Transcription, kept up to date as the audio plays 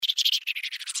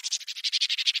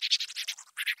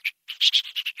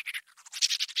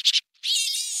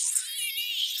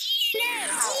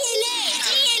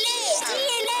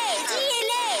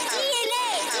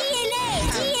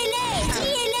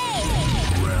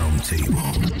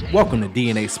Roundtable. Welcome to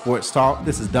DNA Sports Talk.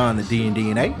 This is Don, the D and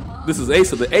DNA. This is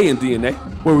Ace of the A and DNA.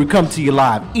 Where we come to you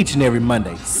live each and every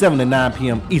Monday, 7 to 9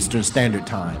 p.m. Eastern Standard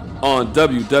Time. On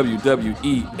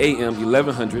WWWE AM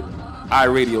 1100,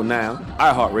 iRadio Now,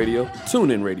 iHeartRadio,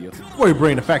 TuneIn Radio. Where we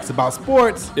bring the facts about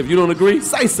sports. If you don't agree,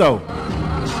 say so. Tell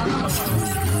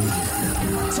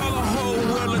the whole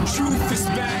world the truth is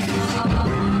back.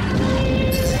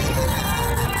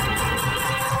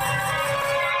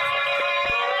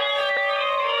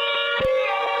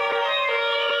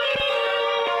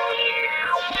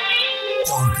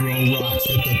 Throw rocks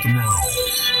at the throne.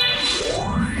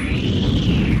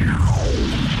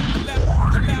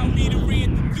 Allow me to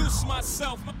reintroduce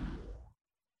myself.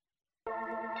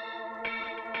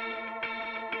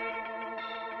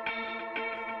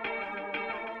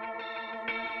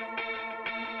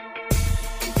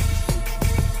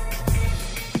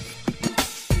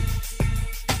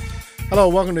 Hello,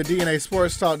 welcome to DNA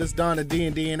Sports Talk. This is Don, the D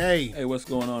and DNA. Hey, what's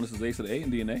going on? This is Ace of the A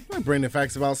and DNA. We bring the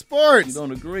facts about sports. You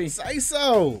don't agree? Say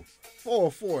so.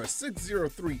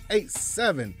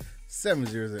 404-603-8770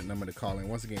 is that number to call in.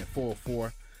 Once again,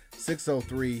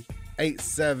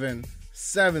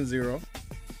 404-603-8770.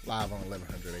 Live on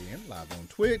 1100 AM, live on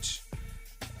Twitch.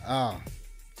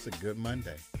 It's a good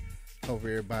Monday. Hope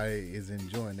everybody is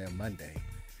enjoying their Monday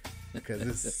because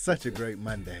it's such a great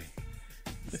Monday,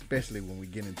 especially when we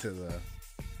get into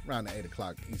around the 8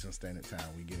 o'clock Eastern Standard Time.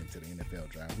 We get into the NFL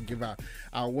draft. We give out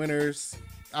our winners,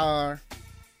 our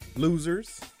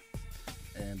losers,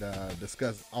 and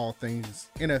discuss all things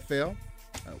NFL.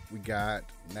 We got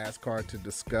NASCAR to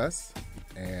discuss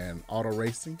and auto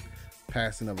racing,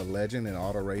 passing of a legend in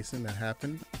auto racing that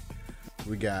happened.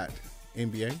 We got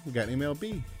NBA, we got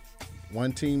MLB.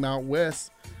 One team out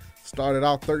west started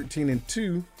out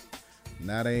 13-2.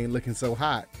 Now they ain't looking so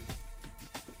hot.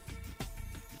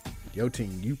 Your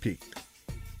team you picked.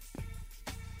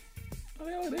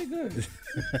 Oh, they good.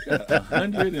 Got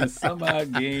 100 and some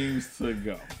odd games to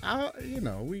go.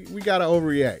 We got to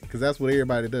overreact because that's what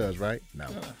everybody does, right? No.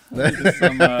 100 and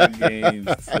some odd games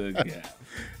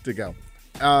to go.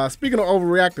 Speaking of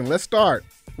overreacting, let's start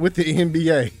with the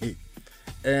NBA.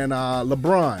 And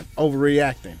LeBron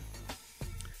overreacting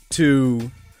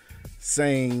to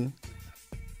saying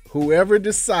whoever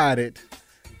decided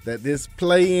that this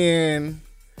play-in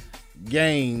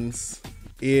games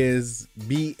is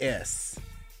BS.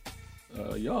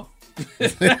 Y'all.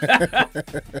 Them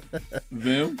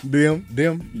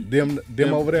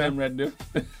over there. Them right there.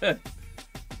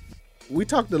 We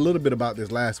talked a little bit about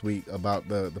this last week about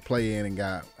the play-in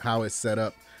and how it's set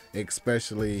up,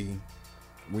 especially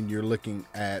when you're looking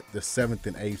at the 7th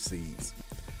and 8th seeds.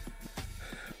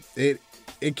 It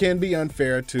can be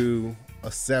unfair to a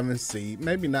 7th seed,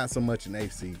 maybe not so much an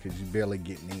 8th seed because you're barely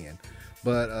getting in,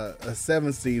 but a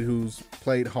 7th seed who's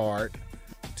played hard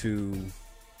to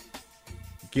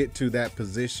get to that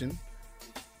position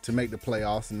to make the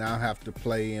playoffs and now have to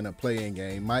play in a play-in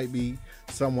game might be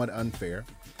somewhat unfair.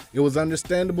 It was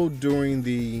understandable during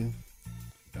the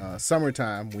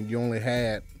summertime when you only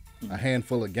had a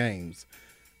handful of games.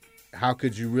 How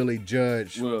could you really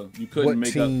judge? Well, you couldn't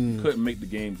make the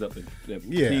games up that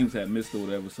teams had missed or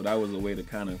whatever. So that was a way to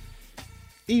kind of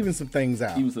even some things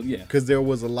out. Because there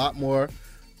was a lot more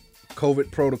COVID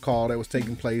protocol that was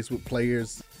taking place with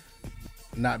players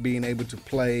not being able to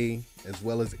play as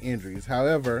well as injuries.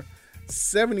 However,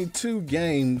 72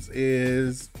 games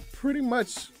is pretty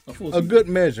much a good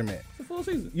measurement. It's a full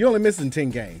season. You're only missing 10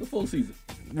 games. It's a full season.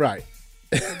 Right.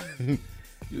 And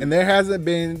there hasn't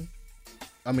been,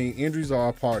 injuries are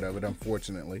a part of it,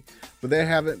 unfortunately. But there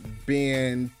haven't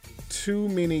been too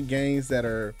many games that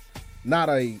are not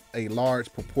a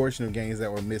large proportion of games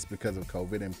that were missed because of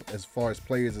COVID. And as far as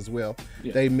players as well,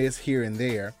 they miss here and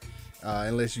there.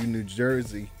 Unless you New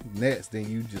Jersey Nets, then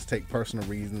you just take personal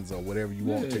reasons or whatever you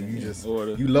want to.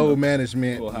 You load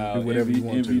management, or how do whatever you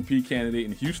want to. MVP candidate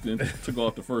in Houston took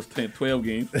off the first 12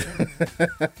 games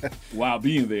while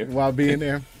being there.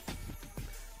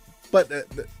 But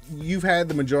you've had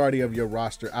the majority of your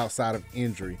roster outside of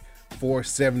injury for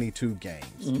 72 games.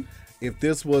 Mm-hmm. If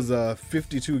this was a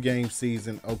 52-game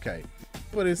season, okay.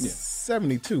 But it's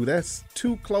 72. That's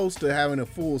too close to having a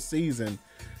full season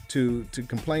to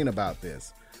complain about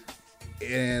this.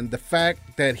 And the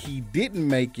fact that he didn't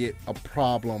make it a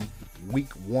problem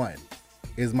week 1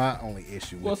 is my only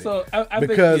issue with it.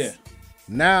 Because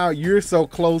now you're so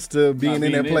close to being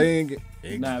in that playing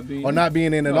not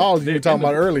being in at all. You were talking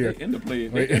about earlier. They're in the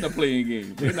playing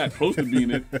game. They're not close to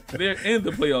being in. They're in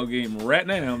the playoff game right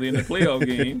now. They're in the playoff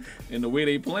game, and the way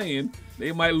they playing,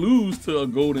 they might lose to a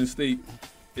Golden State.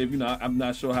 If I'm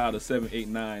not sure how the 7, 8,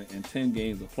 9, and 10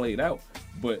 games are played out,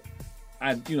 but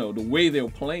the way they're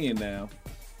playing now,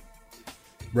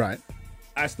 Right.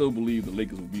 I still believe the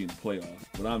Lakers will be in the playoffs.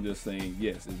 But I'm just saying,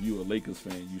 yes, if you're a Lakers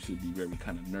fan, you should be very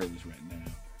kind of nervous right now,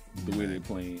 the way they're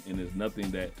playing. And there's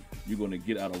nothing that you're going to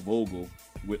get out of Vogel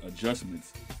with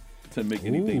adjustments to make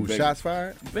anything better. Shots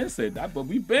fired? Ben said that, but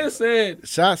we Ben said.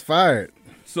 Shots fired.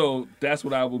 So that's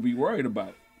what I will be worried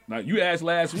about. Now, you asked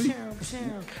last week.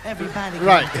 Everybody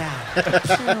Right.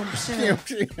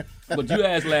 But you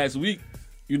asked last week,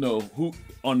 who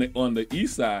on the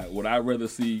east side would I rather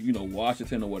see,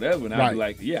 Washington or whatever? And I'd Right. be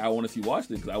like, yeah, I want to see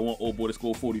Washington because I want old boy to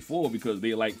score 44 because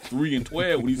they're like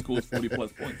 3-12 when he scores 40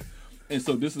 plus points. And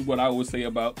so this is what I would say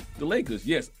about the Lakers.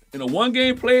 Yes, in a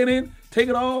one-game playing in, take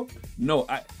it all. No,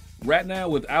 right now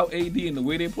without AD and the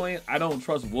way they're playing, I don't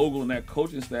trust Vogel and that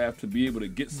coaching staff to be able to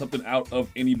get something out of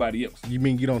anybody else. You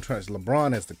mean you don't trust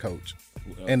LeBron as the coach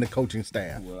and the coaching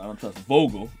staff? Well, I don't trust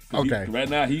Vogel. Okay. Right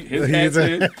now, his hat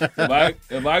says,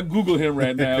 if I Google him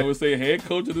right now, it would say head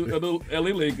coach of the LA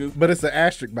Lakers. But it's an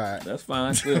asterisk by it. That's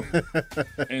fine still.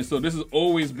 And so this has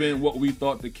always been what we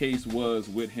thought the case was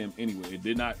with him anyway. It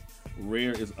did not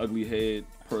rear its ugly head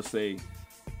per se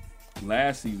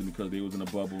last season because they was in a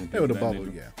bubble. And It was a things of that bubble,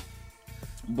 nature. yeah.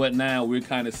 But now we're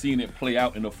kind of seeing it play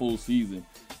out in the full season.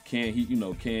 Can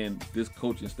this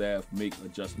coaching staff make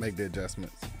adjustments? Make the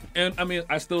adjustments. And I mean,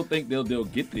 I still think they'll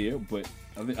get there, but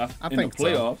I think in think the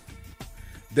playoffs.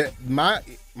 That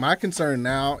my concern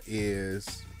now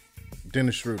is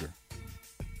Dennis Schroeder.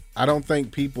 I don't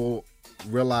think people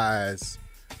realize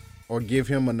or give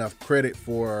him enough credit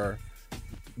for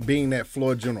being that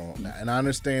floor general. And I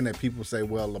understand that people say,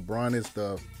 well, LeBron is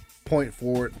the point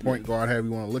forward, point guard, however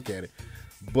you want to look at it.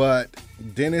 But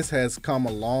Dennis has come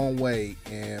a long way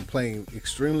in playing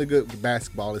extremely good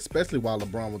basketball, especially while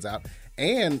LeBron was out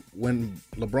and when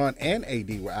LeBron and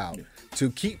AD were out,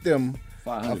 to keep them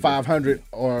 500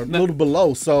 or a little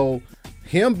below. So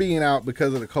him being out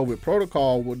because of the COVID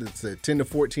protocol, what is it, 10 to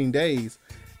 14 days,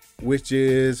 which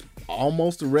is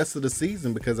almost the rest of the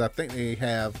season because I think they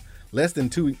have less than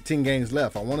 10 games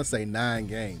left. I want to say 9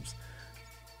 games.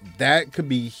 That could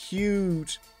be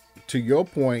huge to your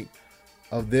point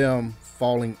of them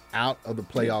falling out of the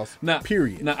playoffs,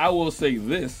 period. Now, I will say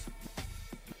this.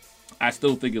 I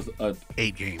still think it's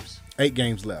 8 games. 8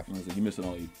 games left. You missing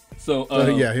all 8. So,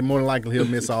 yeah, more than likely he'll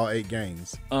miss all 8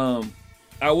 games.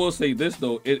 I will say this,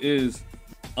 though. It is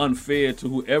unfair to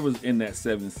whoever's in that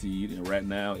 7th seed, and right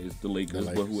now it's the Lakers.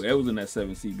 But whoever's in that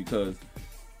 7th seed, because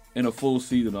in a full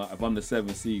season, if I'm the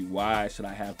 7th seed, why should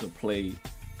I have to play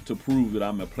to prove that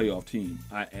I'm a playoff team?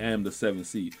 I am the 7th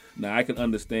seed. Now, I can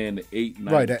understand the 8th,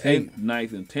 9th, 10th,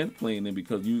 9th, and 10th playing in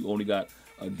because you only got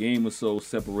a game or so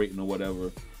separating or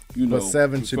whatever. But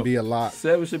 7 should be a lot.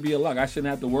 7 should be a lot. I shouldn't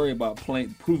have to worry about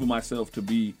proving myself to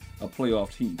be a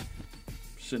playoff team.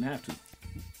 Shouldn't have to.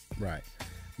 Right.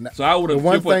 So I would have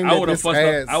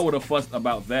fussed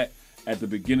about that at the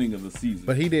beginning of the season.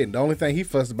 But he didn't. The only thing he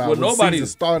fussed about was the season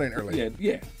starting early.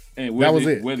 Yeah. And that was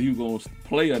it. Whether you going to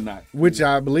play or not. Which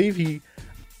I believe he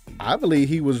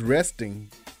was resting,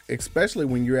 especially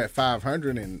when you're at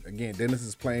 500. And again, Dennis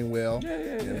is playing well. Yeah.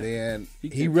 And then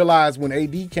he realized when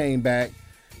AD came back,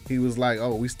 he was like,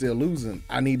 "Oh, we still losing.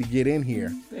 I need to get in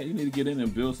here." Yeah, you need to get in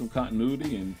and build some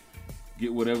continuity and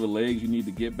get whatever legs you need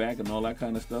to get back and all that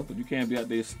kind of stuff. But you can't be out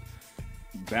there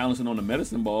balancing on the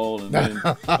medicine ball and then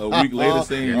a week later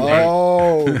saying, that's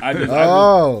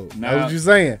what you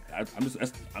saying. I'm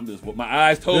just what my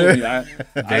eyes told me.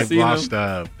 They've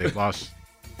lost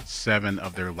 7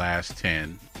 of their last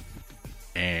 10.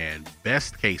 And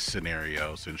best case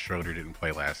scenario, since Schroeder didn't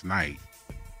play last night,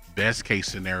 best case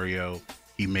scenario,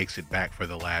 he makes it back for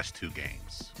the last 2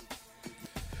 games.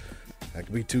 That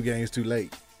could be 2 games too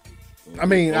late. I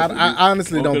mean, I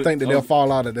honestly don't think that they'll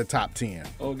fall out of the top 10.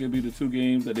 Oh, it could be the 2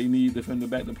 games that they need to defend the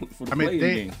back for the play-in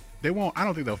game. They won't. I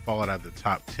don't think they'll fall out of the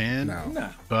top 10. No.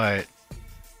 But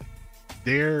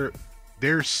they're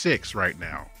 6 right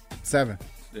now. 7.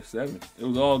 They're 7. It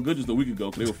was all good just a week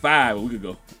ago. They were 5 a week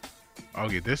ago.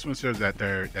 Okay, this one says that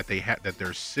they're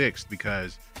 6th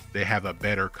because they have a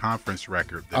better conference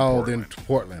record than Portland. Than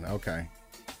Portland. Okay.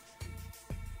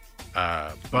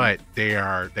 But they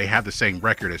have the same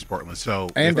record as Portland. So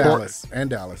and Dallas. 5,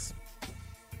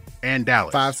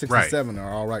 6, and 7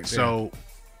 are all right there. So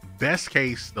best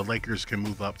case, the Lakers can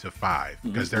move up to 5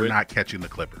 because they're not catching the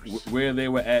Clippers. Where they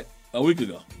were at a week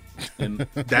ago. And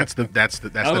that's the best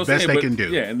they can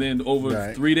do. Yeah, and then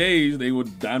over 3 days they were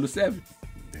down to 7.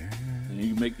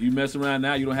 And you mess around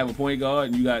now, you don't have a point guard,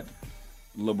 and you got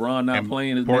LeBron not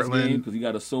playing his next game because he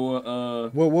got a sore.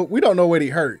 Well, we don't know what he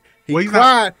hurt. He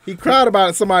cried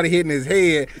about somebody hitting his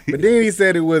head, but then he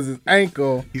said it was his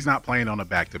ankle. He's not playing on a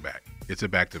back-to-back. It's a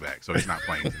back-to-back, so he's not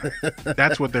playing tonight.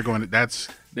 That's what they're going to. That's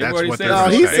already what said they're No,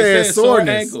 gonna he say. said said sore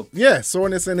soreness. ankle. Yeah,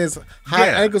 soreness in his high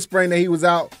Yeah. ankle sprain that he was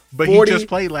out But 40, he just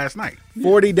played last night.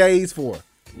 40 days for.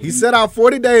 He set out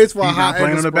 40 days for He's a high not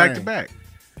playing ankle on a sprain. back-to-back.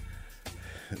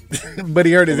 But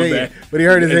he hurt his On the head. back. But he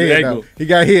hurt his On the head, ankle. though. He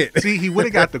got hit. See, he would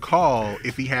have got the call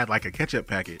if he had like a ketchup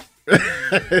packet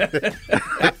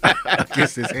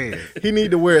against his head. He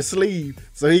need to wear a sleeve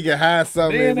so he can hide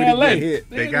something They in when he LA. get hit.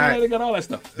 They in got- LA, they got all that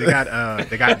stuff. They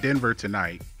got Denver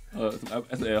tonight, That's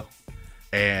an L.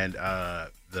 and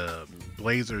the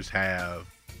Blazers have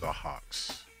the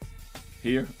Hawks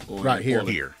Here or Right here.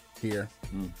 here. Here.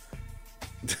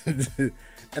 Mm.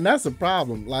 And that's a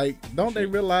problem. Like, don't they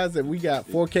realize that we got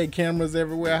 4K cameras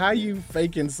everywhere? How you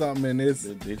faking something and it's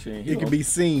They changed. it can be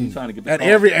seen He's trying to get the at call.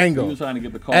 every He angle? was trying to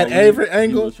get the call. At in. every He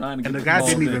angle? was trying to get And the the guy call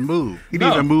didn't in. even move. He No.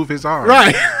 didn't even move his arm.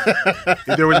 Right.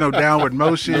 There was no downward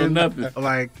motion. No nothing.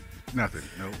 Like nothing.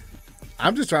 Nope.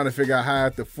 I'm just trying to figure out how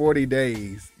after 40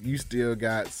 days you still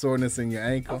got soreness in your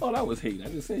I ankle. thought I was hating. I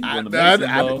just said he was on the medicine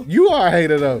ball. You are a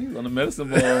hater though. He was on the medicine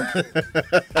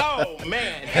ball. Oh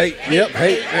man. Hey, yep,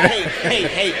 hey.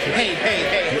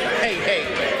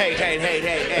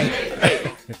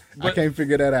 I can't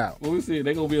figure that out. What we see?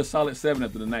 They're gonna be a solid 7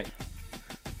 after the night.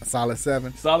 A solid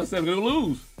 7. Solid 7. They're gonna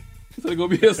lose. So they're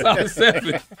gonna be a solid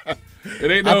 7.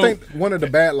 It ain't no. I think one of the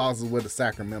bad losses was the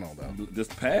Sacramento though.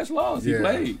 just past loss. He Yeah.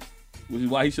 played, which is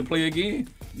why he should play again.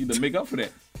 You need to make up for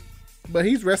that. But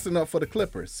he's resting up for the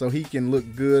Clippers so he can look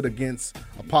good against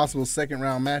a possible second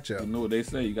round You matchup. know what they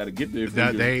say? You got to get there.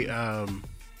 That they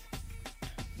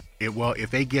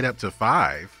if they get up to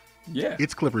 5, yeah,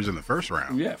 it's Clippers in the first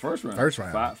round. yeah, first round, First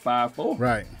round. 5-4.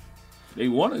 Right. They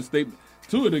want to stay.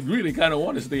 To a degree, they kind of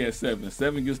want to stay at 7.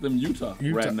 7 gets them Utah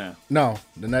right now. No,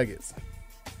 the Nuggets.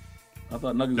 I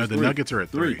thought Nuggets. No, was the 3. Nuggets are at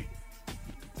 3.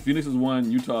 Phoenix is 1,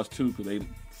 Utah's 2 because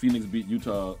Phoenix beat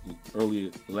Utah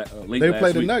late They last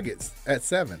play the week. Nuggets at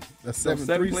 7. That's 7.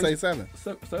 7 3 say plays- 7.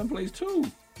 7 plays 2.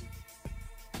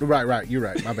 Right. You're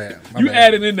right. My bad. My You bad.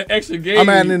 added in the extra game. I'm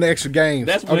adding in the extra games.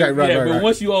 That's when, okay. Right. yeah, Right. but right.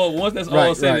 once that's all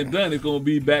Right, said right. and done, it's gonna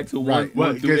be back to Right. Well,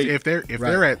 1 through because 8.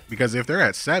 if they're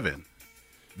at 7,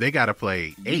 they got to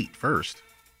play 8 first.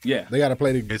 Yeah, They got to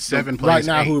play the. It's 7 Right plays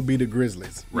now, 8. who would be the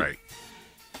Grizzlies? Right.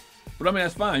 but I mean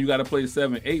that's fine. You got to play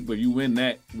 7-8, but you win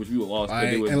that, which we will also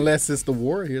Right, do. unless it's the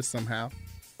Warriors somehow,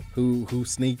 who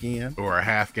sneak in. Or a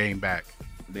half game back.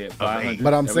 They at of 500. 8.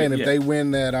 But I'm Yeah, saying if yeah. they win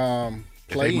that If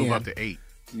play they move in, up to 8.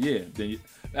 yeah, then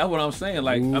that's what I'm saying.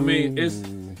 Like I mean, it's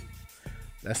Ooh,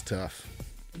 that's tough.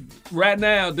 right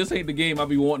now. This ain't the game I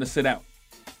be wanting to sit out.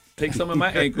 Take some of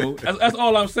my ankle. That's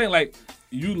all I'm saying. Like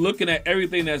you looking at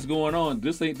everything that's going on.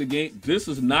 This ain't the game. This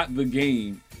is not the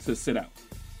game to sit out.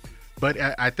 But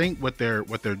I think what they're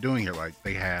doing here, like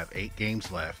they have 8 games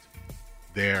left.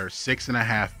 They're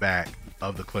 6.5 back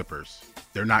of the Clippers.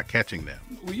 They're not catching them.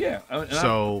 Well, yeah.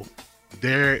 So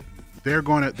they're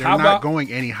not How about-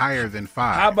 going any higher than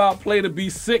 5. How about play to be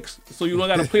 6 so you don't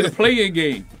got to play the play-in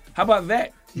game? How about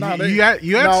that? No, you had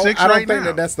 6 I don't right think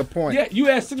now. that's the point. Yeah, you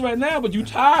at 6 right now, but you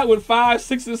tied with 5,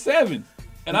 6, and 7.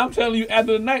 And I'm telling you,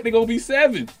 after the night, they're going to be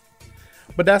 7.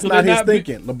 But that's So not they're his not be-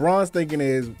 thinking. LeBron's thinking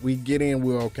is we get in,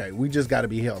 we're okay. We just got to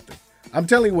be healthy. I'm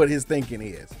telling you what his thinking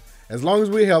is. As long as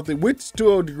we're healthy, which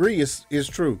to a degree is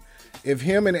true. If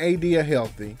him and AD are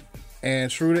healthy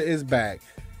and Schroeder is back,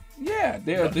 Yeah,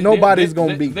 Nobody's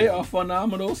gonna beat They them. are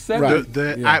phenomenal 7. Right. I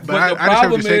Yeah. just But the heard you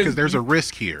problem say because is- there's a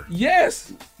risk here.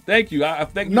 Yes. Thank you. I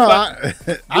think no, I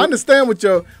understand what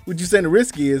you're saying the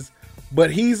risk is,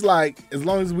 but he's like, as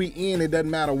long as we in, it doesn't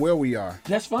matter where we are.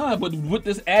 that's fine. But with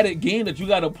this added game that you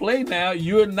got to play now,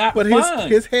 you're not But fine.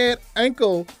 his head,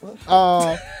 ankle,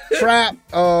 trap,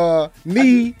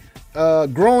 knee,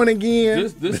 growing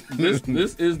again.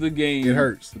 This is the game. It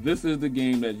hurts. This is the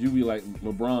game that you be like,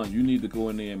 LeBron, you need to go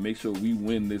in there and make sure we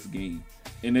win this game.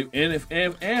 And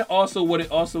also what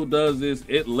it also does is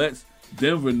it lets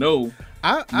Denver know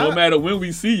no matter when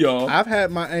we see y'all. I've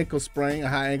had my ankle sprain, a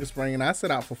high ankle sprain, and I sit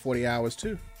out for 40 hours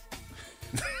too.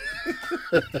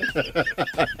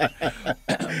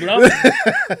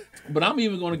 But I'm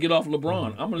even going to get off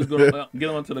LeBron. I'm just going to get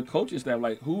on to the coaching staff.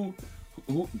 Like who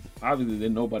obviously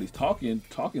then nobody's talking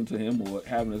to him or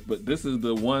having this, but this is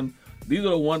the one. These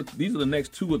are the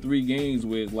next 2 or 3 games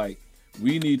where it's like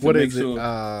we need to What make is sure.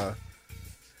 it?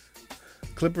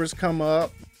 Clippers come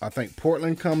up. I think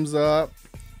Portland comes up.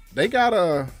 They got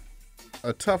a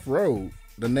tough road.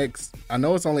 The next, I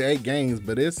know it's only 8 games,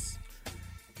 but it's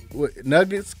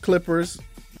Nuggets, Clippers,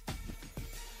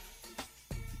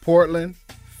 Portland,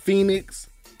 Phoenix,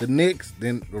 the Knicks.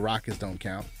 Then the Rockets don't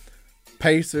count.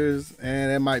 Pacers,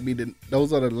 and it might be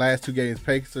those are the last 2 games.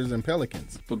 Pacers and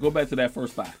Pelicans. But go back to that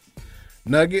first 5.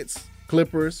 Nuggets,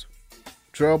 Clippers,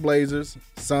 Trailblazers,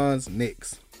 Suns,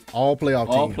 Knicks. All playoff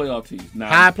teams. All playoff teams. Now,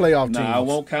 High playoff teams. Now, I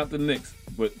won't count the Knicks,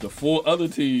 but the 4 other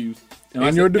teams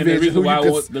in your division who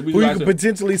you could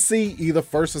potentially see either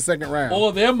first or second round.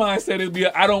 Or their mindset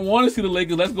is, I don't want to see the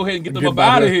Lakers. Let's go ahead and get them up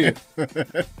out of here.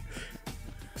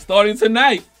 Starting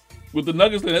tonight with the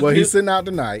Nuggets. Well, he's sitting out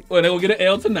tonight. Well, they're going to get an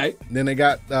L tonight. Then they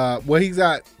got, he's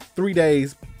got 3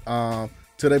 days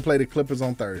till they play the Clippers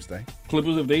on Thursday.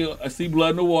 Clippers, if they see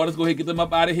blood in the waters, go ahead and get them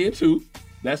up out of here, too.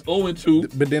 That's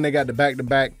 0-2. But then they got the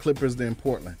back-to-back Clippers in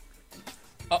Portland.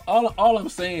 All I'm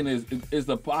saying is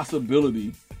the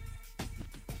possibility.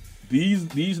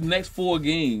 These next 4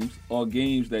 games are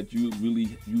games that you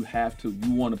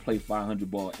want to play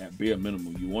 500 ball at bare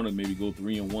minimum. You want to maybe go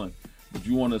 3-1, but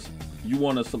you want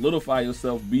to solidify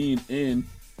yourself being in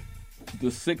the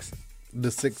sixth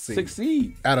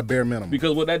seed at a bare minimum.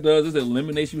 Because what that does is it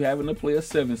eliminates you having to play a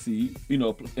 7 seed,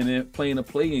 and then playing a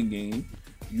play-in game.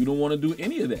 You don't want to do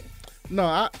any of that. No,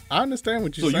 I understand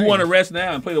what you're saying. So you want to rest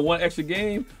now and play the 1 extra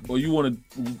game, or you want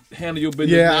to handle your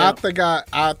business? Yeah, now?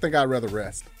 I think I'd rather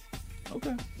rest.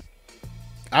 Okay.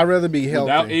 I'd rather be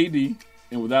healthy without AD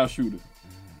and without Shooter.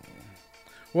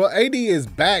 Well, AD is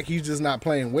back. He's just not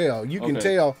playing well. You can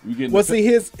tell. His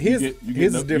is different.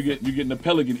 You're getting the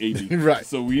Pelican AD, right?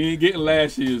 So we ain't getting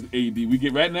last year's AD. We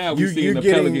get right now. We're seeing the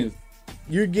Pelicans.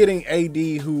 You're getting AD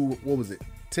who, what was it,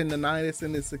 tendonitis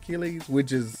in his Achilles,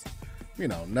 which is,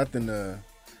 nothing to.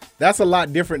 That's a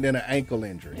lot different than an ankle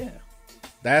injury. Yeah.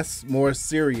 That's more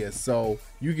serious. So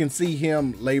you can see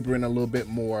him laboring a little bit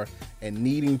more and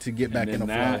needing to get back in the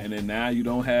flow. And then now you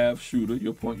don't have Shooter,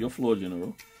 your floor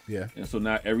general. Yeah. And so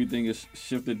now everything is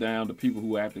shifted down to people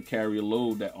who have to carry a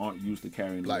load that aren't used to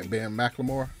carrying. Like Ben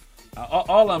McLemore.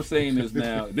 All I'm saying is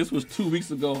now, this was 2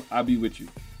 weeks ago. I'll be with you.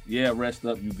 Yeah, rest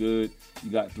up. You good. You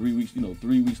got 3 weeks.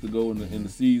 3 weeks to go in the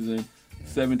season.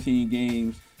 17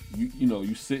 games.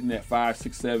 You sitting at 5,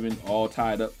 6, 7, all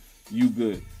tied up. You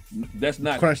good. That's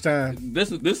not crunch time.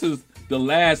 This is the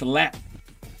last lap.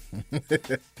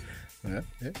 Yeah,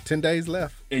 10 days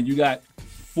left, and you got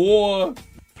 5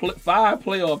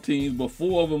 playoff teams, but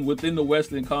 4 of them within the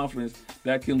Western Conference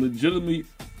that can legitimately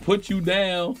put you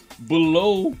down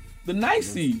below the ninth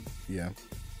seed. Yeah.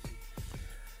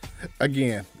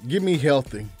 Again, give me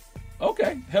healthy.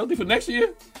 Okay, healthy for next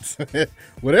year.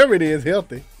 Whatever it is,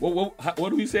 healthy. What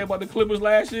do we say about the Clippers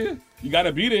last year? You got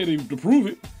to be there to prove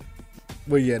it.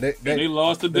 Well, yeah, they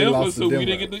lost to Denver, so we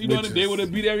didn't get they would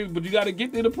have beat everybody, but you got to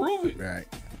get there to prove it. Right.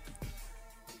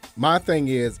 My thing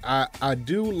is, I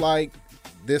do like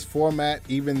this format,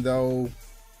 even though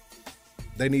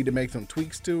they need to make some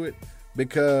tweaks to it,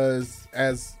 because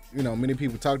as many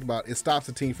people talked about, it stops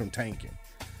a team from tanking.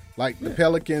 Like the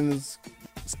Pelicans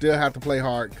still have to play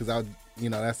hard because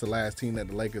that's the last team that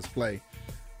the Lakers play.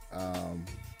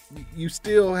 You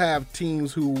still have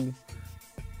teams who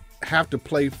have to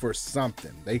play for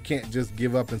something. They can't just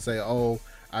give up and say, "Oh,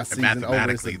 our season's over."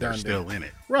 Mathematically, they're still in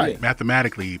it. Right.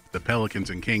 Mathematically, the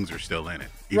Pelicans and Kings are still in it,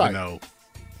 even though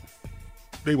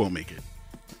they won't make it.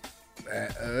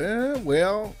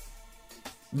 Well,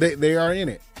 they are in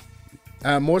it.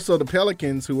 More so the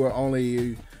Pelicans, who are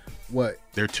only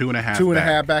they're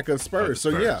 2.5 back of Spurs. So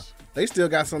yeah, they still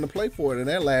got something to play for it in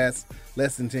that last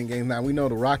less than 10 games. Now we know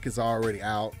the Rockets are already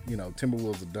out.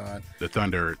 Timberwolves are done. The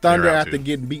Thunder after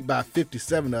getting beat by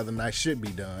 57 the other night should be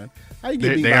done. How you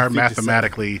get beat they by are 57?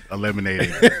 Mathematically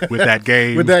eliminated with that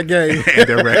game. With that game and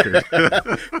their record.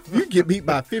 You get beat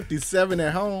by 57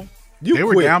 at home. They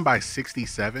were down by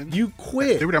 67. You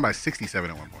quit. They were down by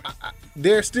 67 at one point.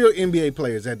 They're still NBA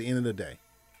players at the end of the day.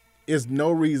 There's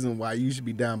no reason why you should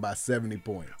be down by 70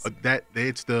 points.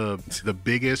 It's the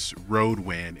biggest road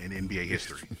win in NBA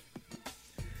history.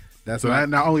 That's so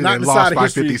not only they lost by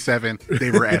 57, they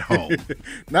were at home.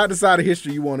 Not the side of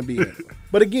history you want to be in.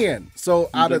 But again, so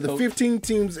out of the 15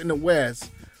 teams in the West,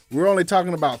 we're only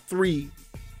talking about 3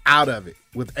 out of it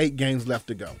with 8 games left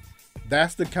to go.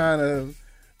 That's the kind of,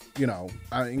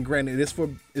 and granted, it's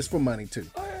for money too.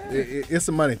 It's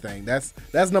a money thing. That's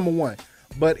number one.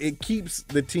 But it keeps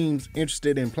the teams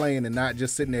interested in playing and not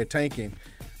just sitting there tanking.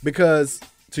 Because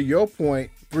to your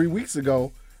point, 3 weeks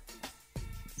ago,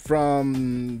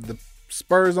 from the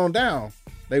Spurs on down,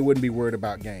 they wouldn't be worried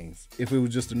about games. If it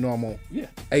was just a normal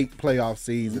 8 playoff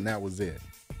season, that was it.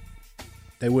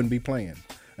 They wouldn't be playing.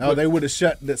 No, they would have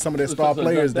shut some of their star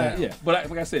players down. Yeah, but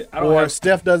like I said,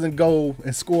 Steph doesn't go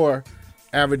and score,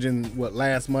 averaging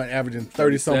last month, averaging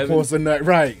 30-some points a night,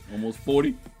 right? Almost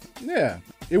 40. Yeah,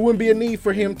 it wouldn't be a need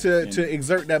for him to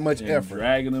exert that much effort.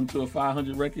 Dragging them to a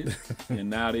 500 record, and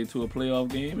now they're to a playoff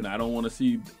game, and I don't want to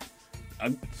see.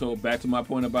 So back to my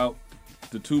point about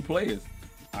the 2 players.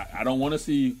 I don't want to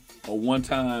see a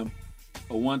one-time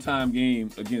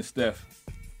game against Steph.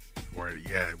 Where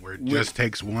it just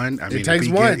takes one. I mean, takes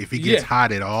one. If he gets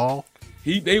hot at all,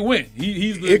 they win.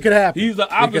 He's the, it could happen. He's the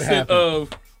opposite of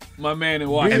my man in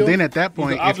Washington. and then at that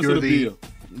point, if you're Beal.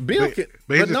 Beal,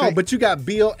 but you got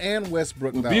Beal and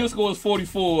Westbrook. When though. Beal scores 40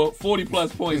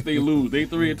 plus points, they lose. They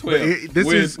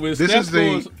 3-12. When this Steph is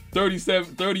the- scores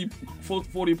 30,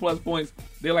 40 plus points,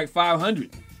 they're like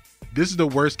 500. this is the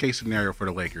worst case scenario for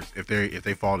the Lakers if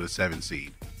they fall to the 7th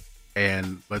seed,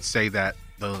 and let's say that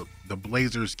the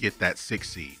Blazers get that 6th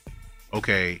seed.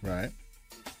 Okay, Right.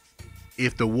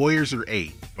 if the Warriors are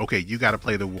 8, okay, you got to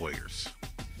play the Warriors.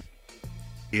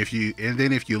 If you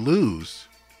lose,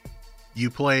 you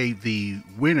play the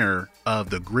winner of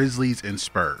the Grizzlies and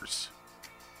Spurs,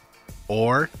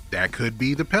 or that could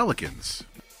be the Pelicans.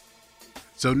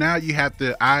 So now you have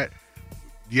to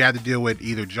deal with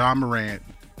either John Morant,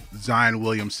 Zion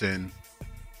Williamson,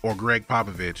 or Greg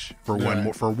Popovich for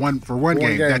one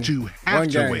game that you have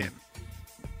to win.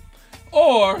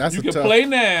 Or That's you a can tough- play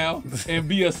now and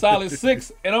be a solid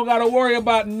 6 and don't got to worry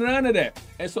about none of that.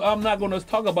 And so I'm not going to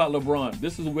talk about LeBron.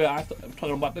 This is where I'm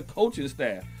talking about the coaching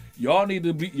staff. Y'all need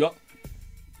to be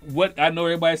what I know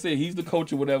everybody say he's the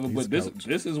coach or whatever, but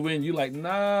this is when you like,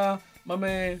 nah, my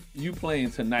man, you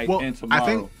playing tonight and tomorrow. I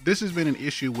think this has been an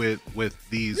issue with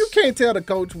these. You can't tell the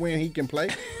coach when he can play.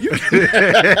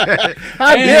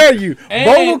 How dare you?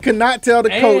 Vogel cannot tell the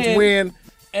coach when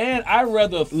And I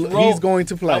rather throw. he's going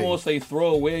to play. I won't say throw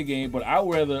away a game, but I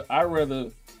rather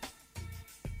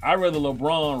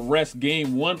LeBron rest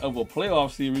game 1 of a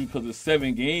playoff series because it's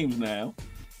 7 games now.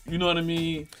 You know what I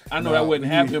mean? I know that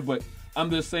wouldn't happen, but I'm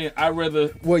just saying I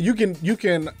rather. Well, you can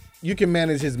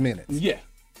manage his minutes Yeah.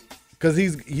 because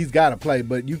he's got to play,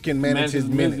 but you can manage his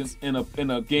minutes. in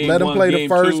a game. Let him 1, play the game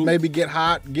first, 2, maybe get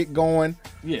hot, get going,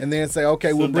 Yeah. and then say,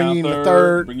 okay, we'll sit bring down you in the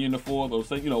third, bring you in the 4th, or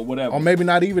say whatever. or maybe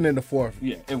not even in the 4th.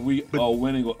 Yeah, if we are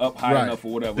winning or up high Right. enough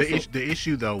or whatever. The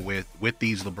issue though with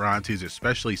these LeBron teams,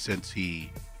 especially since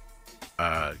he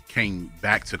came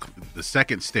back to the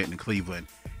second stint in Cleveland,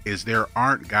 is there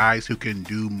aren't guys who can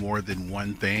do more than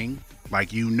one thing. Like,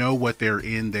 what they're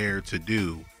in there to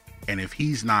do, and if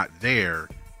he's not there,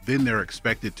 then they're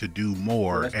expected to do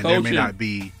more, That's and there may coaching. not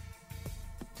be.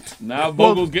 Now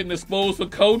Vogel's getting exposed for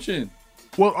coaching.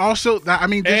 Well, also, I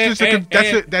mean, it's also and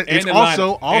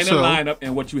the lineup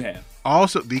and what you have.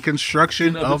 also the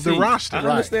construction of the teams. roster. I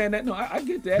understand that. No, I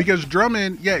get that. Because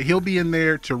Drummond, he'll be in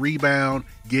there to rebound,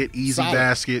 get easy Solid.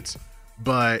 baskets.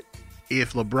 But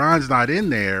if LeBron's not in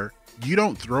there, you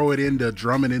don't throw it into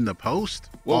Drummond in the post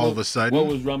all of a sudden. What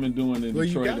was Drummond doing in Well, you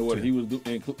Detroit? got And what to. he was doing?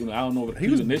 I don't know what He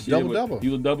was this year, but double-double. He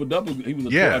was double-double. He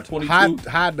was Yeah. 22.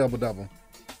 High double.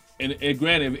 And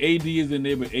granted, if AD is in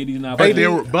there, but AD's not but,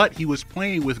 playing. but he was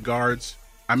playing with guards.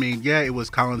 I mean, it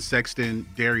was Colin Sexton,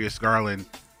 Darius Garland.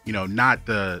 Not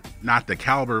the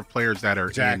caliber of players that are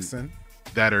Jackson.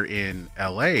 in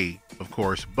LA, of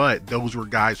course. But those were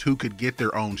guys who could get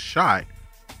their own shot.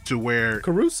 To where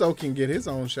Caruso can get his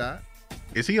own shot.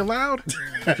 is he allowed?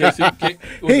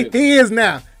 He is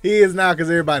now. He is now because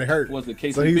everybody hurt. Was it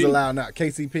KCP? So he's allowed now.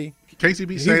 KCP. KCP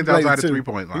He stands plays outside the the two.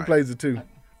 3-point line. He plays the 2.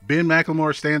 Ben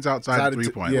McLemore stands outside Side the of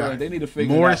 3-point yeah. line. They need to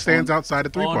figure it Morris out. stands outside the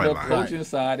 3-point On the line. coaching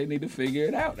side, they need to figure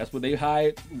it out. That's what they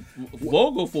hired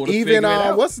Vogel for, to Even figure it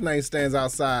out. what's his name stands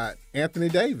outside. Anthony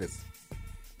Davis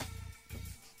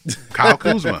Kyle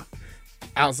Kuzma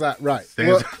outside. Right.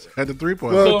 stands outside the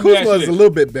 3-point Well, line. So let me ask Kuzma you is a this.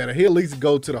 little bit better. He'll at least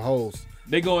go to the holes.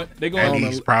 They going And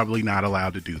he's probably not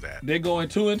allowed to do that. They're going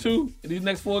 2-2 in these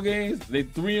next 4 games. They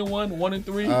 3-1, 1-3,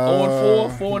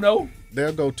 0-4, 4-0.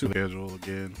 They'll go Schedule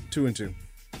again. 2-2.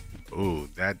 Ooh,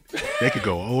 that they could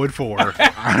go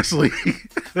 0-4, honestly.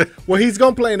 Well, he's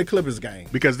gonna play in the Clippers game.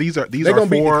 Because these are They're gonna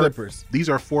beat the 4 Clippers. These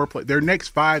are 4 their next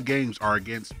 5 games are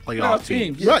against playoff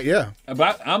teams. Yeah. Right? Yeah.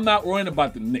 I'm not worrying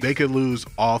about the Knicks. They could lose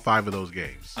all 5 of those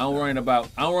games. I'm worrying about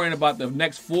the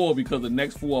next 4 because the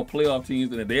next 4 are playoff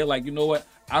teams, and they're like, you know what?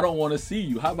 I don't want to see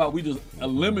you. How about we just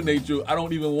eliminate you? I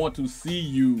don't even want to see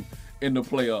you in the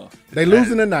playoff. They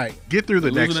losing tonight. Get through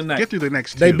the They're next losing tonight. get through the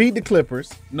next 2. They beat the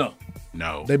Clippers. No.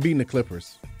 No. They beating the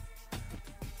Clippers.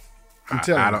 I'm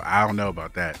telling you. I don't know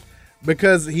about that.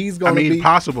 Because he's going to be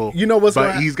possible. You know what's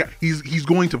but gonna he's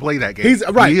going to play that game. He's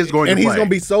right. He is going and to he's play. going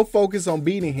to be so focused on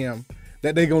beating him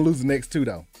that they're going to lose the next 2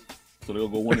 though. So they'll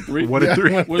go 1-3.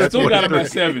 1-3. Well, they still got them at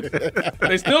 7.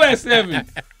 They still at 7.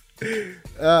 They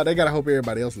got to hope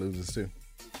everybody else loses too.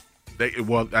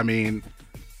 I mean,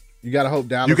 You got to hope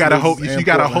Dallas. you got to loses hope and you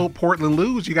got to Portland. hope Portland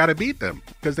lose. You got to beat them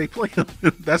because they play them.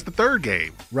 That's the 3rd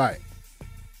game. Right.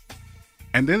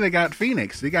 And then they got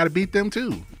Phoenix. They got to beat them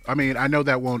too. I mean, I know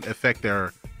that won't affect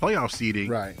their playoff seeding.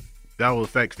 Right. that will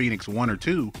affect Phoenix 1 or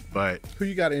 2, but Who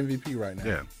you got MVP right now?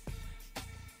 yeah.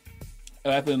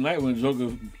 After the night when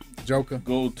Joker.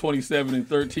 go 27 and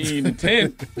 13 and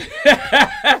 10,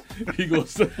 he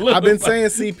goes. I've been saying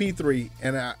CP3,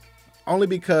 and only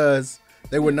because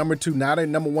they were number 2, not a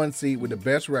number 1 seed with the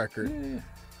best record. Yeah.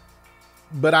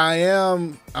 But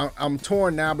I'm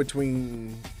torn now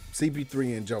between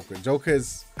CP3 and Joker.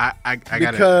 Joker's I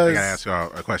gotta ask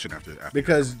y'all a question after.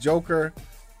 because Joker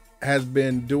has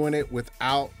been doing it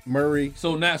without Murray.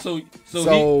 So now, so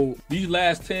these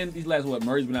last what?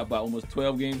 Murray's been out by almost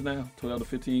 12 games now, 12 to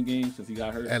 15 games since he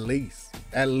got hurt. At least.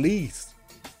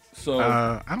 So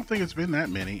I don't think it's been that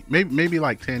many. Maybe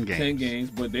like 10 games. 10 games,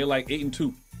 but they're like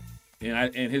 8-2,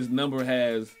 and his number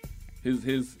has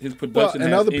his production Well, and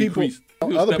has other people, increased.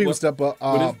 He'll step up.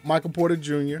 Michael Porter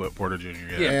Jr. But Porter Jr.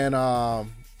 Yeah. and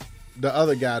the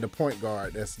other guy, the point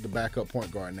guard, that's the backup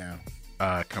point guard now.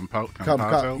 Campazzo.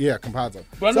 Campazzo.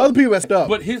 But So other people have stepped up.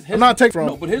 But his I'm not taking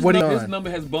from but his, what he his done.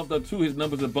 number has bumped up too. His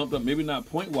numbers have bumped up, maybe not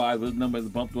point wise, but his number has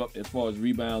bumped up as far as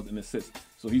rebounds and assists.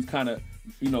 So he's kind of,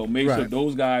 made sure Right.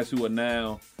 those guys who are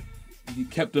now, he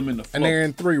kept them in the flow. And they're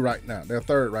in 3 right now. They're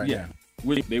 3rd right yeah. now.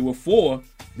 Which they were 4.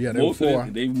 Yeah, they were Most of 4.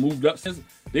 them, they've moved up since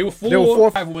they were 4. They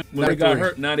were 4 when now they got 3.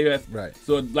 hurt. Now they're at, Right.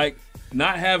 So like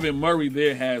not having Murray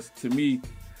there has to me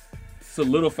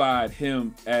solidified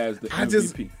him as the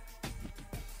MVP.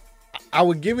 I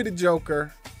would give it to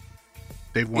Joker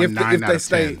They've won if 9 they out of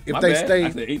stay 10. if My they bad. stay I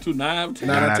said 8 to 9, 10.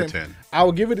 9 out of 10. I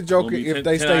would give it to Joker Gonna be if 10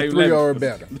 they 10 stay out of 3 or 11.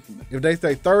 better. If they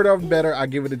stay 3rd or better, I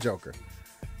give it to Joker.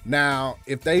 Now,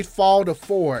 if they fall to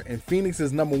 4 and Phoenix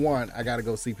is number 1, I got to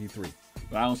go CP3.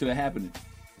 But I don't see that happening.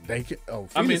 They could,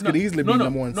 Phoenix could easily be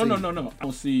number 1 seed. No. I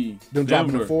don't see Them dropping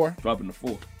to Denver 4? Dropping to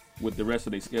 4 with the rest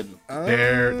of their schedule.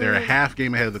 They're a half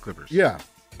game ahead of the Clippers. Yeah.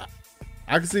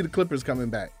 I can see the Clippers coming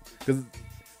back. Because,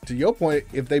 to your point,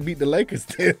 if they beat the Lakers,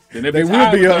 then Then they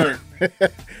will be up. No,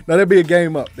 there'll be a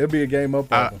game up. There'll be a game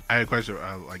up. I on them. had a question.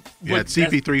 You But had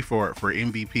CP3 for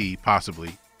MVP,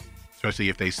 possibly, especially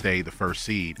if they stay the first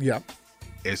seed. Yeah.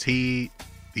 Is he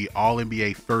the All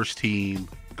NBA first team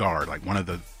guard, like one of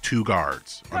the 2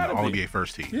 guards on the Gotta All be. NBA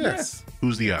first team? Yes.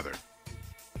 Who's the other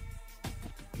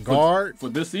Guard? For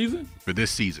this season, for this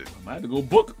season? I might have to go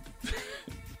book.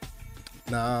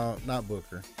 No, not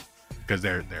Booker. Because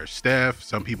they're Steph.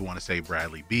 Some people want to say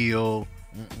Bradley Beal,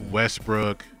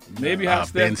 Westbrook, Maybe how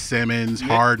Ben Steph. Simmons,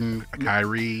 Harden,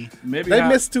 Kyrie. Maybe They how,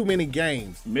 missed too many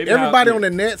games. Maybe Everybody how- on the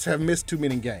Nets have missed too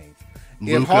many games.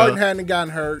 If Luka. Harden hadn't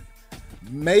gotten hurt,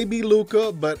 maybe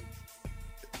Luka, but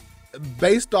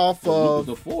based off Luka's of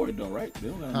a forward though, right? They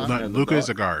don't have him as Luka is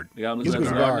a guard. guard. They got him as Luka's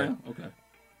a a guard guard. now. Okay.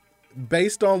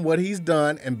 based on what he's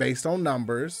done and based on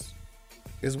numbers,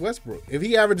 is Westbrook. If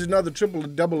he averages another triple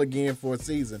double again for a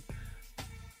season,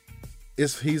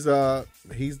 he's the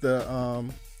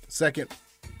second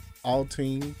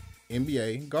all-team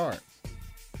NBA guard.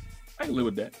 I can live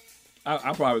with that.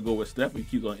 I'll probably go with Steph if he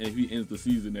keeps on if he ends the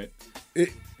season at.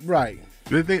 Right.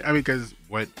 The thing, I mean, because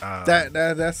what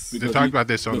That's they talked about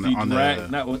this on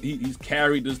he's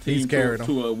carried this team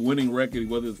to a winning record,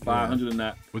 whether it's 500 or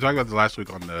not. We talked about this last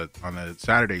week on the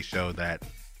Saturday show that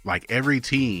like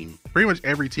pretty much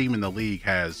every team in the league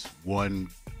has one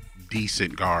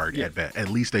decent guard at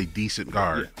least a decent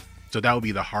guard. Yeah. So that would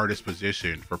be the hardest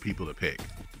position for people to pick,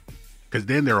 because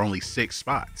then there are only 6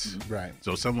 spots. right.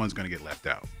 So someone's going to get left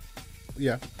out.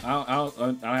 Yeah.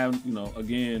 I have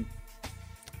again.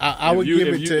 I would give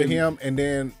it to him, and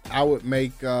then I would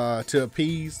make to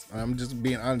appease. I'm just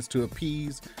being honest. To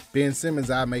appease Ben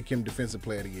Simmons, I make him Defensive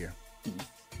Player of the Year.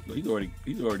 He's already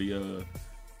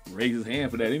raised his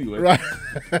hand for that anyway. Right.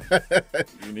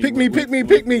 Pick me.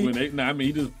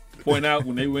 He just point out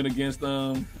when they went against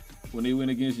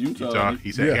Utah.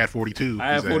 He said he had 42.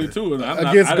 I had 42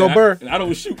 Against Gobert. I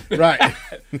don't shoot. Right.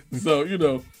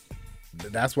 So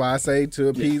That's why I say to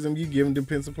appease him, you give him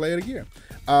Defensive Player of the Year.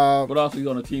 But also he's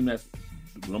on a team that's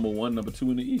number 1, number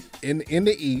 2 in the East. In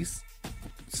the East,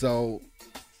 so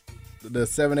the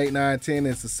 7, 8, 9, 10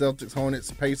 is the Celtics,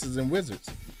 Hornets, Pacers, and Wizards.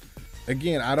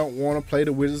 Again, I don't want to play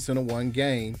the Wizards in a one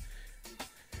game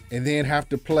and then have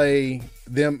to play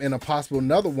them in a possible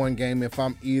another one game if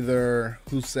I'm either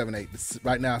who's 7, 8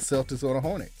 right now, Celtics or the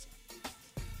Hornets.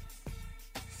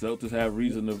 Celtics have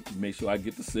reason to make sure I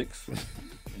get the 6.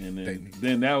 And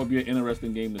then that would be an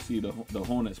interesting game to see the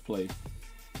Hornets play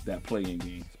that play-in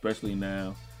game, especially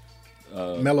now.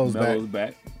 Melo's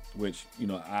back, which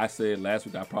I said last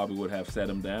week I probably would have set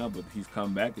him down, but he's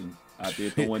come back and out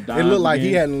there throwing dimes. It looked like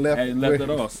he hadn't hadn't left at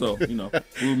all. So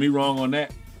prove me wrong on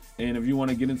that. And if you want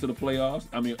to get into the playoffs,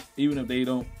 I mean, even if they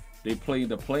play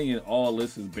the play-in. All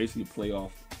this is basically a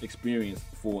playoff experience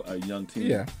for a young team.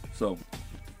 Yeah. So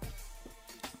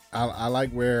I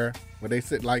like where they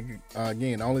sit. Like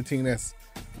again, the only team that's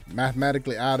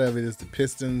mathematically out of it is the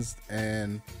Pistons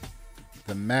and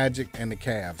the Magic and the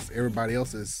Cavs. Everybody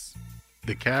else is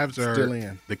The Cavs are still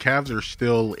in. The Cavs are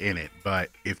still in it, but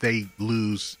if they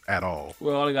lose at all,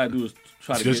 Well, all they gotta do is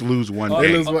try to just lose one all They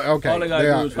game. lose one- okay, All they gotta they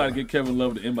do are- is try to get Kevin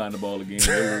Love to inbound the ball again.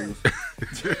 They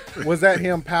lose. Was that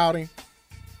him pouting?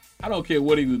 I don't care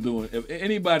what he was doing. If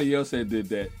anybody else had did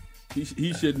that,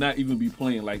 he should not even be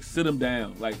playing. Like sit him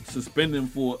down, like suspend him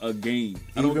for a game.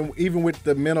 I don't Even with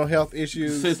the mental health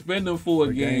issues. suspend him for a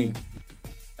A game. game.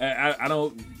 I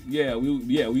don't. Yeah,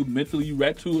 we mentally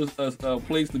rat to a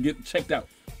place to get checked out.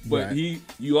 But Right.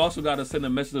 you also got to send a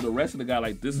message to the rest of the guy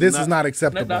like this This is not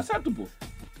acceptable. Not acceptable.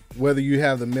 Whether you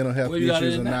have the mental health Well, you got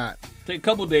issues it or in that. not. Take a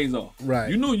couple days off. Right.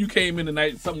 You knew you came in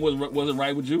tonight something wasn't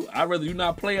right with you. I'd rather you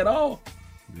not play at all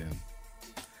Yeah.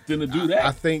 than to do that.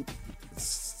 I think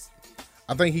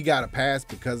he got a pass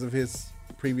because of his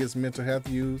previous mental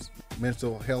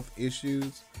health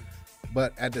issues.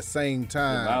 But at the same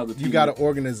Allow time, the you team- got an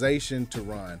organization to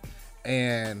run.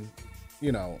 And,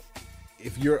 you know,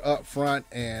 if you're upfront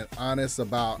and honest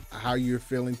about how you're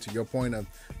feeling to your point of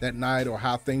that night or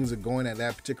how things are going at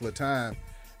that particular time,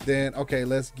 then, okay,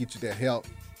 let's get you that help.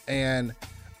 And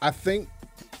I think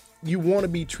you want to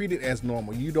be treated as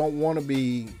normal. You don't want to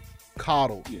be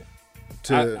coddled. Yeah.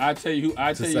 To, I tell you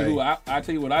I tell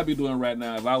you what I'd be doing right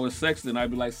now. If I was Sexton,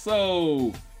 I'd be like,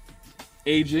 so,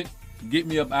 agent, get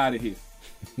me up out of here.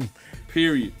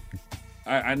 Period.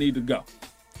 I need to go.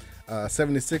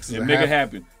 76 is And a make half, it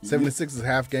happen. 76 is a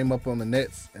half game up on the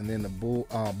Nets, and then the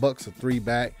Bucks are 3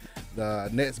 back. The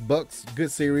Nets Bucks,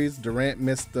 good series. Durant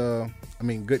missed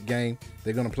good game.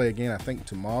 They're gonna play again, I think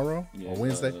tomorrow or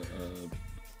Wednesday.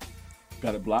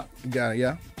 Got it blocked. Got it,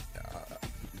 yeah.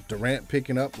 Durant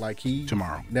picking up like he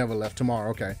Tomorrow. never left.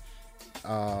 Tomorrow, okay.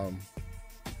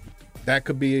 That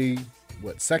could be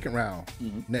second round.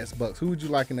 Nets Bucks. Who would you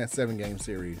like in that 7-game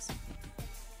series?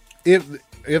 If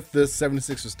the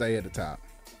 76ers stay at the top.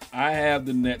 I have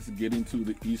the Nets getting to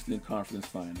the Eastern Conference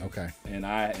Finals. Okay. And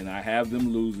I have them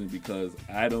losing because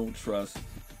I don't trust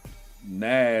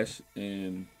Nash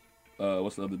and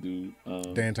what's the other dude?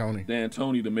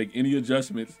 D'Antoni to make any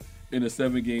adjustments in a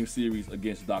 7-game series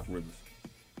against Doc Rivers.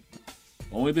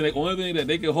 Only thing that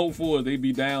they can hope for is they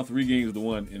be down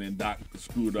 3-1 and then Doc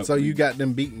screwed up. So you got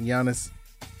them beating Giannis,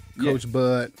 Coach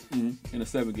Bud in a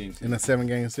 7-game series. in a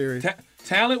 7-game series.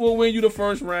 Talent will win you the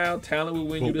first round. Talent will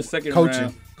win you the second coaching.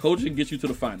 round. Coaching gets you to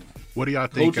the final. What do y'all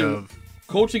think Coaching- of?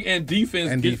 Coaching and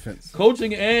defense. Defense.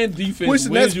 Coaching and defense. Which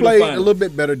the wins Nets you the play a final. little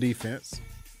bit better defense.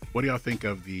 What do y'all think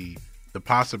of the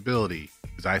possibility?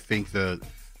 Because I think the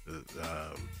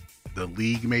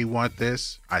league may want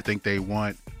this. I think they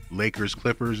want Lakers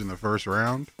Clippers in the first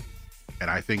round, and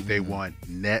I think they want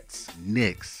Nets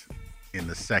Knicks in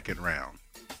the second round.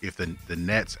 If the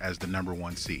Nets as the number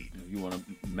 1 seed. You want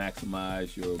to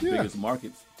maximize your Yeah. biggest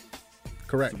markets.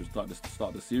 Correct. To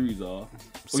start the series off.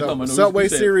 Subway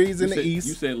series in the said, East.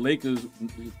 You said Lakers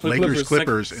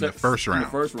Clippers in the first round. In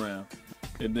the first round.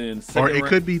 And then Or second it round,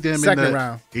 could be them Second in the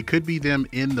round. It could be them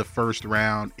in the first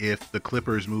round if the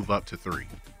Clippers move up to 3.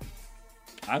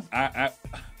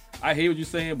 I hear what you're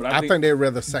saying, but I think they'd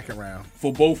rather second round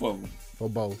for both of them. for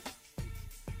both.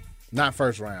 Not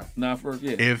first round. Not first,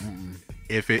 yeah.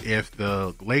 If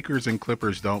the Lakers and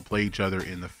Clippers don't play each other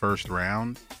in the first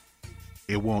round,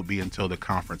 it won't be until the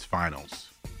conference finals.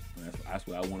 That's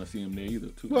what I want to see them there either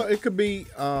too. Well, it could be.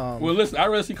 Well, listen, I'd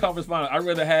rather see conference finals. I'd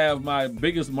rather have my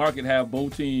biggest market have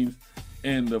both teams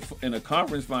in the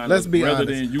conference finals. Let's be rather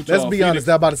honest. Than Utah. Let's be Phoenix. honest.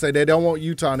 I'm about to say they don't want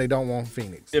Utah and they don't want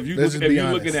Phoenix. If you're Let's just be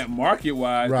honest. looking at market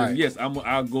wise, Right. then yes,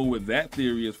 I'll go with that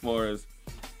theory as far as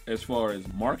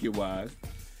market wise.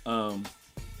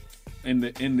 In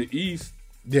the East,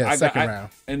 Yeah, second round.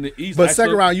 In the East, But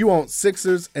second round, you want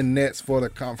Sixers and Nets for the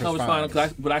conference Conference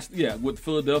finals. final, with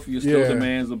Philadelphia still Yeah.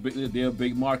 demands they're a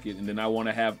big market, and then I want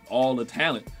to have all the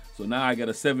talent. So now I got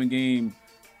a 7-game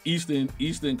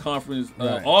Eastern Conference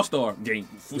Right. All-Star game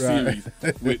series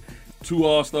with 2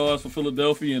 All-Stars for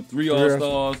Philadelphia and 3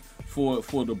 All-Stars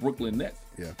for the Brooklyn Nets.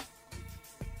 Yeah.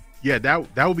 Yeah,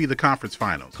 that would be the conference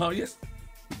finals. Yes.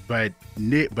 But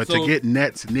So- to get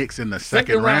Nets Knicks in the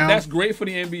second round, that's great for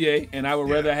the NBA, and I would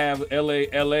rather have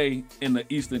LA in the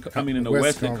in the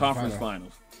Western Conference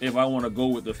Finals. If I want to go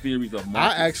with the theories of I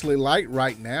markets. actually like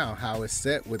right now how it's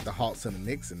set with the Hawks and the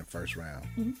Knicks in the first round.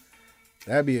 Mm-hmm.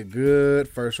 That'd be a good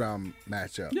first round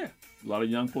matchup. Yeah, a lot of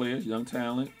young players, young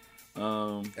talent.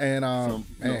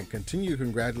 And continue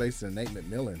congratulations to Nate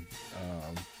McMillan.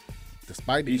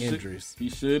 Despite the injuries, he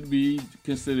should be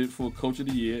considered for Coach of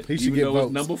the Year. He should even get though votes.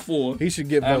 It's number 4. He should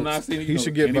get I'm votes. not saying He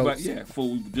should get anybody, votes. Yeah,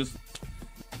 for just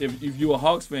if you're a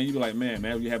Hawks fan, you'd be like, man,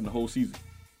 we having the whole season.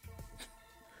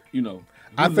 You know,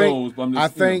 I who think knows, but I'm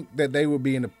just, that they would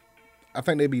be in the. I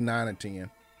think they'd be 9-10.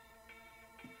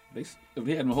 if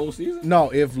they had the whole season. No,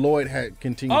 if Lloyd had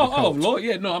continued. to coach. Lloyd,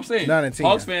 yeah, no, I'm saying 9-10.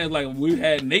 Hawks fans like we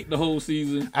had Nate the whole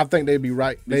season. I think they'd be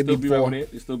right. They'd They'd still be be right 4. with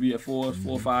it. They'd still be at 4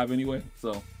 or 5 anyway.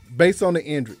 So Based on the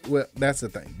injury, well, that's the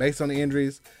thing. Based on the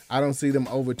injuries, I don't see them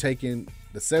overtaking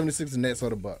the 76ers, Nets, or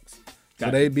the Bucks. So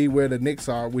Gotcha. they'd be where the Knicks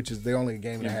are, which is they're only a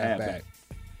game and a half back.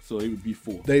 So it would be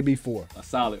 4. They'd be 4. A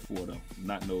solid 4 though,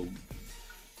 not no.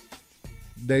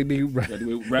 They'd be right. Right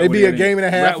They'd be where a game and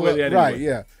a half. right where they're at Right, anyway.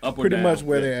 yeah. Up or Pretty down. much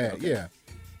where Yeah, they're at, okay. yeah.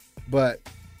 But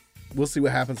we'll see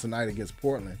what happens tonight against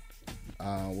Portland.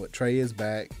 What Trey is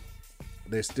back.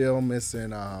 They're still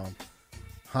missing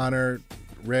Hunter,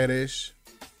 Reddish.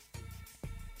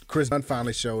 Chris Dunn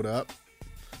finally showed up.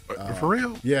 For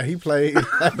real? Yeah, he played.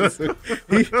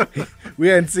 We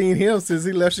hadn't seen him since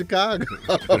he left Chicago.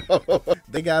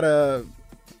 They got a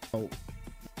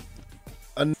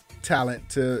talent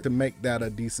to make that a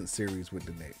decent series with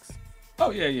the Knicks.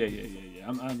 Oh yeah.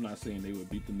 I'm not saying they would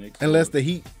beat the Knicks Unless the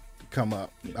Heat come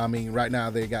up. I mean, right now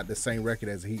they got the same record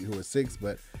as the Heat, who are 6.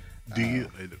 But Do you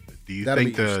that'll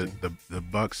think be the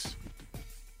Bucks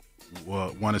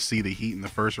want to see the Heat in the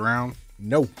first round?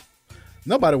 no,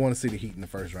 nobody want to see the Heat in the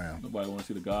first round. nobody want to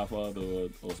see the Godfather or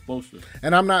Spoelstra.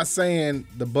 And I'm not saying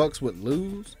the Bucks would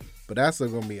lose, but that's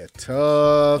going to be a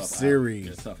tough series.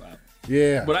 Yeah, tough out.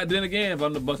 Yeah. But then again, if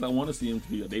I'm the Bucks, I want to see them to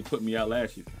be. They put me out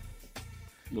last year.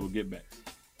 Little get back.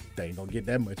 They ain't gonna get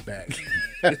that much back.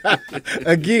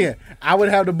 Again, I would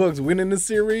have the Bucks winning the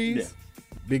series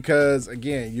because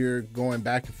again, you're going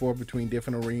back and forth between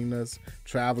different arenas,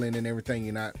 traveling and everything.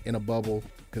 You're not in a bubble,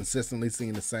 consistently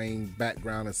seeing the same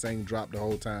background and same drop the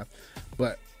whole time.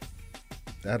 But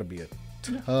that'll be a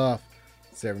tough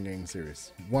 7-game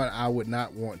series. One I would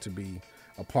not want to be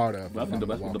a part of. But I if think I'm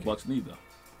that's what the Milwaukee. Bucks need though.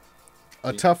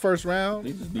 A tough first round.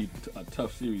 They just need a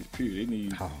tough series. Period.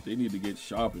 They need to get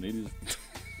sharp, and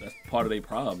that's part of their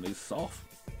problem. They soft.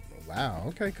 Wow.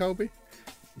 Okay, Kobe.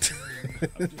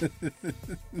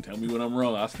 Tell me when I'm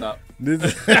wrong. I stop.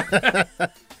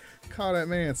 Call that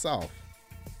man soft.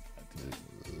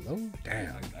 Low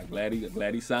down. I'm glad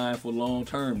he signed for long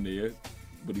term there,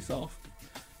 but he's soft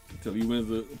until he wins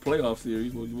the playoff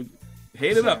series. We'll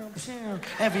head it up.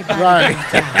 Everybody. Right.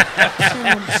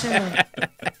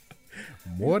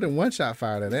 More than one shot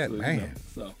fired at that, So, man.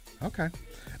 So Okay.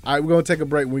 All right, we're going to take a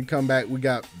break. When we come back, we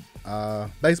got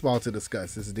baseball to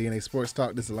discuss. This is DNA Sports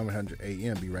Talk. This is 1100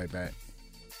 AM. Be right back.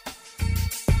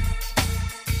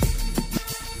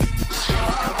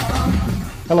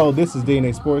 Hello, this is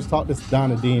DNA Sports Talk. This is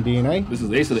Donna D and DNA. this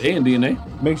is Ace of the A and DNA.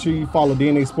 Make sure you follow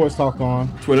DNA Sports Talk on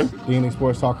Twitter, DNA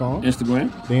Sports Talk on Instagram,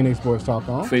 DNA Sports Talk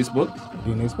on Facebook,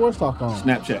 DNA Sports Talk on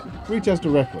Snapchat. Reach us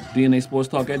directly. DNA Sports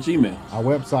Talk at Gmail. Our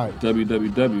website.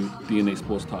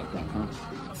 www.dnasportstalk.com.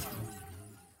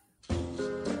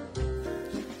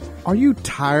 Are you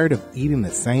tired of eating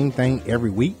the same thing every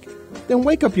week? Then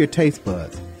wake up your taste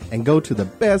buds and go to the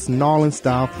best New Orleans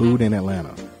style food in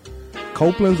Atlanta.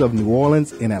 Copeland's of New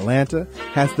Orleans in Atlanta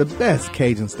has the best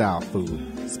Cajun style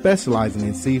food, specializing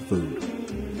in seafood.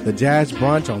 The Jazz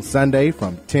Brunch on Sunday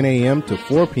from 10 a.m. to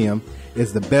 4 p.m.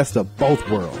 is the best of both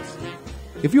worlds.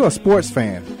 If you're a sports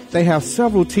fan, they have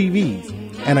several TVs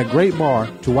and a great bar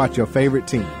to watch your favorite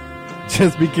team.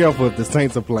 Just be careful if the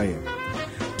Saints are playing.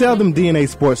 Tell them DNA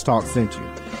Sports Talk sent you.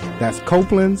 That's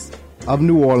Copeland's of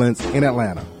New Orleans in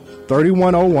Atlanta.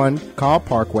 3101 Carl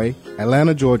Parkway,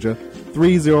 Atlanta, Georgia,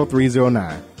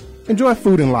 30309. Enjoy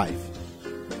food and life.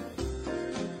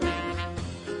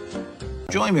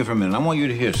 Join me for a minute. I want you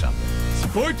to hear something.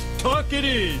 Sports Talk it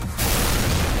is.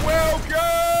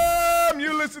 Welcome!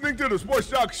 You're listening to the Sports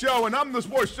Shock Show, and I'm the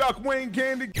Sports Shock Wayne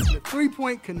Candy. The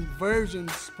 3-Point Conversion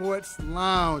Sports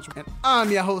Lounge. And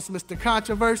I'm your host, Mr.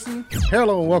 Controversy.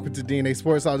 Hello and welcome to DNA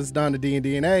Sports Talk. This is Don the D and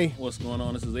DNA. What's going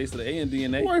on? This is Ace of the A and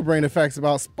DNA. Where we bring the facts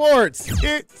about sports.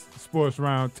 It's Sports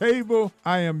Roundtable.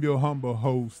 I am your humble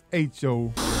host,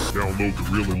 H.O. Download the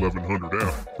Real 1100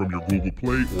 app from your Google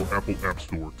Play or Apple App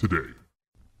Store today.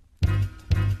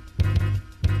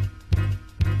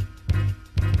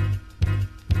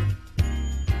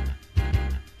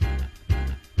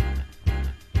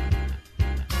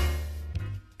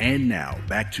 And now,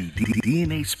 back to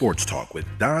DNA Sports Talk with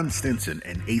Don Stinson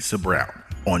and Asa Brown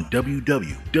on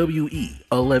WWE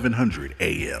 1100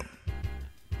 AM.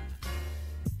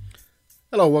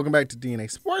 Hello, welcome back to DNA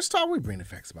Sports Talk. We bring the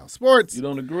facts about sports. You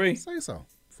don't agree? Say so.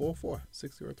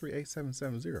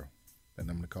 446038770. That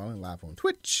number to call in live on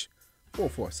Twitch.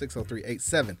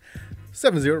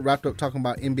 446038770. Wrapped up talking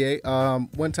about NBA.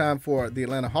 One time for the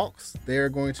Atlanta Hawks, they're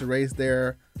going to raise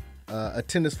their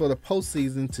attendance for the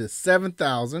postseason to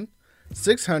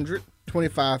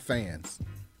 7,625 fans,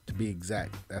 to be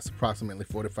exact. That's approximately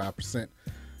 45%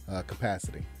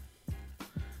 capacity.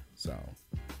 So,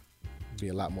 be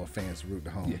a lot more fans to root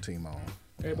the home team on.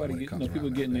 Everybody people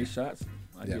getting their shots.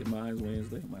 I get mine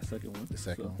Wednesday, my second one. The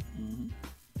second one. Mm-hmm.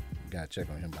 Gotta check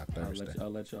on him by Thursday. I'll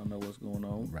let y'all know what's going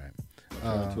on. Right.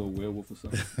 Turn into a werewolf or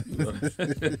something.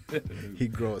 He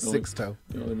grow a 6-toe.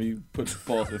 Let me put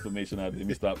false information out there. Let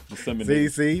me stop disseminating.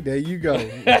 See, there you go.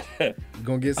 You're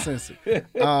gonna get censored. We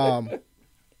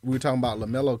were talking about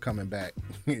LaMelo coming back.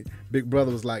 Big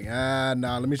brother was like,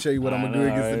 let me show you what I'm gonna do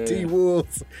against the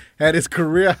T-Wolves. Had his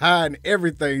career high and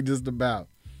everything just about.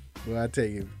 Well, I tell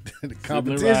you, the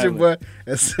competition, but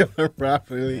I'm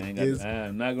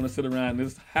not going to sit around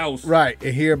this house. Right,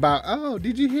 and hear about,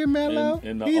 did you hear Melo?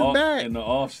 He's back. In the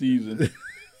off season,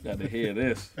 got to hear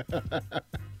this.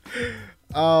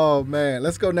 Oh, man.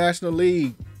 Let's go National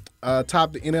League.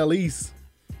 Top the NL East.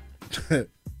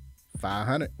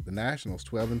 500. The Nationals,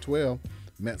 12-12.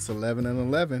 Mets,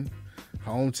 11-11.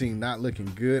 Home team not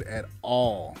looking good at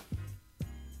all.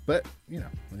 But, it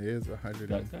is 100.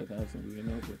 What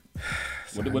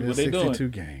they doing? 62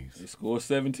 games. They score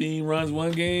 17 runs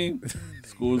one game,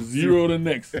 score 0 the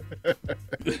next.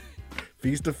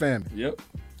 Feast or famine. Yep.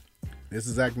 This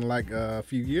is acting like a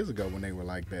few years ago when they were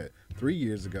like that. 3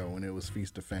 years ago when it was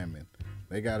feast or famine.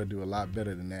 They got to do a lot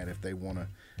better than that if they want to.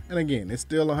 And again, it's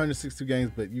still 162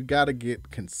 games, but you got to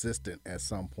get consistent at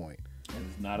some point. And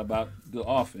it's not about the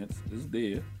offense. It's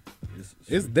there.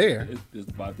 It's there. It's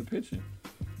about the pitching.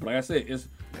 But like I said, it's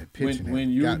when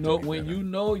you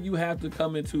know you have to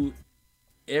come into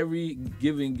every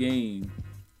given game,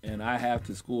 and I have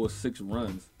to score 6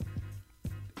 runs.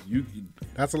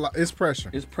 That's a lot. It's pressure.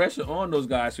 It's pressure on those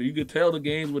guys. So you could tell the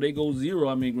games where they go 0.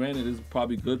 I mean, granted, it's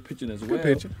probably good pitching as well. Good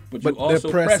pitching, but you also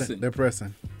pressing. They're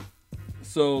pressing.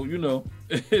 So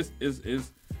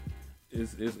it's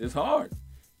hard.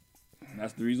 And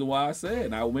that's the reason why I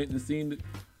said. I went and seen.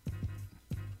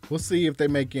 We'll see if they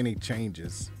make any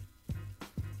changes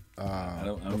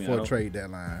before trade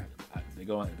deadline. It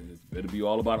better be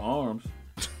all about arms.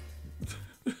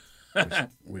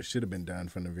 which should have been done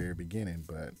from the very beginning,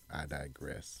 but I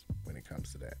digress when it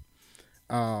comes to that.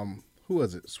 Who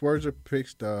was it? Scherzer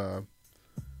pitched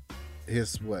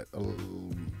his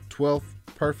 12th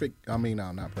perfect. I mean,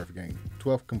 no, not perfect game.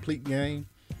 12th complete game.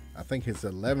 I think his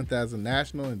 11th as a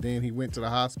national, and then he went to the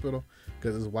hospital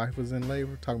because his wife was in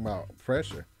labor. Talking about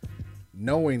pressure,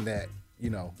 knowing that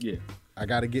I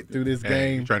got to get through this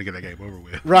game. Trying to get that game over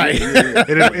with, right? It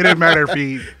didn't matter if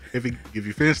you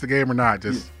finish the game or not.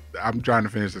 Just I'm trying to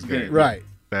finish this game, right?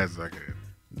 Fast as I can.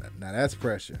 Now that's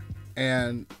pressure,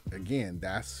 and again,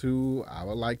 that's who I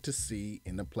would like to see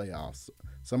in the playoffs.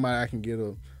 Somebody I can get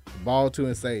a ball to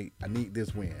and say, I need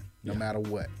this win, no matter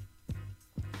what.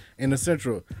 In the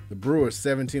Central, the Brewers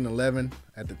 17-11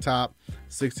 at the top,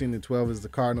 16-12 is the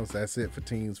Cardinals. That's it for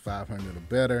teams 500 or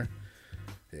better.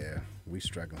 Yeah, we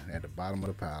struggling at the bottom of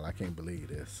the pile. I can't believe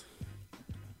this.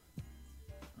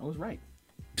 I was right.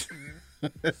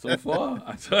 So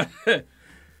far,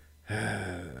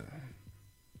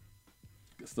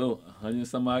 still 100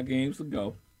 some odd games to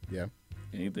go. Yeah.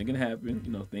 Anything can happen.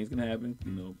 Things can happen.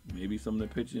 Maybe some of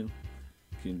the pitching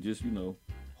can just,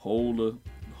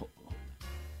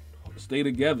 stay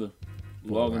together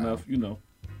long enough,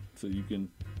 so you can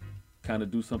kind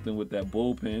of do something with that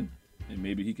bullpen, and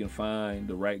maybe he can find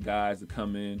the right guys to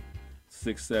come in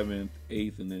 6th, 7th,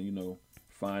 8th, and then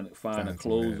find a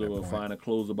closer or find a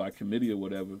closer by committee or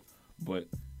whatever. But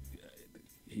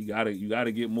you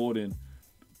gotta get more than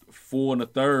 4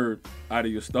 1/3 out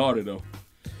of your starter though.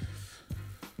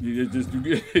 Your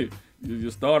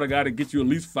starter got to get you at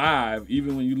least 5.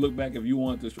 Even when you look back, if you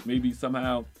want to maybe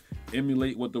somehow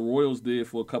emulate what the Royals did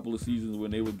for a couple of seasons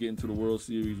when they were getting to the World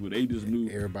Series, where they just knew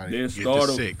everybody their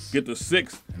starter get the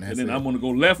 6, and then I'm going to go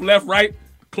left, right,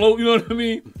 close. You know what I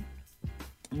mean?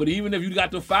 But even if you got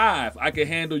to 5, I can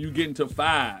handle you getting to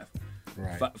 5,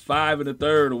 right? 5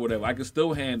 1/3 or whatever. I can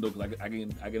still handle because I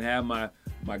can have my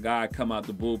guy come out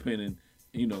the bullpen and.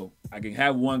 I can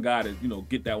have one guy to,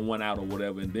 get that one out or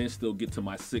whatever, and then still get to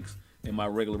my 6 in my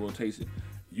regular rotation.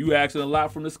 You asking a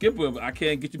lot from the skipper. I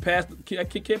can't get you past. I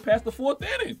can't pass the 4th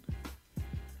inning.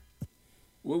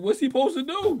 What's he supposed to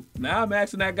do? Now I'm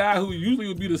asking that guy who usually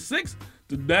would be the 6th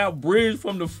to now bridge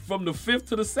from the 5th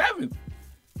to the 7th.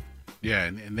 Yeah,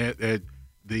 and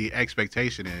the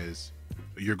expectation is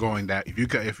you're going that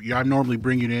if I normally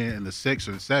bring you in the 6th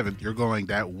or the 7th, you're going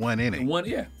that 1 inning.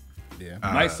 Yeah. Yeah.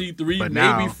 Might see 3, maybe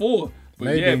now, 4,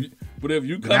 But Maybe. but if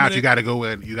you come Now in, you got to go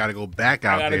in. You got to go back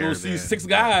out I there. gotta go see then. 6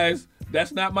 guys.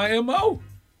 That's not my MO.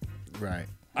 Right.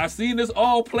 I seen this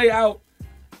all play out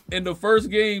in the first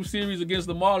game series against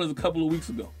the Marlins a couple of weeks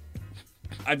ago.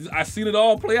 I seen it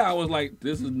all play out. I was like,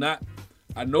 this is not.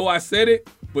 I know I said it,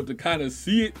 but to kind of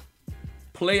see it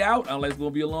play out, I'm like, it's gonna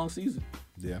be a long season.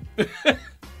 Yeah.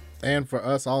 And for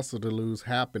us also to lose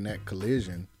Hap in that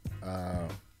collision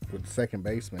with the second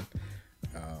baseman,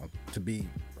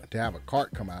 to have a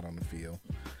cart come out on the field,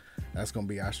 that's going to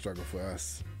be our struggle for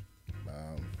us.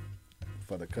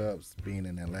 For the Cubs being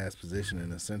in that last position in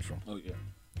the Central. Oh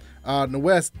yeah. In the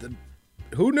West,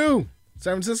 who knew?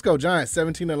 San Francisco Giants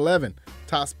 17-11,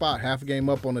 top spot, half a game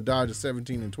up on the Dodgers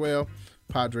 17-12.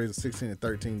 Padres are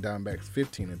 16-13, Diamondbacks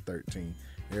 15-13.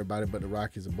 Everybody but the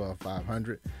Rockies above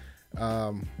 500.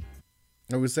 I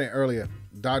was saying earlier,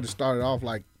 Dodgers started off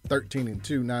like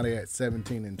 13-2. Now they're at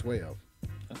 17-12.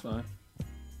 That's fine.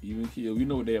 Even kill. We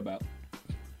know what they're about.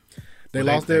 They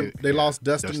lost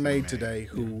Dustin May today,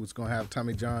 who was going to have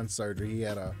Tommy John surgery. He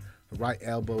had a right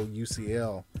elbow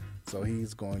UCL, so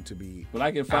he's going to be. But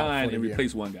I can find and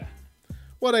replace one guy.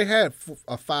 Well, they had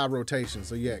a 5 rotation,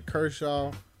 so you had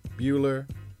Kershaw, Buehler,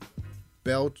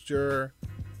 Belcher,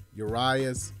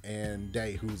 Urias, and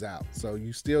Day, who's out. So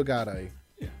you still got a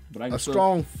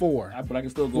strong 4. But I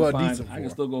can still go find. I can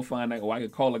still go find that. Or I can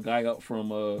call a guy up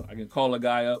from. I can call a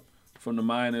guy up from the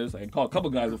minors. I can call a couple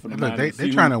guys up from the minors.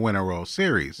 They're trying to win a World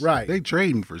Series. Right. They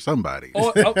trading for somebody.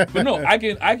 But no, I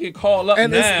can call up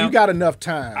and now. You got enough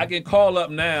time. I can call up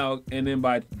now, and then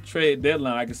by trade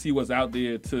deadline, I can see what's out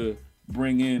there to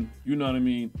bring in. You know what I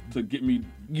mean? To get me.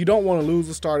 You don't want to lose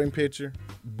a starting pitcher,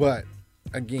 but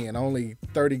again, only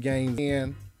 30 games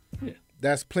in. Yeah.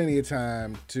 That's plenty of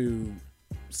time to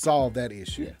solve that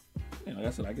issue. Yeah. Like I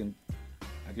said, I can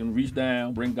reach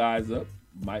down, bring guys up.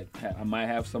 I might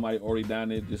have somebody already down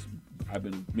there. I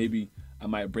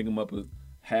might bring him up a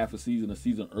half a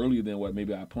season earlier than what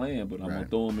maybe I planned, but I'm gonna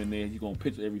throw him in there. He's gonna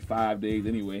pitch every 5 days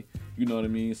anyway. You know what I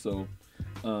mean? So,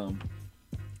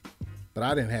 but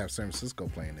I didn't have San Francisco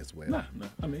playing this well. Nah.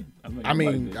 I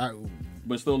mean,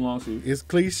 but still a long season. It's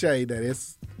cliche that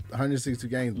it's 162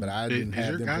 games, but I didn't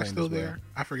have them playing this well. Is your guy still there?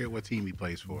 I forget what team he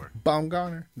plays for.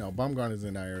 Baumgartner? No, Baumgartner's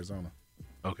in Arizona.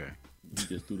 Okay. He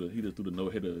just threw the no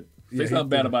hitter. Say something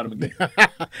bad about him again.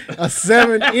 A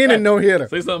 7-inning no hitter.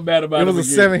 Say something bad about him. It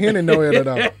was a 7-inning no hitter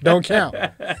though. Don't count.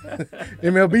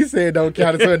 MLB said don't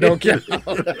count it, so it don't count.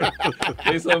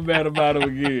 Say something bad about him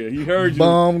again. He heard you.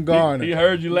 Baumgartner. He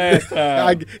heard you last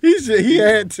time. He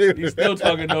had to. He's still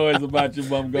talking noise about your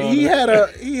Baumgartner.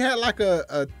 He had like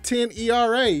a 10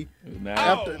 ERA.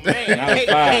 Now, oh, man. Now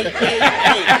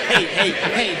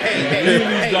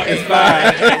it's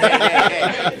 5.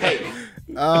 Hey.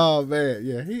 Oh man,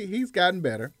 yeah, he's gotten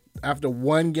better after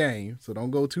one game, so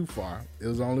don't go too far. It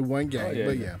was only one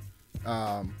game,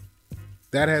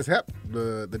 that has helped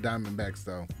the Diamondbacks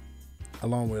though,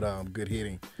 along with good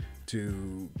hitting,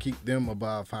 to keep them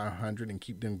above 500 and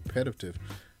keep them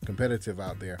competitive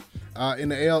out there. In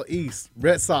the AL East,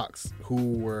 Red Sox,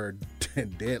 who were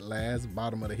dead last,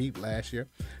 bottom of the heap last year,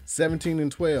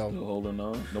 17-12. Still holding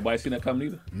on. Nobody seen that coming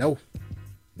either.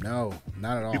 No,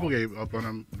 not at all. People gave up on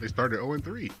them. They started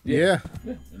 0-3. Yeah.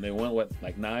 And they won,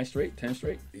 9 straight, 10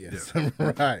 straight? Yes,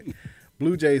 right.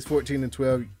 Blue Jays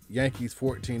 14-12, Yankees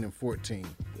 14-14.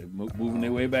 They're moving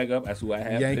their way back up. That's who I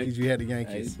have. Yankees, picked. you had the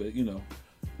Yankees. But,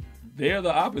 they're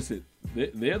the opposite.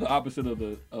 They're the opposite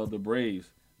of the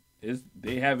Braves.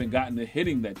 They haven't gotten the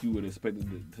hitting that you would expect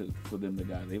for them to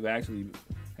get. They've actually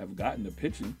have gotten the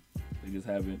pitching. They just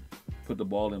haven't put the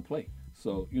ball in play.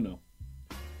 So,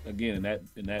 again, in that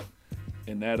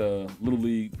little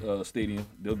league stadium,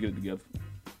 they'll get it together.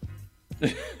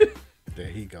 There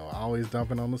he go, always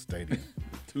dumping on the stadium.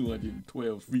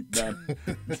 212 feet down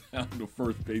the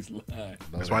first base line.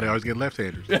 That's why they always get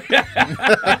left-handers.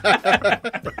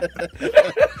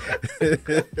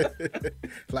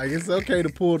 Like it's okay to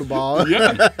pull the ball.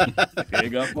 Yeah.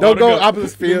 Don't go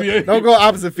opposite field. Don't go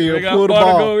opposite field. Pull the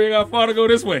ball. We ain't got far to go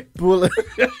this way. Pull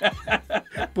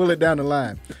it down the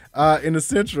line. In the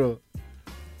Central,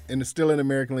 still in the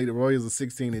American League, the Royals are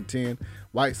 16-10,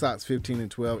 White Sox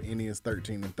 15-12, Indians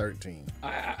 13-13.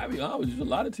 I mean, there's a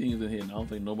lot of teams in here, and I don't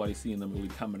think nobody's seeing them really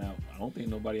coming out. I don't think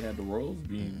nobody had the Royals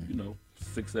being,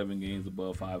 6-7 games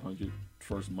above 500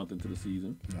 first month into the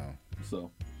season. No.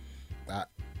 So,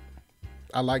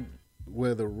 I like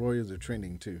where the Royals are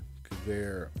trending too, because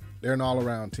they're an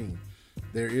all-around team.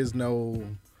 There is no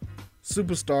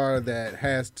superstar that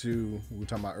has to, we were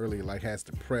talking about earlier, like has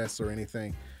to press or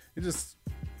anything. It's just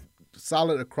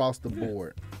solid across the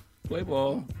board. Play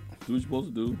ball, do what you're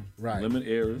supposed to do. Right. Limit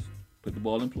errors, put the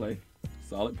ball in play,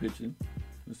 solid pitching.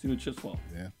 Let's see what chips fall.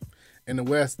 Yeah. In the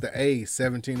West, the A's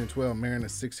 17-12,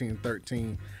 Mariners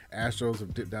 16-13, Astros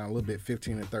have dipped down a little bit,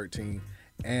 15-13,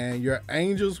 and your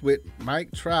Angels with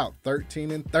Mike Trout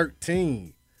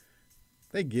 13-13.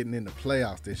 They getting in the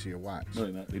playoffs this year. Watch. No,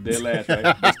 they're not. They dead last,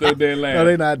 right? They're still dead last. No,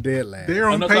 they're not dead last. They're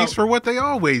on pace for what they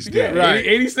always do. Yeah, right.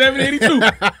 87, 82.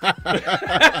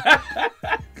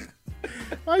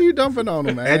 Why are you dumping on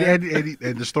them, man?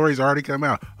 And the story's already come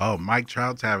out. Oh, Mike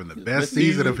Trout's having the best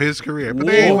season of his career, but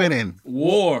they ain't winning.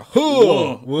 War.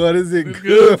 What is it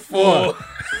good for?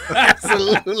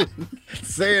 Absolutely.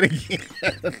 Say it again.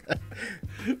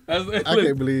 I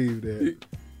can't believe that.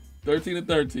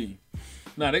 13-13.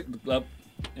 Nah, they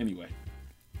anyway.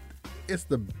 It's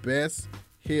the best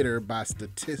hitter by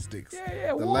statistics. Yeah,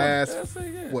 the War. last,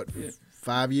 Yeah.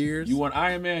 5 years? You want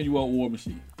Iron Man, you want War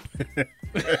Machine.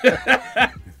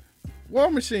 War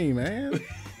Machine, man.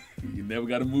 You never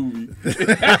got a movie.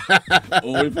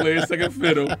 Always playing second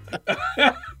fiddle.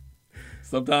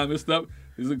 Sometimes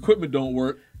his equipment don't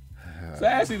work. So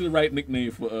actually the right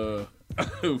nickname for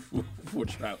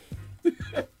Trout.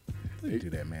 They do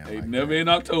that, man. They never in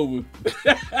October.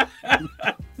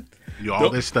 All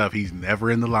this stuff, he's never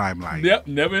in the limelight. Yep,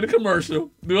 never in a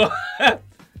commercial.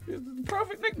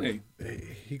 Perfect nickname.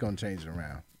 He gonna change it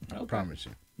around. I promise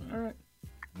you. All right.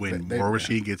 When War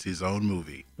Machine gets his own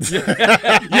movie.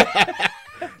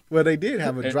 Well, they did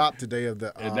have a drop today of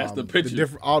the. And that's the picture.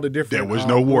 All the different. There was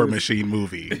no War Machine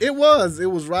movie. It was. It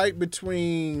was right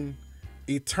between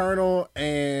Eternal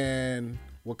and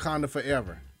Wakanda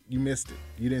Forever. You missed it.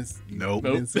 You didn't. Nope.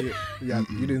 You didn't see it. You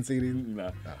didn't see it either.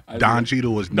 Nah, Don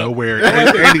Cheadle was nowhere in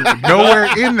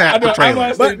that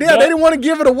trailer. But yeah, they didn't want to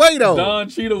give it away though. Don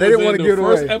Cheadle they was didn't want in to the give it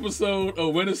first away. episode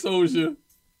of Winter Soldier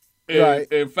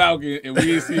and Falcon, and we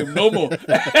didn't see him no more.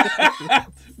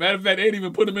 Matter of fact, they didn't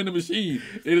even put him in the machine.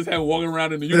 They just have him walking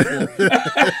around in the uniform.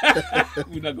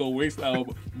 We're not gonna waste our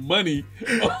money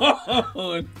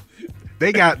on.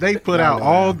 They put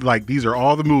out these are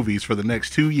all the movies for the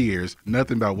next 2 years.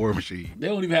 Nothing about War Machine. They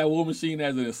don't even have War Machine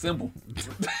as a symbol.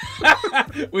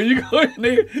 When you go in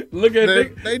there, look at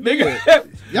it. They did.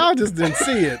 Y'all just didn't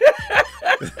see it.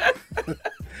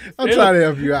 I'm trying to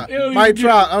help you out. Mike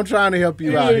Trout, I'm trying to help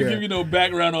you out here. Give you no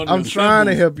background on I'm trying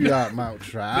to help you out, Mike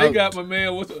Trout. They got my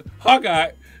man,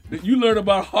 Hawkeye. You learn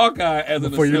about Hawkeye as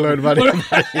before you learn about it.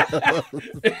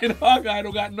 And Hawkeye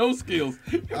don't got no skills.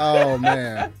 Oh,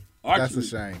 man. That's a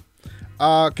shame.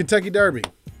 Kentucky Derby.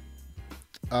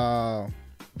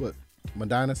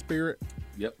 Medina Spirit?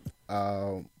 Yep.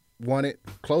 Won it.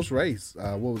 Close race.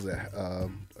 What was that? A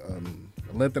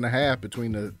length and a half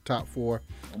between the top four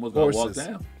almost horses. Got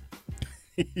walked down.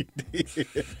 He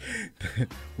did.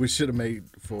 We should have made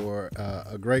for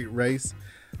a great race.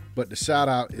 But the shout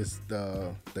out is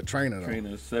the trainer.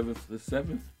 Trainer, seventh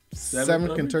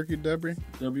Kentucky Derby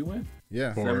win.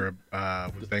 Yeah. For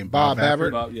what's his name? Bob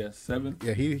Babbert. Yeah, seventh.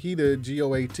 Yeah, he the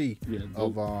GOAT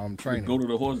of training. Go to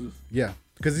the horses. Yeah,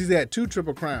 because he's had 2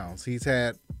 Triple Crowns. He's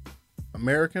had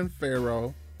American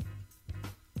Pharoah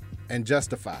and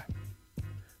Justify.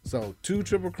 So 2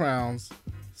 Triple Crowns,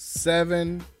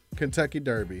 7 Kentucky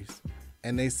Derbies,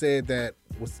 and they said that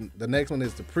the next one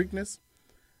is the Preakness.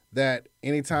 That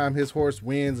anytime his horse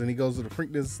wins and he goes to the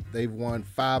Preakness, they've won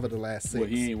 5 of the last 6. Well,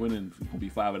 he ain't winning. It's gonna be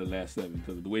 5 of the last 7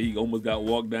 because the way he almost got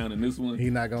walked down in this one,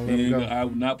 he's not gonna let him go.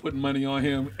 I'm not putting money on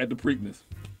him at the Preakness.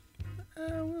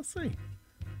 We'll see.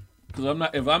 Because I'm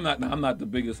not the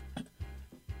biggest.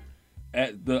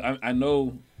 I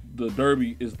know the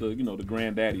Derby is the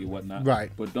granddaddy or whatnot.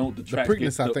 Right. But don't the tracks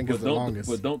Preakness, get, I think, is the longest.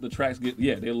 But don't the tracks get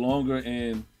they're longer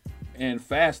and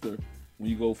faster when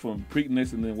you go from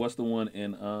Preakness, and then what's the one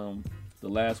in the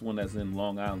last one that's in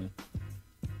Long Island?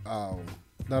 Oh,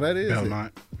 no, that is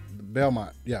Belmont.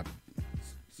 Belmont, yeah.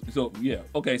 So yeah,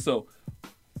 okay. So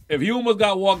if he almost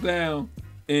got walked down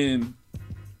in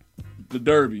the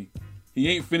Derby, he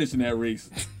ain't finishing that race.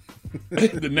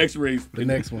 The next race, the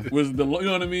next one was you know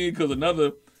what I mean? Because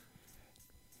another,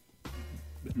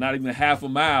 not even half a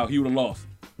mile, he would have lost.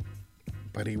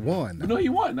 But he won. No, he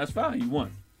won. That's fine. He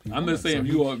won. I'm just saying,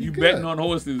 so you betting on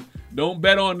horses, don't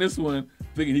bet on this one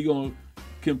thinking he gonna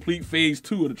complete phase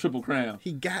 2 of the Triple Crown.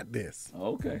 He got this.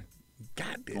 Okay. He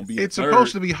got this. It's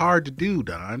supposed to be hard to do,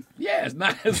 Don. Yeah, it's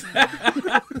not.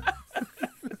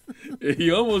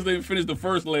 He almost didn't finish the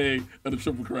first leg of the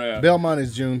Triple Crown. Belmont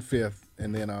is June 5th,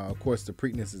 and then of course the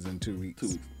Preakness is in 2 weeks. 2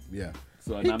 weeks. Yeah.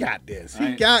 So he got this.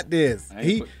 He got this.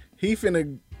 He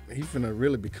finna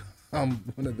really become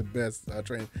one of the best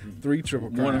trainers. 3 Triple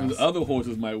Crowns. One of the other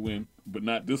horses might win, but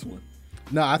not this one.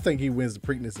 No, I think he wins the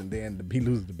Preakness and then he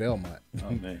loses the Belmont.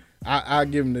 Oh man. I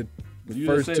give him the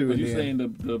first two. But and you're then, saying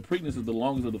the Preakness is the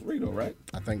longest of the three, though, right?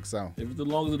 I think so. If it's the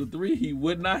longest of the three, he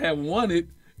would not have won it.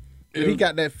 He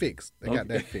got that fixed. They got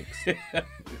that fixed.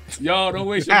 Y'all don't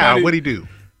waste your money. What'd he do?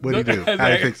 What'd he do?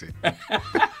 How'd he fix it?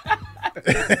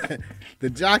 The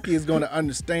jockey is going to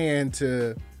understand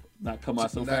to not come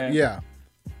out so fast. Yeah,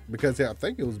 because I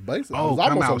think it was basically Oh, it was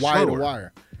almost come a out wire to slower.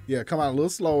 wire. Yeah, come out a little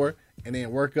slower and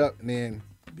then work up and then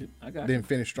I got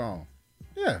finish strong.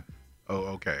 Yeah. Oh,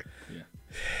 okay.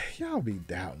 Y'all be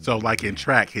doubting. So, like in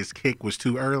track, his kick was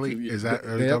too early? Is that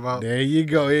what you're talking about? There you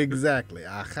go. Exactly.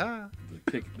 Aha. The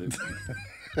kick.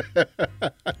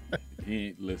 He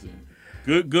ain't listen.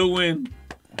 Good win.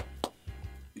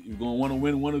 You're gonna want to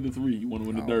win one of the three. You want to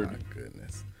win the Derby. Oh my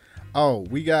goodness. Oh,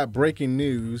 we got breaking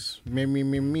news.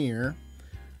 Mirror.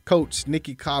 Coach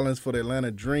Nikki Collins for the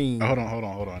Atlanta Dream. Oh, hold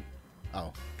on.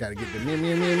 Oh, gotta get the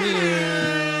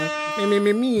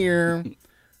mirror.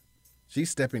 She's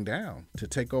stepping down to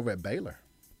take over at Baylor.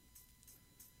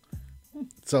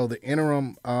 So the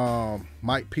interim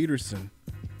Mike Peterson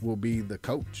will be the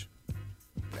coach.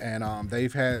 And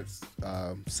they've had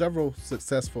several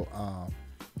successful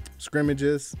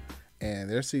scrimmages, and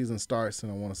their season starts in,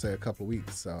 I want to say, a couple of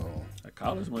weeks. So At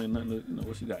college, man, nothing.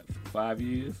 What she got? 5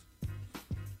 years.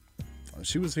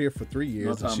 She was here for 3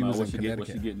 years, No, and she was in what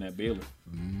Connecticut. she getting at Baylor?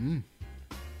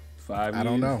 5 years. I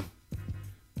don't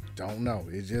know.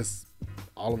 It's just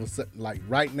all of a sudden, like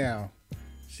right now,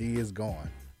 she is gone,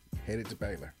 headed to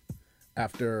Baylor.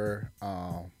 After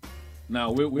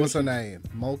now, what's her name?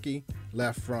 Mulkey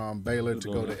left from Baylor to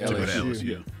go to LSU.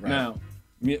 Yeah. Right. Now,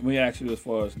 let me ask you, as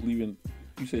far as leaving,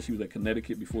 you said she was at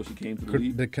Connecticut before she came to the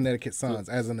league. The Connecticut Suns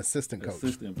as an assistant coach.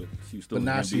 But she was still in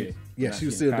now the NBA. she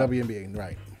was still WNBA,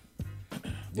 right?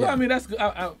 Well, I mean, that's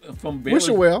from Baylor's. Wish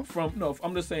her well.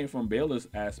 I'm just saying from Baylor's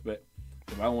aspect.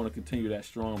 If I want to continue that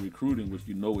strong recruiting, which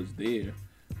you know is there,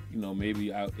 maybe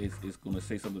it's going to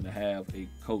say something to have a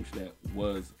coach that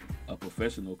was a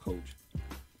professional coach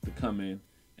to come in,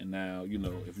 and now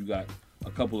if you got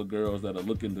a couple of girls that are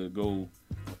looking to go,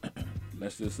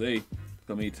 let's just say,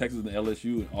 Texas and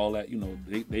LSU and all that,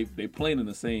 they playing in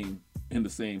the same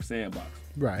sandbox,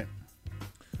 right?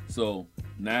 So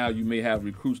now you may have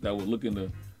recruits that were looking to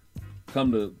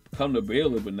come to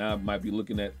Baylor, but now might be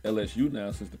looking at LSU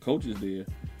now since the coach is there.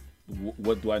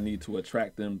 What do I need to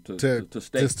attract them to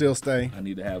stay? To still stay. I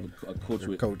need to have a coach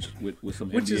with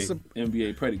some Which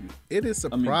NBA pedigree. It is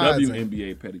surprising.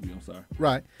 WNBA pedigree. I'm sorry.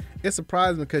 Right. It's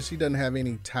surprising because she doesn't have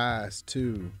any ties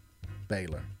to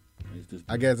Baylor.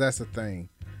 I guess that's the thing.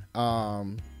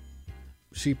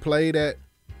 She played at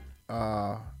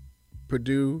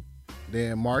Purdue,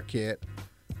 then Marquette,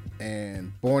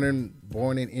 and born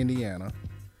in Indiana.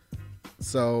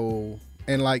 So,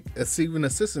 and like even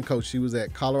assistant coach, she was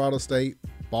at Colorado State,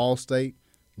 Ball State,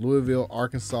 Louisville,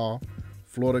 Arkansas,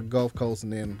 Florida Gulf Coast,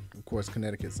 and then of course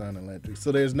Connecticut Sun and Electric.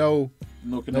 So there's no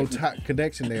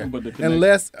connection there,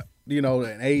 unless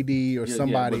an AD or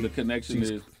somebody. But the connection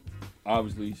is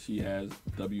obviously she has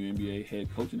WNBA head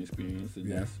coaching experience,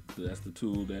 and that's the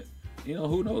tool that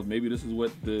who knows, maybe this is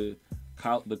what the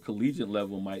collegiate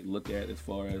level might look at as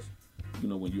far as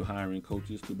when you're hiring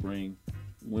coaches to bring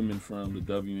women from the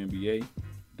WNBA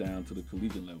down to the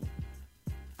collegiate level.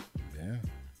 Yeah,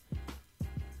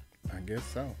 I guess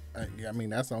so. I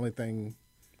mean, that's the only thing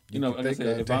like think I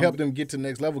said, of to help them get to the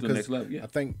next level. Because yeah. I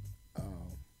think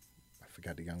I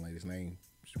forgot the young lady's name.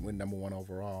 She went #1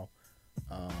 overall.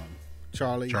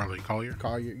 Charlie Collier.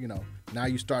 Now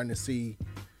you're starting to see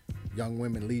young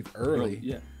women leave early.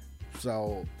 Yeah.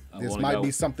 So this might be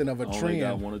something of a I trend. only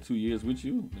got 1 or 2 years with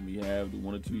you. Let me have the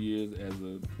 1 or 2 years as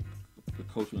the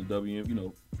coach in the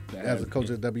WNBA. As a coach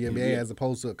of the WNBA, as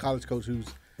opposed to a college coach who's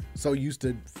so used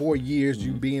to 4 years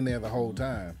you being there the whole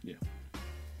time. Yeah.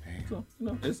 So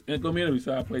it's going to be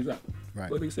interesting how it plays out. Right.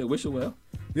 But like I said, wish her well.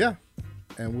 Yeah.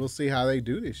 And we'll see how they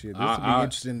do this year. This will be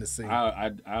interesting to see.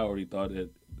 I already thought that.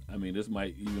 I mean, this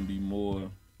might even be more.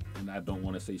 And I don't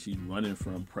want to say she's running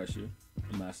from pressure.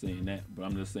 I'm not saying that, but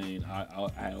I'm just saying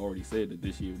I already said that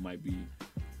this year might be,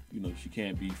 she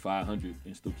can't be 500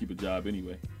 and still keep a job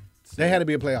anyway. So, they had to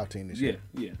be a playoff team this year.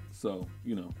 Yeah. So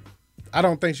I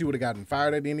don't think she would have gotten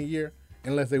fired at the end of the year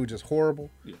unless they were just horrible.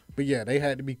 Yeah. But yeah, they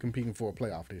had to be competing for a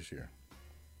playoff this year.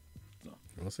 So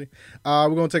we'll see. We're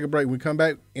gonna take a break. When we come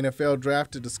back, NFL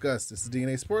draft to discuss. This is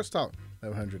DNA Sports Talk,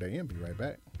 1100 AM. Be right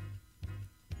back.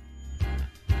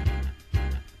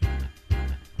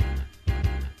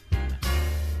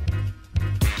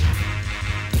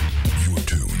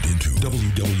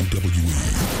 WWE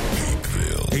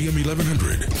Peakville, AM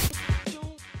 1100.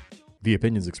 The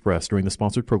opinions expressed during the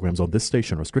sponsored programs on this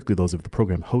station are strictly those of the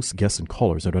program hosts, guests, and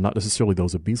callers and are not necessarily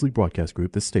those of Beasley Broadcast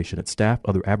Group, this station, its staff,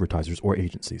 other advertisers, or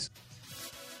agencies.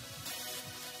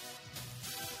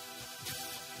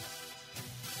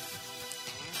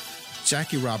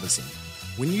 Jackie Robinson.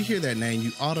 When you hear that name,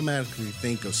 you automatically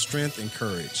think of strength and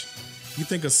courage. You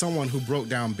think of someone who broke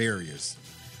down barriers.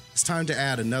 It's time to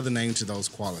add another name to those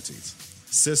qualities.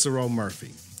 Cicero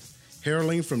Murphy.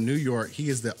 Hailing from New York, he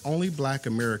is the only Black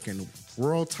American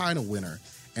world title winner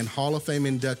and Hall of Fame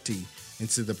inductee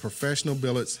into the Professional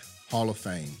Billiards Hall of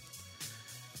Fame.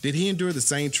 Did he endure the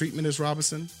same treatment as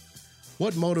Robinson?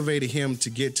 What motivated him to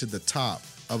get to the top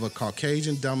of a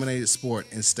Caucasian-dominated sport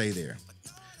and stay there?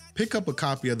 Pick up a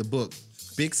copy of the book,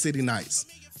 Big City Nights,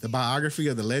 the biography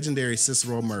of the legendary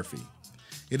Cicero Murphy.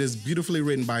 It is beautifully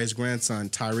written by his grandson,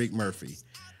 Tyreek Murphy,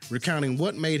 recounting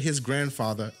what made his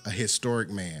grandfather a historic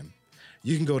man.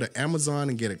 You can go to Amazon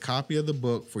and get a copy of the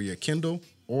book for your Kindle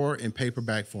or in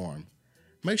paperback form.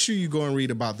 Make sure you go and read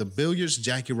about the billiards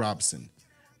Jackie Robinson.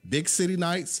 Big City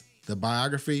Nights, the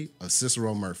biography of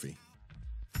Cicero Murphy.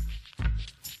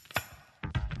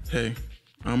 Hey,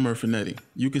 I'm Murfinetti.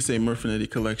 You could say Murfinetti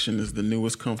Collection is the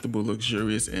newest, comfortable,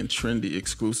 luxurious, and trendy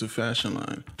exclusive fashion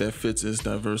line that fits its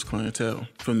diverse clientele.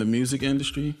 From the music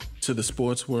industry, to the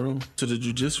sports world, to the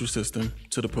judicial system,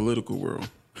 to the political world.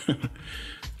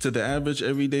 To the average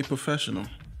everyday professional,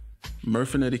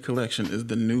 Murfinetti Collection is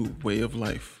the new way of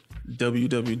life.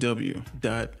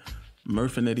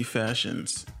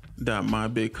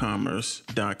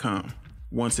 www.murfinettifashions.mybigcommerce.com.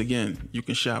 Once again, you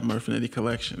can shop Murfinetti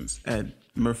Collections at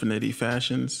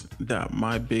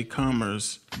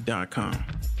murfinettifashions.mybigcommerce.com.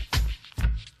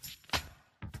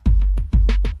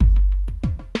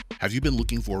 Have you been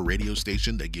looking for a radio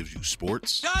station that gives you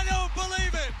sports? I don't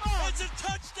believe it! It's a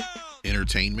touchdown!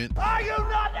 Entertainment? Are you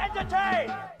not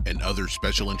entertained? And other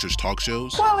special interest talk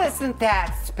shows? Well, isn't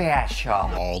that special?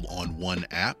 All on one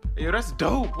app? Yo, that's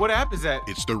dope. What app is that?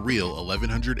 It's the Real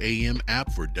 1100 AM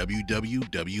app for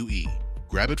WWE.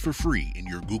 Grab it for free in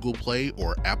your Google Play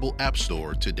or Apple App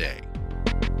Store today.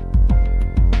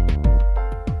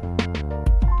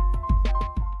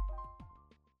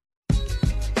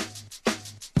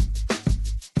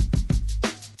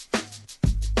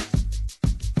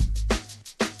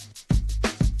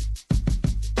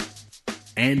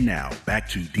 And now, back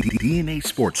to DNA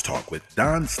Sports Talk with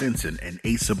Don Stinson and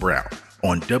Asa Brown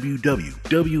on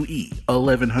WWE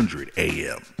 1100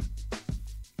 AM.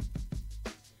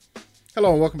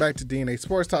 Hello and welcome back to DNA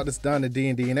Sports Talk. This is Don, the D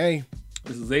and DNA.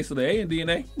 This is Asa, the A and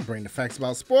DNA. Bring the facts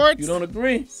about sports. You don't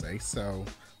agree? Say so.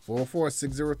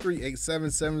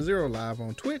 404-603-8770 live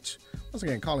on Twitch. Once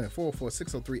again, call in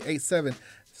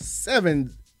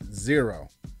 404-603-8770.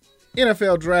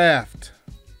 NFL Draft.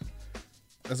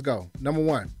 Let's go. Number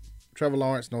 1, Trevor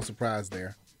Lawrence. No surprise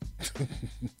there.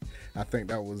 I think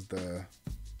that was the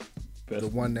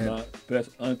one that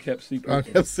best unkept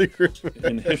secret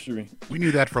in history. We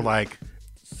knew that for like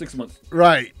 6 months.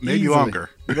 Right. Maybe easily. longer.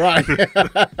 Right.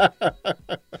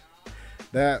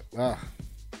 That.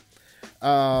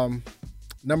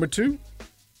 Number 2,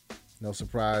 no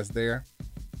surprise there.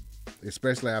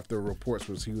 Especially after reports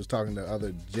he was talking to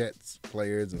other Jets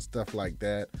players and stuff like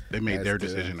that. They made their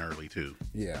decision early too.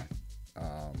 Yeah,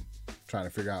 trying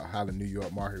to figure out how the New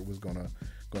York market was gonna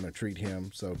treat him.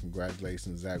 So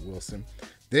congratulations, Zach Wilson.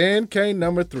 Then came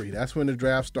number 3. That's when the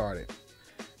draft started,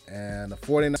 and the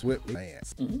 49ers with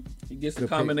fans. Mm-hmm. He gets the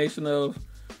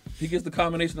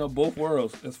combination of both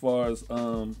worlds as far as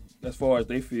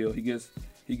they feel. He gets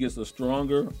a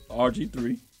stronger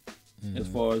RG3 as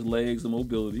far as legs and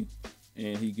mobility.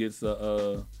 And he gets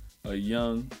a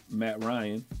young Matt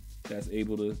Ryan that's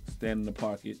able to stand in the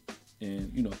pocket.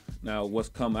 And, now what's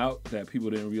come out that people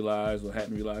didn't realize or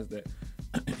hadn't realized that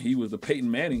he was the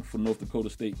Peyton Manning for North Dakota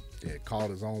State. Yeah,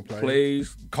 called his own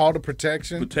plays. Called the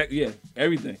protection.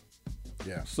 Everything.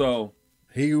 Yeah. So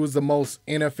he was the most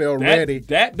NFL ready.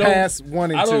 Pass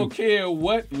 1 and 2. I don't care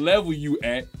what level you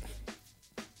at.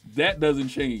 That doesn't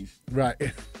change. Right.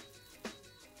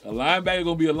 A linebacker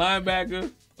gonna be a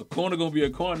linebacker. A corner gonna be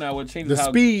a corner. Now what changes the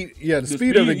speed of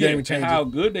the game changes. How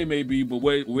good they may be, but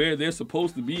where they're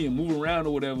supposed to be and move around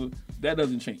or whatever, that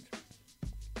doesn't change.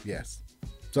 Yes.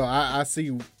 So I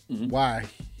see why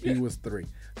he was 3.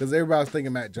 Because everybody was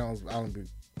thinking Mac Jones only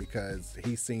because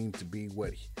he seemed to be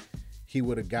what he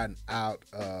would have gotten out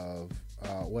of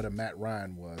what a Matt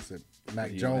Ryan was.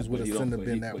 Mac Jones would have shouldn't have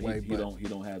been that way. But he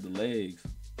don't have the legs.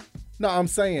 No, I'm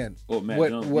saying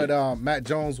Matt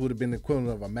Jones would have been the equivalent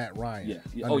of a Matt Ryan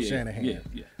under Shanahan. Yeah.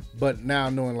 But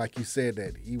now knowing, like you said,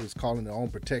 that he was calling their own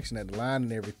protection at the line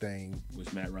and everything.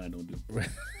 Which Matt Ryan don't do.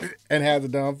 And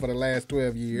hasn't done for the last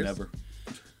 12 years. Never.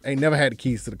 Ain't never had the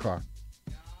keys to the car.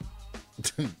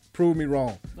 Prove me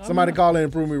wrong. Somebody call in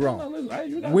and prove me wrong.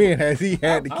 When has he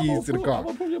had the keys to the car? I'm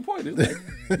going to prove your point.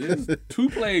 There's 2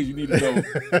 plays you need to know.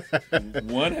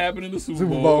 One happened in the Super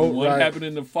Bowl, and one happened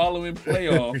in the following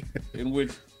playoff in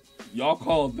which y'all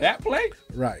called that play?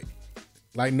 Right.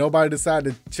 Like nobody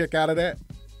decided to check out of that?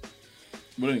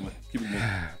 But anyway, keep it moving.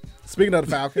 Speaking of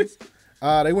the Falcons,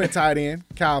 they went tight end.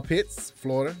 Kyle Pitts,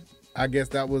 Florida. I guess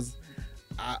that was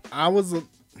I'm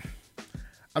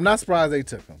not surprised they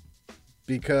took him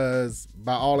because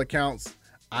by all accounts,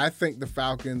 I think the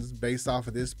Falcons, based off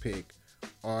of this pick,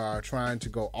 are trying to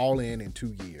go all in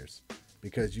 2 years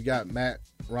because you got Matt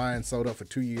Ryan sold up for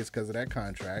 2 years because of that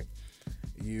contract.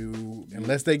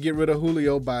 Unless they get rid of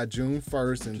Julio by June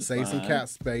 1st and save some cap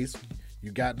space, you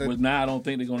got that. But now I don't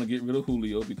think they're going to get rid of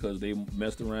Julio because they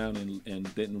messed around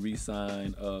and didn't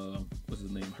re-sign, what's his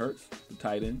name, Hurts, the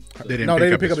tight end? They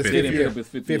didn't pick up his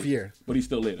fifth year. But he's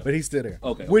still there.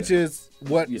 Okay. Which is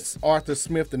what Arthur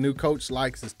Smith, the new coach,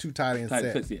 likes is 2 tight end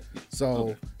sets.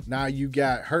 So now you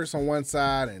got Hurts on one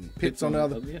side and Pitts on the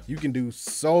other. You can do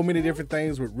so many different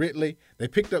things with Ridley. They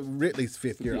picked up Ridley's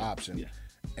 5th year option. Yeah.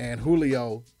 And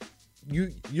Julio,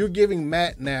 you're giving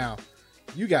Matt now,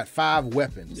 you got 5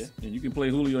 weapons. Yeah, and you can play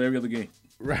Julio every other game.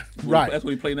 Right. That's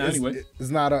what he played now anyway. It's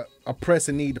not a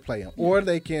pressing need to play him. Or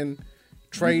they can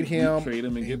trade him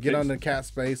and get under cap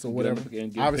space or whatever.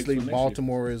 Obviously,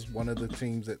 Baltimore is one of the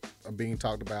teams that are being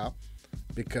talked about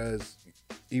because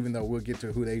even though we'll get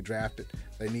to who they drafted,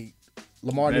 they need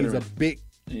Lamar needs a big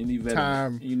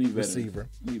time receiver.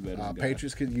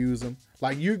 Patriots could use him.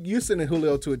 Like you're sending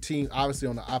Julio to a team obviously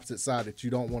on the opposite side that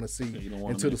you don't want to see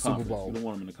into the Super Bowl. You don't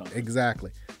want him in the conference. Exactly.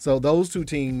 So those 2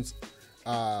 teams,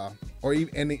 or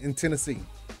even in Tennessee,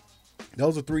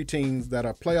 those are 3 teams that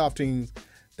are playoff teams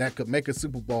that could make a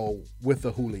Super Bowl with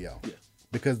a Julio. Yeah.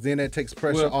 Because then that takes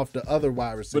pressure off the other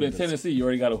wide receivers. But in Tennessee, you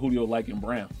already got a Julio like in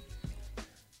Brown.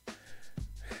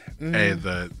 Hey,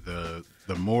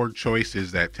 the more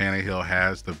choices that Tannehill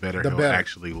has, the better he'll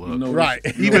actually look. Right.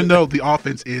 Even though the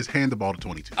offense is hand the ball to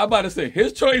 22. I'm about to say,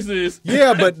 his choices.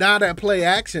 Yeah, but now that play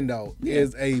action, though,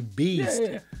 is a beast.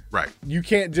 Yeah. Right. You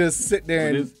can't just sit there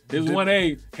and. His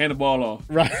 1A, hand the ball off.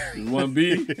 Right. His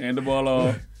 1B, hand the ball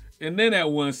off. And then that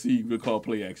 1C, we call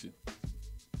play action.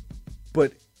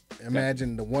 But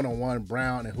imagine the one-on-one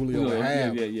Brown and Julio would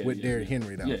have with Derrick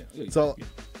Henry, though. So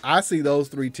I see those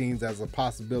 3 teams as a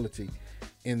possibility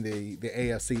in the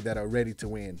AFC that are ready to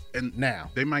win now.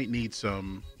 They might need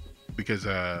some because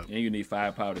and you need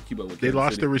firepower to keep up with. They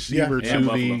lost the receiver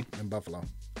to Buffalo.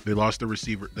 They lost the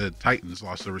receiver. The Titans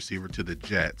lost the receiver to the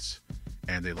Jets,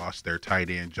 and they lost their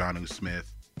tight end Jonnu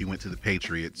Smith. He went to the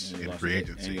Patriots in free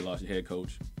agency. And you lost your head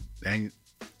coach. And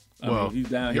he's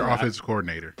down your here. offensive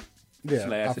coordinator.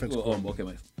 Yeah, offensive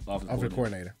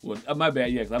coordinator. Well, my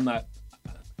bad. Yeah, because I'm not.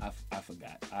 I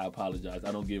forgot. I apologize.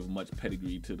 I don't give much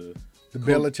pedigree to the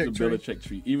Belichick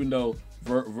tree. Even though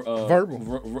Vrabel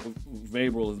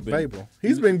has been.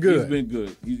 He's been good. He's been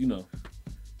good.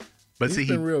 But he's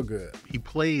been real good. He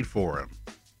played for him.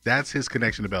 That's his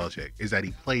connection to Belichick. Is that he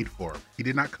played for him. He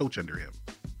did not coach under him.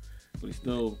 But he's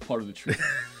still part of the tree.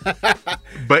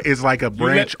 But it's like a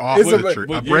branch off of the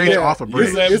tree. A branch off a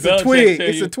branch. It's a twig.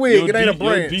 It's a twig. It ain't a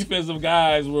branch. Your defensive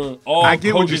guys were all I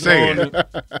get what you're saying.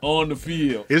 On the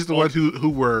field. It's the ones who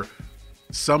were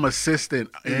some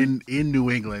assistant in New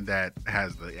England that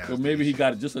has the. So maybe he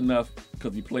got it just enough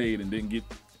because he played and didn't get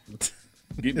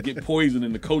poisoned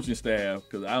in the coaching staff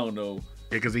because I don't know.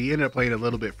 Yeah, because he ended up playing a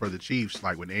little bit for the Chiefs,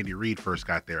 like when Andy Reid first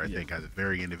got there. I think at the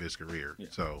very end of his career. Yeah.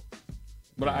 So.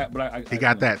 But he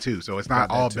got that too, so it's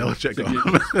not all Belichick.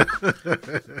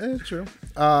 That's true.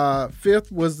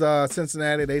 5th was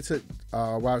Cincinnati. They took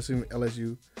wide receiver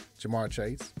LSU, Jamar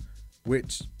Chase,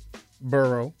 which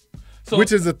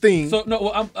is a theme. So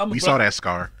no, well, we saw that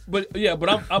scar. But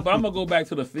I'm gonna go back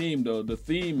to the theme though. The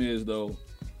theme is though,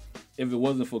 if it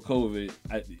wasn't for COVID,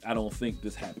 I don't think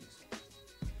this happens.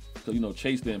 So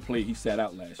Chase didn't play; he sat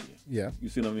out last year. Yeah, you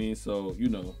see what I mean. So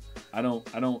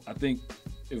I think.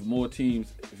 If more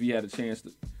teams, if he had a chance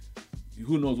to,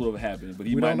 who knows what would have happened? But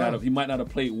he might not have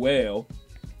played well,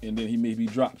 and then he maybe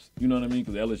drops. You know what I mean?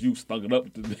 Because LSU stunk it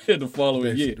up the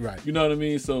following year. Right. You know what I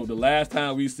mean? So the last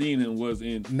time we seen him was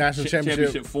in national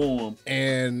championship form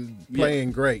and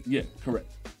playing great. Yeah, correct.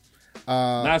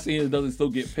 Not saying it doesn't still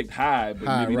get picked high, but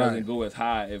maybe it doesn't go as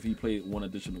high if he played one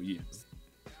additional year.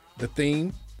 The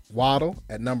theme. Waddle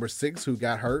at number 6, who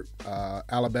got hurt,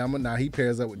 Alabama. Now he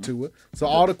pairs up with Tua. So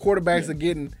all the quarterbacks are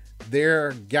getting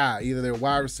their guy, either their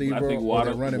wide receiver or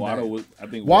their running back.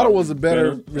 Waddle was a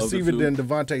better receiver than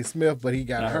Devontae Smith, but he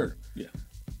got hurt. Yeah,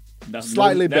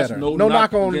 slightly better. No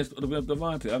knock on against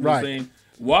Devontae. I'm just saying,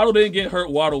 Waddle didn't get hurt.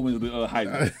 Waddle wins the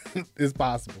Heisman. It's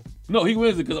possible. No, he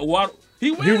wins it because Waddle.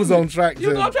 He was on track. He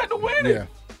was on track to win it. Yeah.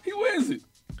 He wins it.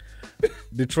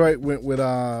 Detroit went with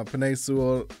Penei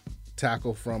Sewell,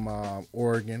 tackle from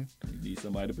Oregon. You need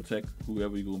somebody to protect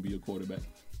whoever you're going to be a quarterback.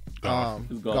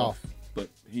 It's Goff. But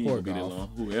he ain't going to be there long.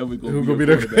 Whoever Who going to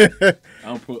be a quarterback,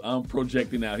 I'm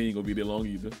projecting out he ain't going to be there long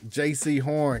either. J.C.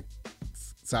 Horn,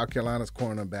 South Carolina's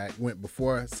cornerback, went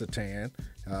before Surtain.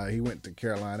 He went to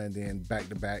Carolina and then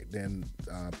back-to-back. Then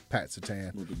Pat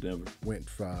Surtain went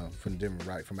from Denver,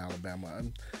 right, from Alabama.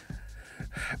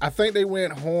 I think they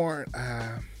went Horn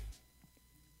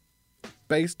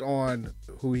based on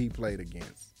who he played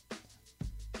against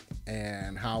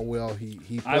and how well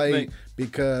he played,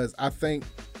 because I think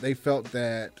they felt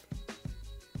that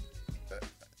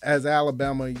as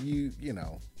Alabama, you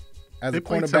know, as they a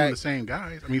played cornerback, some of the same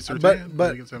guys. I mean, Surtain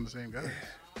played against some of the same guys.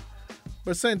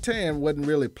 But Surtain wasn't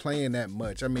really playing that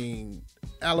much. I mean,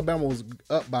 Alabama was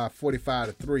up by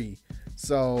 45-3.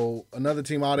 So another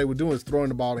team, all they were doing was throwing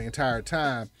the ball the entire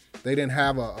time. They didn't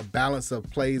have a balance of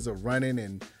plays of running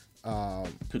and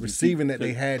receiving that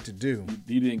they had to do.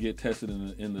 He didn't get tested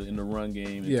in the run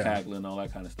game and tackling and all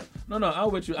that kind of stuff. No,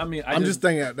 I'm with you. I mean, I'm just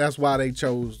thinking that's why they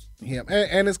chose him,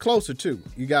 and it's closer too.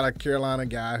 You got a Carolina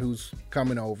guy who's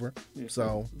coming over,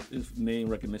 so it's name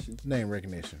recognition.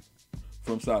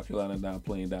 From South Carolina down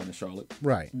playing down in Charlotte,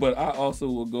 right? But I also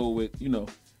will go with, you know,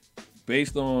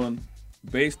 based on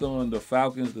the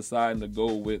Falcons deciding to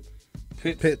go with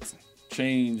Pitts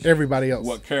change everybody else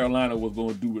what Carolina was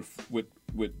going to do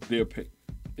with their pick.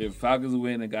 If Falcons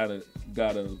win and got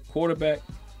a quarterback,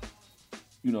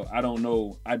 you know, I don't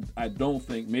know. I don't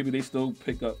think, maybe they still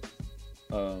pick up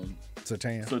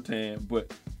Surtain,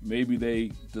 but maybe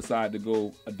they decide to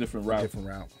go a different route.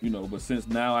 You know, but since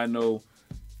now I know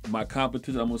my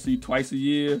competition I'm going to see twice a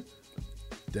year,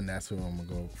 then that's who I'm going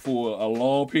to go for a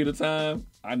long period of time.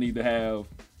 I need to have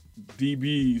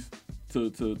DBs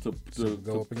to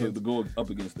go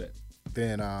up against that.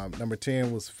 Then number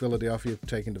 10 was Philadelphia,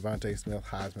 taking Devontae Smith,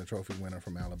 Heisman Trophy winner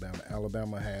from Alabama.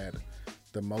 Alabama had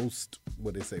the most,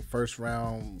 first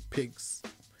round picks.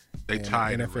 They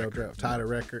tied NFL the record. draft, tied a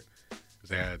record.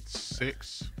 They had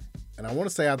 6. And I want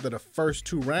to say after the first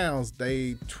 2 rounds,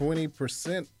 they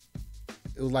 20%.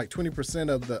 It was like 20%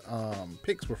 of the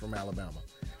picks were from Alabama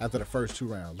after the first 2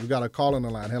 rounds. We got a call on the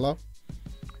line. Hello?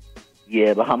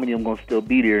 Yeah, but how many of them going to still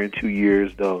be there in 2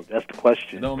 years, though? That's the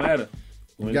question. It don't matter.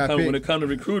 When it comes to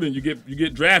recruiting, you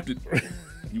get drafted.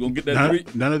 You gonna get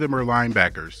that. None of them are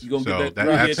linebackers. You gonna get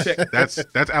that.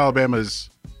 That's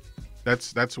Alabama's.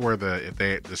 That's where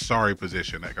the sorry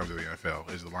position that comes to the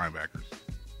NFL is the linebackers.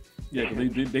 Yeah,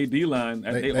 because they D-line.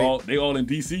 They all in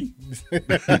DC.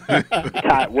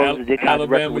 They tied the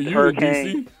record with the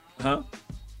Hurricanes? Huh?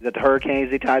 Is that the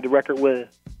Hurricanes they tied the record with?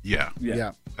 Yeah.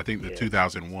 I think the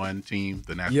 2001 team,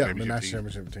 the national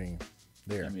championship team.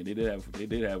 There. I mean, they did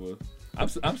have a.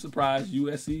 I'm surprised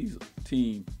USC's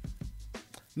team.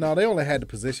 No, they only had the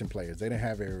position players. They didn't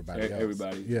have everybody else.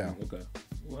 Everybody. Yeah. Okay.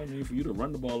 Well, I mean, for you to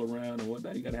run the ball around and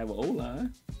whatnot, you got to have an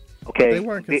O-line. Okay. They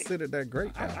weren't considered that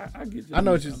great. I get you. I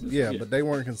know what but they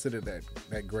weren't considered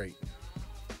that great.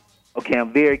 Okay,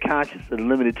 I'm very conscious of the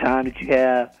limited time that you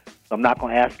have, so I'm not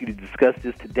going to ask you to discuss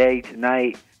this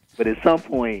tonight. But at some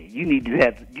point, you need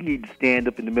to stand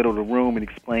up in the middle of the room and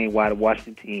explain why the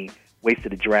Washington team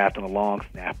wasted a draft on a long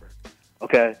snapper.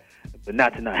 Okay, but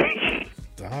not tonight.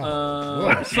 So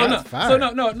I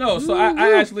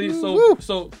actually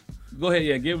go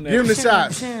ahead, give him that. Give him the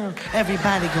shot.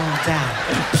 Everybody gonna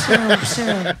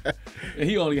die. And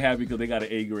he only happy because they got an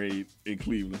A grade in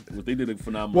Cleveland. They did a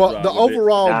phenomenal job. The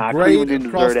overall grade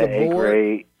across the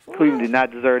board. Cleveland did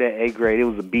not deserve that A grade. It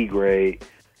was a B grade.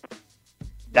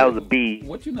 That was a B.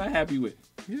 What you not happy with?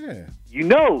 Yeah.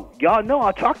 Y'all know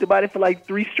I talked about it for like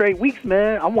 3 straight weeks,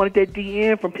 man. I wanted that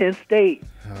DN from Penn State.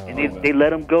 And they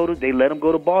let him go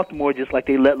to Baltimore, just like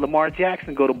they let Lamar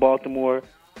Jackson go to Baltimore.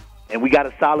 And we got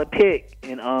a solid pick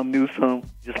in Newsome,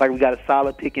 just like we got a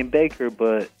solid pick in Baker,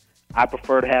 but I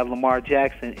prefer to have Lamar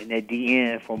Jackson in that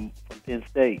DN from Penn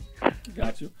State.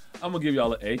 Got you. I'm gonna give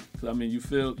y'all an A. I mean,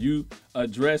 you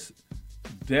address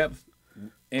depth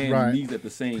and needs at the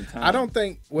same time. I don't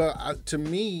think. Well, to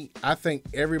me, I think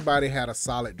everybody had a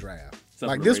solid draft.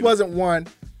 Like this wasn't one.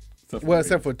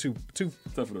 Except for two.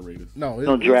 Except for the Raiders. No, it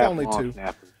was only 2.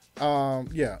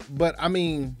 Yeah, but I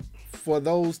mean, for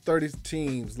those 30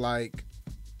 teams, like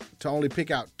to only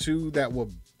pick out 2 that were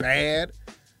bad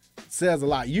says a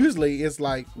lot. Usually, it's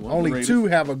like only 2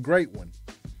 have a great one,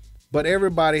 but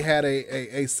everybody had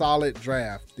a solid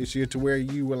draft this year to where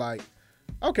you were like,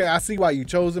 okay, I see why you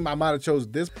chose him. I might have chose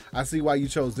this. I see why you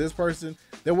chose this person.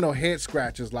 there were no head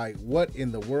scratchers. Like, what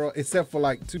in the world? Except for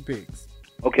like 2 picks.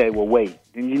 Okay, well, wait.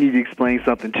 Then you need to explain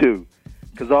something, too.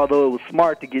 Because although it was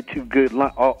smart to get 2 good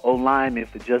O-linemen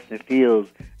for Justin Fields,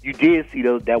 you did see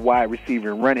that wide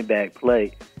receiver and running back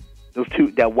play. Those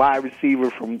 2, that wide receiver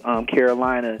from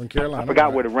Carolina. From Carolina. I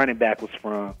forgot where the running back was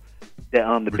from. The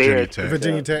Virginia Bears. Tech.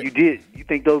 Virginia Tech. You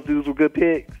think those dudes were good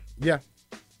picks? Yeah.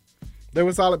 They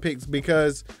were solid picks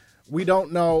because we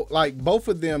don't know, like, both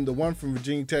of them, the one from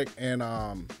Virginia Tech and,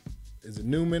 is it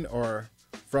Newman or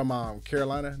from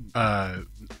Carolina?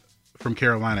 From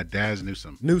Carolina, Daz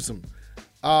Newsome.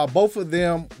 Both of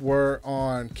them were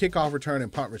on kickoff return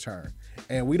and punt return.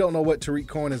 And we don't know what Tariq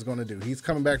Cohen is going to do. He's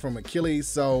coming back from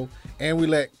Achilles, and we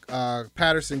let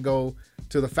Patterson go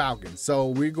to the Falcons. So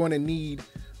we're going to need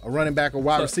a running back or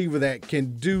wide receiver that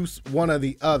can do one or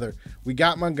the other. We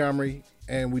got Montgomery,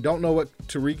 and we don't know what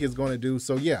Tariq is going to do.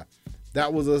 So, yeah,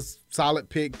 that was a solid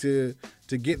pick to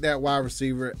get that wide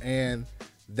receiver and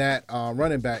that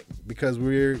running back because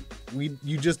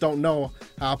you just don't know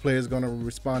how a player is going to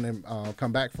respond and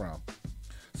come back from.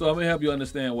 So I'm going to help you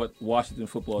understand what Washington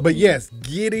football But team yes,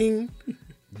 getting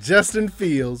Justin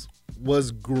Fields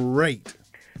was great.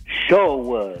 Sure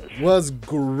was. Was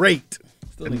great.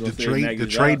 And to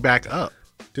trade back up.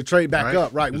 To trade back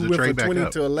up, right. We went from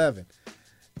 20 to 11.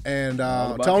 And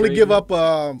to only give up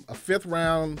a 5th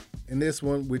round in this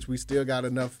one, which we still got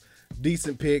enough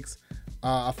decent picks,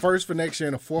 a 1st for next year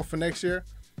and a 4th for next year,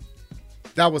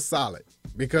 that was solid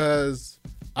because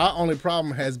our only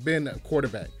problem has been a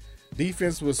quarterback.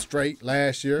 Defense was straight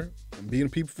last year.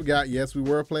 And people forgot, yes, we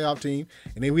were a playoff team.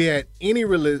 And if we had any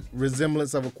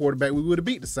resemblance of a quarterback, we would have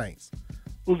beat the Saints.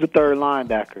 Who's the 3rd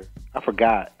linebacker? I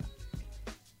forgot.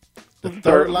 Who's the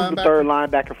third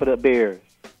linebacker for the Bears?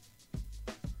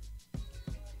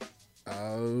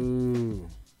 Oh.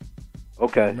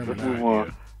 Okay, let's move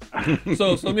on.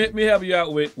 So let me help you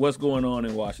out with what's going on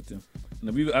in Washington.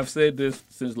 Now, I've said this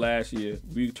since last year.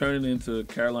 We're turning into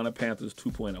Carolina Panthers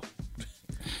 2.0.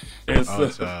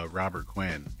 It's Robert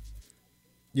Quinn.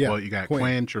 Yeah. Well, you got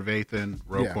Quinn, Trevathan,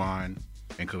 Roquan,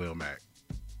 and Khalil Mack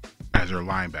as their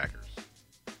linebackers.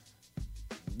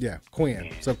 Yeah,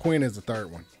 Quinn. So Quinn is the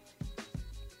 3rd one.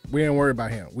 We ain't worried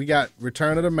about him. We got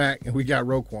return of the Mac and we got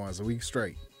Roquan, so we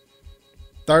straight.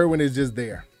 3rd one is just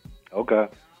there. Okay.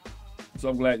 So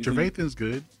I'm glad Trevathan's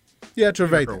good. Yeah,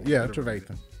 Trevathan. Yeah,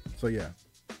 Trevathan. So yeah.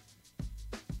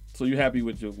 So you're happy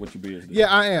with your Bears? Yeah,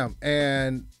 I am.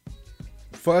 And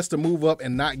for us to move up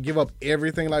and not give up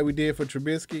everything like we did for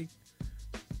Trubisky,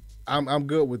 I'm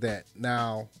good with that.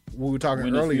 Now, we were talking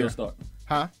earlier. When does Field start?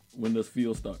 Huh? When does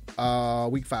Field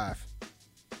start? Week 5.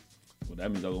 Well,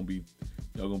 that means y'all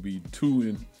gonna be 2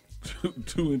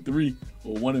 and 3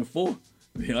 or 1 and 4.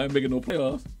 I ain't making no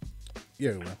playoffs.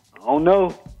 Yeah, well. I don't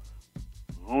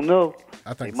know.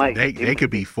 I think they could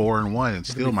be 4-1 and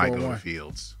still might go to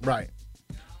Fields. Right.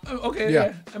 Okay.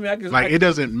 Yeah. I mean, I guess it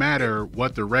doesn't matter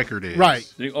what the record is.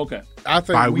 Right. Okay. I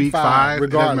think by week 5, regardless.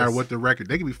 it doesn't matter what the record.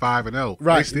 They could be 5-0.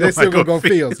 Right. They still gonna go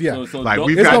Fields. Yeah. So like it's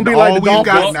we've gotten be all like we've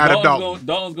gotten out of Dalton.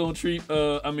 Dalton's gonna treat.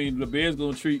 The Bears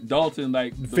gonna treat Dalton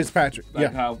like Fitzpatrick.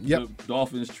 Like how the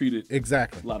Dolphins treated.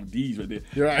 Exactly. A lot of D's right there.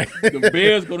 You're right. The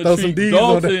Bears gonna treat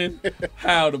Dalton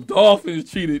how the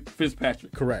Dolphins treated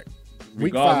Fitzpatrick. Correct.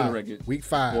 Regardless of the record. Week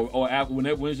 5. Or after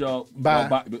when's y'all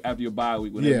after your bye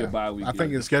week? Whenever your bye week. I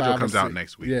think the schedule comes out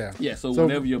next week. Yeah. Yeah. So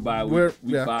whenever your bye week,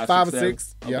 week 5 or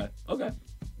 6. Yeah. Okay. And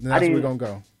that's where we're gonna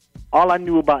go. All I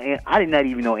knew about I did not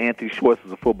even know Anthony Schwartz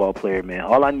was a football player, man.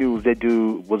 All I knew was that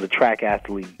dude was a track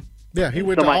athlete. Yeah, he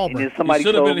went to Auburn. And then somebody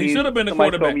told me the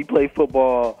quarterback. He played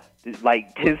football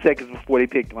like 10 seconds before they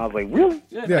picked him. I was like, really?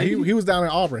 Yeah, he was down in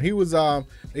Auburn. He was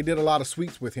they did a lot of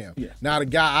sweeps with him. Yeah. Now the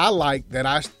guy I like that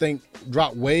I think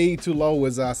dropped way too low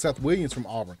was Seth Williams from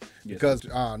Auburn because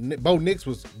Bo Nix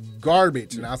was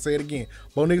garbage, and I'll say it again.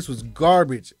 Bo Nix was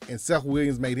garbage, and Seth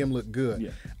Williams made him look good.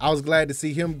 Yeah. I was glad to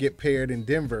see him get paired in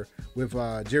Denver with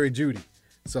Jerry Jeudy.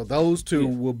 So those two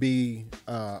will be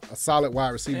a solid wide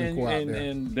receiving core out there.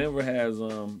 And Denver has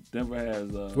well,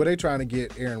 they trying to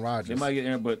get Aaron Rodgers. They might get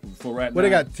Aaron, but for right now, they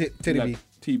got Teddy B.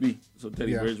 TB, so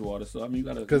Teddy Bridgewater. So I mean, you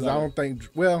gotta because I don't think.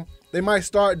 Well, they might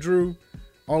start Drew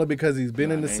only because he's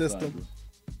been in the system.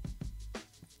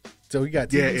 So we got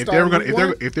TB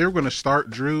if they were gonna start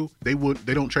Drew, they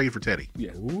don't trade for Teddy.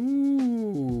 Yeah.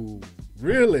 Ooh,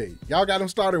 really? Y'all got him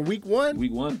starting week 1?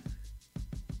 Week 1.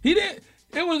 He did.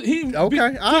 It was he.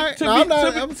 Okay, all right.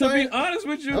 To be honest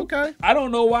with you, okay. I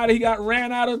don't know why he got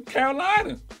ran out of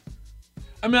Carolina.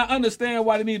 I mean, I understand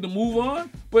why they need to move on,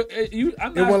 but it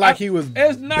wasn't like he was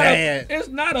bad. It's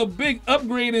not a big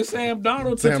upgrade in Sam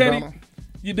Darnold to Teddy. Darnold.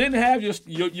 You didn't have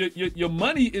your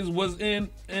money was in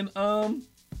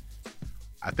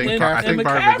I think part of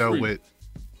it though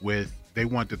with they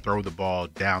want to throw the ball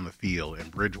down the field, and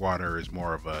Bridgewater is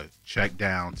more of a check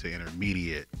down to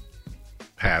intermediate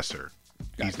passer.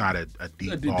 He's not a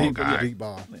deep ball guy. Deep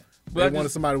ball. Yeah. They wanted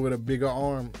somebody with a bigger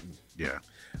arm. Yeah.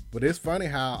 But it's funny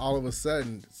how all of a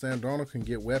sudden Sam Darnold can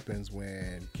get weapons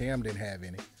when Cam didn't have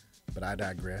any. But I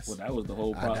digress. Well, that was the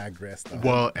whole problem. I digress, though.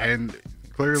 Well, and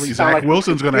clearly Zach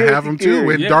Wilson's going to have him too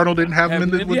when Darnold didn't have him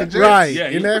with the Jets. Right. Yeah,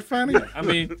 isn't that funny? I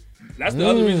mean, that's the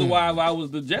other reason why if I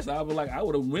was the Jets, I was like, I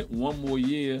would have went one more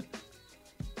year,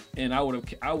 and I would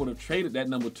have traded that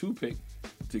number 2 pick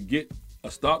to get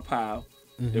a stockpile.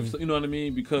 If you know what I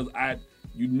mean, because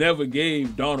you never gave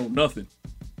Darnold nothing.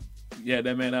 Yeah,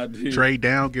 that man out there. Trade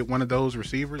down, get one of those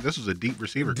receivers. This was a deep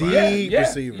receiver class.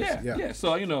 Receivers. Yeah.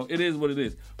 So, it is what it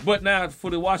is. But now for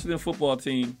the Washington football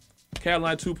team,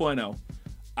 Carolina 2.0,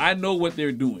 I know what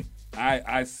they're doing.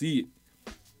 I see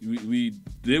it. We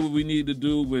did what we needed to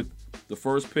do with the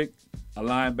first pick, a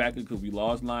linebacker, because we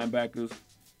lost linebackers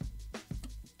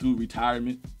through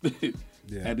retirement at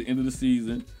the end of the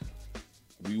season.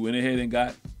 We went ahead and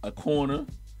got a corner.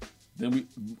 Then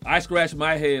I scratched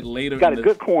my head later. Got a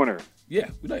good corner. Yeah,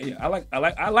 I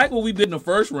like what we did in the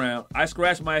first round. I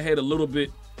scratched my head a little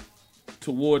bit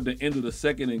toward the end of the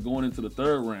second and going into the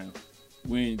third round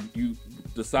when you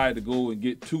decided to go and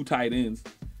get 2 tight ends,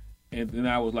 and then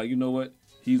I was like, you know what?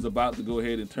 He's about to go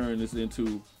ahead and turn this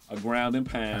into a ground and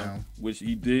pound, which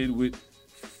he did with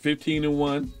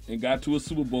 15-1 and got to a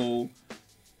Super Bowl.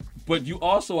 But you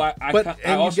also, I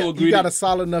also agree. You got a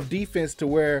solid enough defense to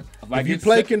where if you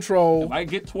play control, if I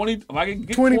get 20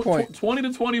 points, 20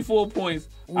 to 24 points,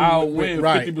 I'll win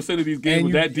 50% of these games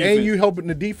with that defense. And you hoping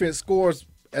the defense scores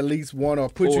at least one or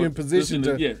put you in position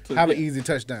to have an easy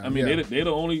touchdown. I mean, they're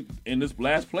the only in this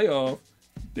last playoff.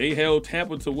 They held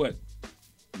Tampa to what?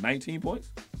 19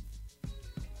 points.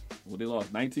 Well, they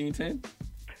lost 19-10.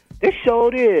 They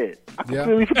sure did. I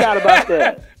completely forgot about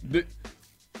that.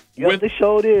 They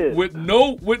showed it with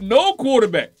no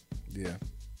quarterback. Yeah,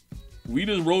 we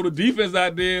just rolled a defense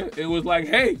out there. It was like,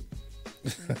 hey,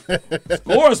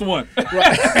 score us one,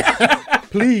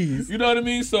 please. You know what I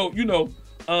mean? So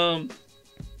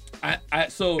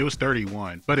so it was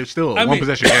 31, but it's still a one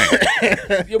possession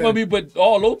game. But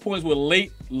all those points were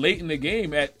late in the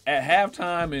game at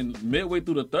halftime and midway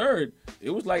through the third.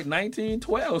 It was like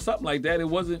 19-12, something like that. It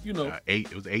wasn't,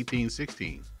 it was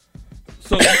 18-16.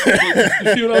 So you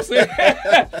see what I'm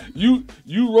saying?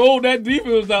 you rolled that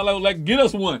defense out like get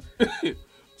us one.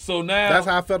 So now that's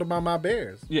how I felt about my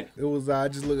Bears. Yeah, it was I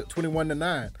just looked at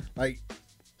 21-9, like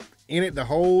in it the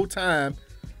whole time,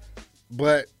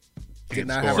 but did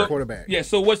not have a quarterback. Yeah.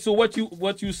 So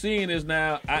what you seeing is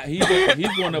now he's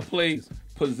going to play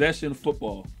possession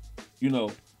football.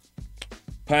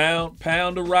 Pound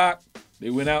the rock. They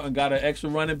went out and got an extra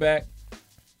running back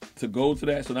to go to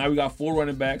that. So now we got 4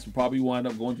 running backs. We'll probably wind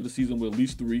up going to the season with at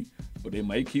least 3, but they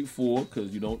might keep 4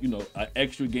 because an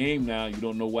extra game now. You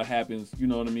don't know what happens, you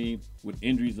know what I mean, with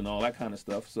injuries and all that kind of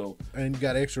stuff. So and you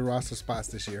got extra roster spots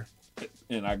this year.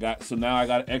 And now I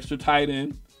got an extra tight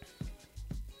end.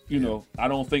 I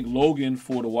don't think Logan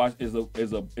for the watch is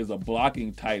a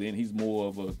blocking tight end. He's more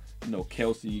of a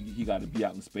Kelsey. He got to be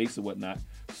out in space or whatnot.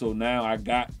 So now I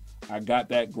got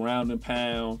that ground and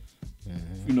pound.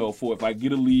 For if I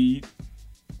get a lead,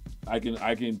 I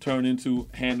can turn into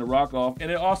hand the rock off, and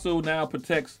it also now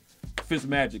protects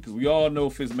Fitzmagic because we all know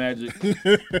Fitzmagic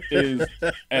is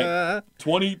at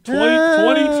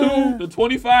 22 to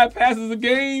 25 passes a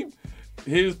game.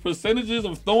 His percentages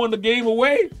of throwing the game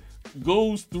away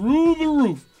goes through the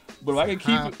roof. But if I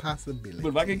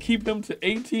can keep him to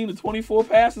 18 to 24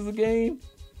 passes a game,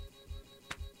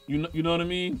 you know what I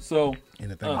mean? So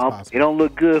anything is possible. It don't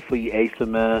look good for you, Asa,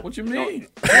 man. What you mean?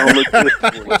 It don't look good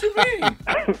for you. What you mean?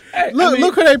 Hey,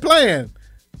 look who they playing.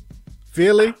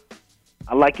 Philly.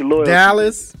 I like your loyalty.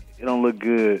 Dallas. It don't look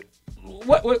good.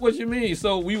 What you mean?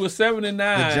 So we were 7-9.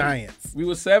 The Giants. We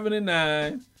were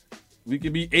 7-9. We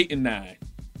could be 8-9.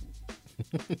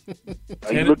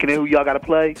 Are you looking at who y'all got to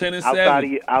play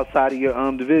 10-7 outside of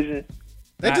your division?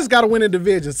 They just got to win a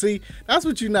division. See, that's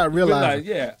what you're not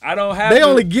realizing. I don't have. They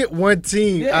only get one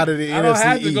team out of the NFC East. I don't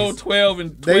have to go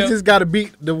 12-12. They just got to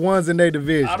beat the ones in their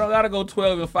division. I don't got to go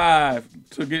 12-5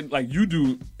 to get like you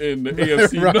do in the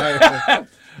AFC. Right.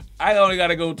 I only got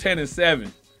to go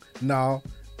 10-7. No,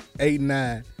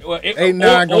 8-9. Well,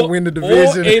 8-9 gonna win the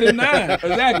division. Or 8-9,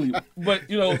 exactly. But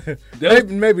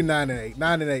maybe 9-8.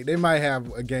 9-8. They might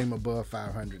have a game above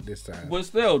 500 this time. But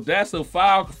still, that's a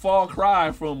far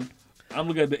cry from. I'm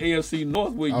looking at the AFC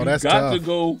North where you got tough. to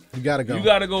go. You got to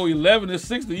go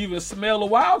 11-6 to even smell a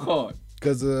wild card.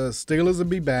 Because the Steelers will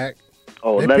be back.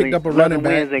 Oh, they 11, picked up a 11 running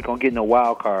back. wins ain't gonna get no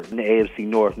wild card in the AFC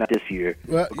North, not this year.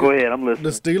 Well, go ahead, I'm listening. The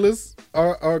Steelers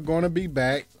are going to be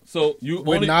back. So you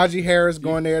with Najee Harris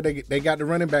going there, they got the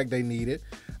running back they needed.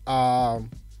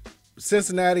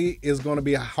 Cincinnati is going to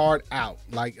be a hard out.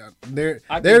 Like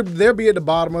they'll be at the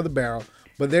bottom of the barrel,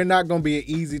 but they're not going to be an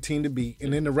easy team to beat.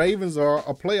 And then the Ravens are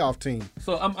a playoff team.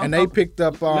 So they picked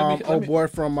up boy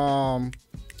from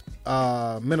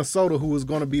Minnesota, who was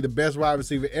going to be the best wide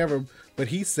receiver ever, but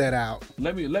he set out.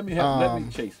 Let me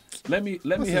help Chase. Let me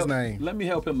his name? Let me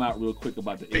help him out real quick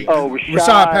about the AFC.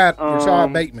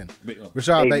 Rashad Bateman.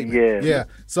 Rashad Bateman. Yeah.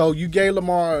 So you gave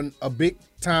Lamar a big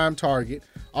time target,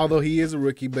 although he is a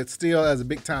rookie, but still as a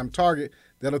big time target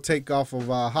that'll take off of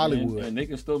Hollywood. And they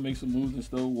can still make some moves and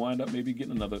still wind up maybe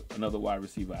getting another wide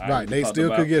receiver. Right. They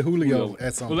still could get Julio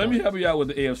at some point. Let me help you out with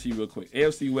the AFC real quick.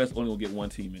 AFC West only gonna get one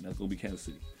team in. That's gonna be Kansas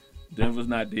City. Denver's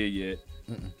not there yet.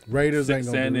 Raiders ain't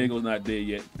gonna San Diego's not there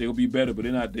yet. They'll be better, but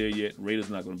they're not there yet. Raiders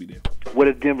not gonna be there. What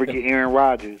if Denver get Aaron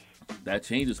Rodgers? That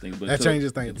changes things. But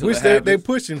Which they're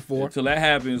pushing for. Until that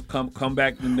happens, come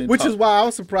back. And then Which is why I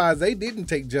was surprised they didn't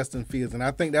take Justin Fields. And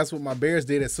I think that's what my Bears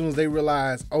did as soon as they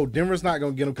realized, Denver's not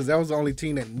going to get him, because that was the only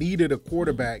team that needed a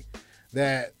quarterback,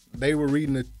 that they were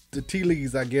reading the tea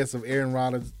leaves, I guess, of Aaron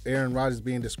Rodgers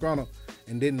being disgruntled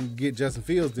and didn't get Justin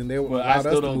Fields. Then they allowed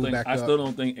us to move back up. I still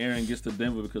don't think Aaron gets to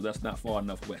Denver because that's not far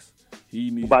enough west. He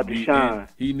needs to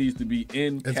be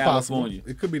in California. Possible.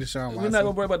 It could be Deshaun Watson. We're not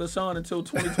gonna worry about Deshaun until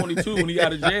 2022 when he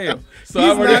out of jail. So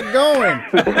he's not going.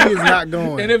 He's not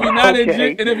going. And if he's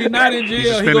not in jail, he's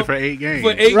suspended for 8 games.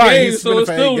 For 8 games, so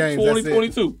it's still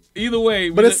 2022. Either way,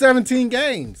 but it's 17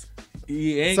 games.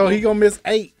 He gonna miss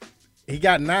 8. He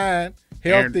got 9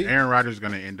 healthy. Aaron Rodgers is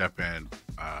gonna end up in,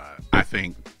 I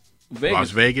think,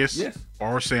 Las Vegas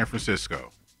or San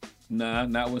Francisco. Nah,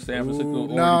 not with San Francisco.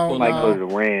 Go to the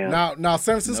Rams. Now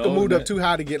San Francisco moved up too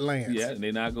high to get Lance. Yeah,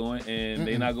 they're not going, and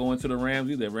they're not going to the Rams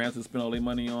either. Rams have spent all their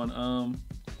money on.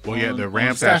 The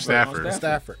Rams have Stafford.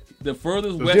 The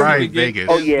furthest west he can get Vegas.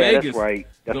 is Vegas. That's right.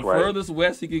 The furthest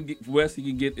west he can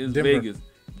get is Vegas.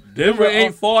 Denver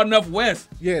ain't far enough west.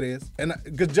 Yeah, it is, and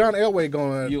because John Elway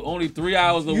going. You're only 3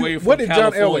 hours away from what did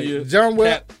California. John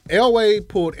Elway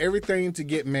pulled everything to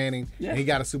get Manning, and he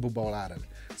got a Super Bowl out of it.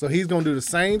 So he's gonna do the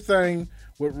same thing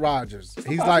with Rodgers.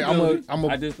 He's like, I'm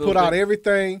gonna put out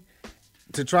everything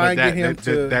to try and get him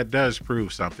to. That does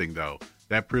prove something, though.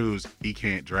 That proves he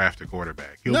can't draft a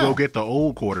quarterback. He'll go get the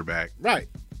old quarterback, right?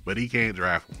 But he can't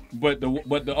draft one.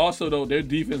 But also though, their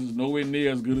defense is nowhere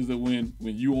near as good as it when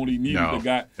you only need the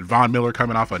guy. And Von Miller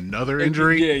coming off another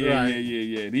injury. Yeah.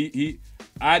 He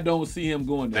I don't see him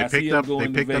going there. They picked up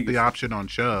the option on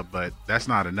Chubb, but that's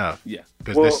not enough. Yeah,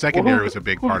 because the secondary was a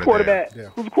big part of that.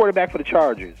 Who's the quarterback for the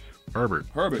Chargers? Herbert.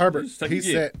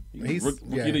 He's set. He's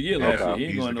rookie of the year last year. He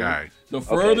ain't he's going the guy. The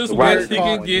furthest west he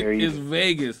can get is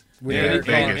Vegas.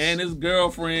 And his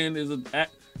girlfriend is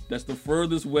that's the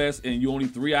furthest west, and you're only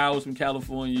 3 hours from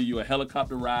California. You're a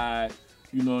helicopter ride,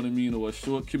 you know what I mean, or a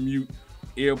short commute,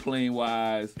 airplane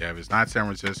wise. Yeah, if it's not San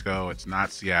Francisco, it's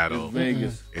not Seattle. It's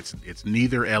Vegas. It's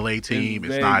neither LA team.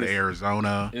 It's not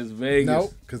Arizona. It's Vegas.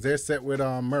 Nope, because they're set with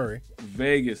Murray.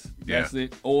 Vegas. That's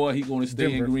it. Or he's going to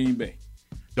stay in Green Bay.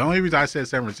 The only reason I said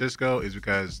San Francisco is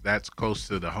because that's close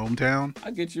to the hometown.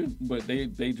 I get you, but they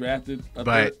drafted.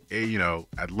 Lance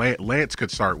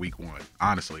could start week 1.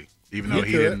 Honestly, even though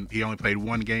he only played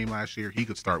 1 game last year, he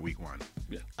could start week 1.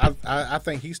 Yeah, I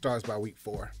think he starts by week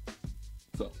 4.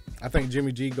 So I think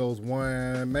Jimmy G goes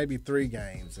 1, maybe 3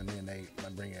 games, and then they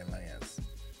bring in Lance.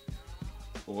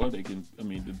 Or they can. I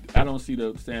mean, I don't see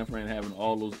the San Fran having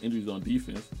all those injuries on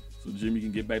defense, so Jimmy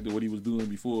can get back to what he was doing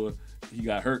before he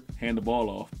got hurt, hand the ball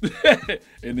off,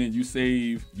 and then you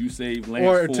save Lance.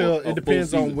 Or until it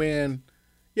depends on when.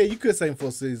 Yeah, you could say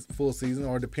full season,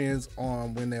 or it depends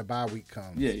on when their bye week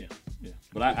comes. Yeah.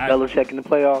 But Belichick in the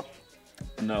playoffs?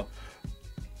 No.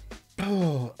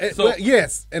 Oh,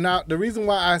 yes, and the reason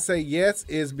why I say yes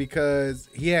is because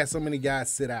he has so many guys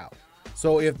sit out.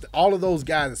 So if all of those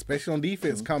guys, especially on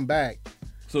defense, come back,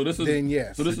 then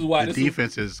yes. So this is why the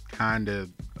defense is kind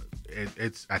of.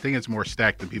 I think it's more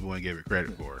stacked than people want to give it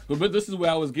credit for. But this is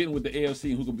where I was getting with the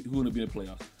AFC and who going to be in the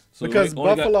playoffs. So because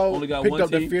Buffalo picked up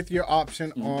the 5th-year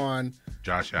option on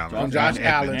Josh Allen. On Josh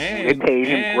Allen. They paid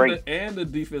him great. And the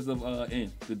defensive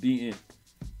end, the DN.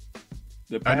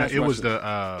 I know it was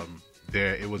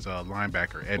it was a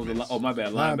linebacker, Edmonds. My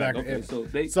bad, linebacker.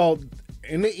 Okay, so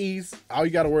in the East, all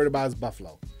you got to worry about is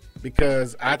Buffalo,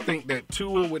 because I think that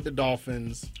Tua with the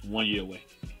Dolphins 1 year away.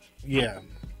 Yeah.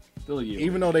 Still a year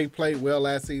Even away. though they played well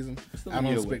last season, I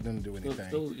don't expect them to do anything.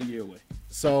 Still a year away.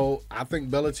 So I think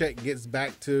Belichick gets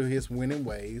back to his winning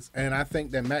ways, and I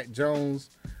think that Mac Jones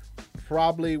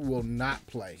probably will not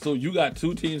play. So you got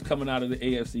 2 teams coming out of the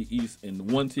AFC East and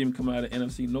 1 team coming out of the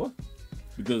NFC North?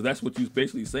 Because that's what you're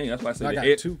basically saying. That's why I said I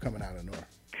got 2 coming out of the North.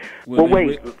 Well,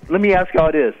 wait. Let me ask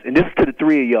y'all this, and this is to the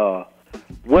 3 of y'all.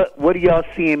 What do y'all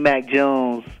see in Mac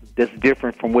Jones that's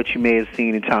different from what you may have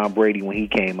seen in Tom Brady when he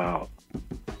came out?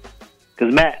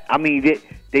 Because Matt, I mean,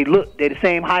 they're the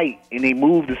same height and they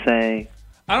move the same.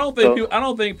 I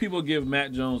don't think people give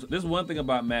Matt Jones. There's one thing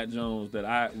about Matt Jones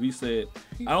that we said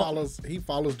he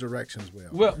follows directions well.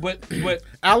 Well, but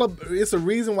it's a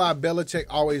reason why Belichick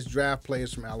always draft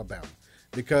players from Alabama,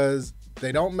 because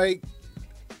they don't make.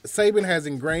 Saban has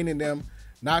ingrained in them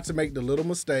not to make the little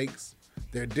mistakes.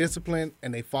 They're disciplined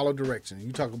and they follow directions.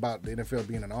 You talk about the NFL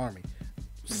being an army.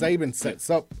 Saban sets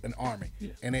up an army,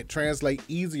 and it translates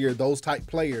easier those type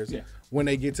players when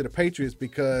they get to the Patriots,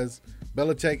 because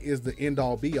Belichick is the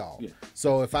end-all, be-all. Yeah.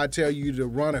 So if I tell you to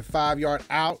run a 5-yard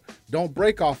out, don't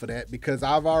break off of that, because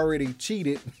I've already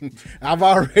cheated. I've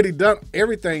already done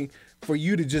everything for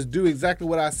you to just do exactly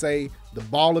what I say. The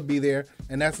ball will be there,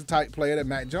 and that's the type player that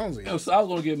Matt Jones is. So I was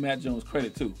going to give Matt Jones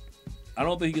credit, too. I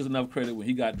don't think he gets enough credit when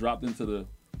he got dropped into the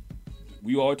 –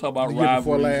 we always talk about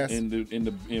rivalries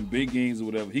in big games or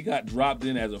whatever. He got dropped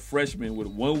in as a freshman with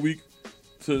 1 week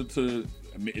to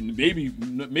maybe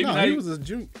not. He was a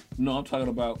junior. No, I'm talking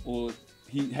about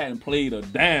he hadn't played a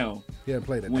down. He hadn't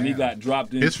played a when down. he got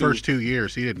dropped in. His first 2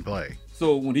 years, he didn't play.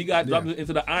 So when he got dropped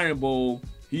into the Iron Bowl,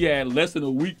 he had less than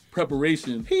a week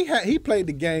preparation. He played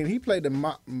the game. He played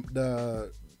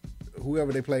the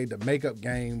whoever they played the makeup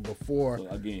game before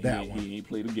that one. He ain't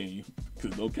played a game,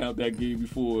 because don't count that game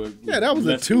before. Yeah, that was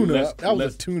a tune-up. That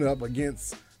was a tune-up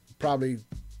against probably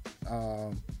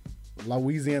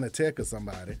Louisiana Tech or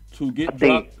somebody. To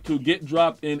get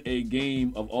dropped in a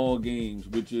game of all games,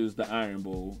 which is the Iron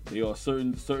Bowl. There are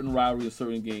certain rivalries and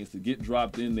certain games. To get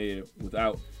dropped in there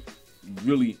without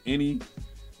really any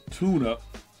tune-up,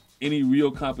 any real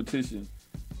competition,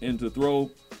 and to throw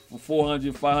for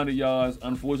 400, 500 yards,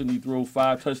 unfortunately throw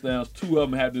 5 touchdowns. 2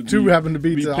 of them happened to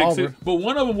be to pick Auburn. Six. But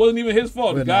one of them wasn't even his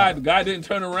fault. The guy didn't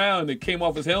turn around, and it came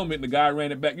off his helmet, and the guy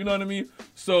ran it back. You know what I mean?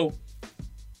 So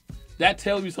that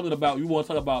tells you something about, you want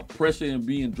to talk about pressure and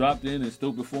being dropped in and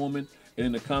still performing, and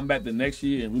then to come back the next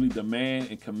year and really demand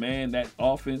and command that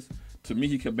offense. To me,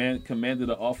 he commanded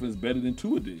the offense better than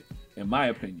Tua did, in my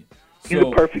opinion. He's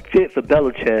a perfect fit for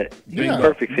Belichick. He's a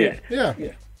perfect fit. Yeah.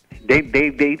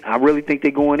 They I really think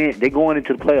they're going into the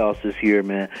playoffs this year,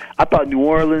 man. I thought New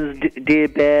Orleans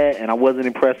did bad, and I wasn't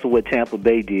impressed with what Tampa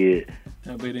Bay did.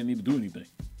 Tampa Bay didn't need to do anything.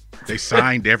 They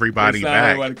signed everybody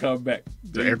back. Everybody come back.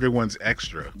 Everyone's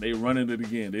extra. They running it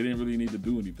again. They didn't really need to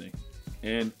do anything.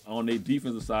 And on their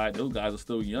defensive side, those guys are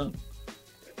still young.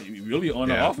 Really, on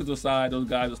the offensive side, those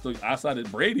guys are still, outside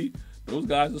of Brady, those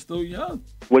guys are still young.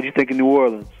 What do you think of New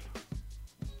Orleans?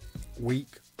 Weak.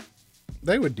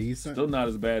 They were decent. Still not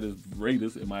as bad as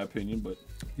Raiders, in my opinion, but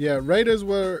yeah, Raiders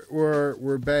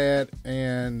were bad,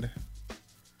 and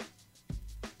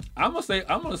I'm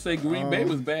gonna say Green Bay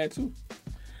was bad too.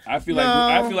 I feel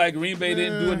like Green Bay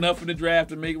didn't do enough in the draft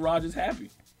to make Rodgers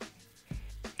happy.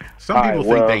 Some people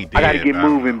think they did. I got to get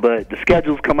moving, but the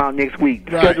schedules come out next week.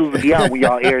 The schedules will be out when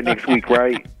y'all air next week,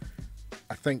 right?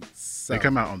 I think so. They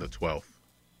come out on the 12th.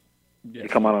 They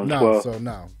come out on the 12th. So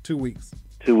no, 2 weeks.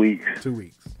 2 weeks. 2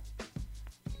 weeks.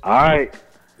 All right.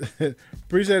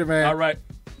 Appreciate it, man. All right.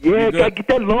 Yeah, gotta get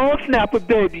that long snapper,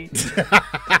 baby.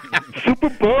 Super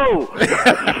Bowl.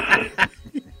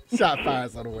 Shot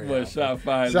fired on the way. But shot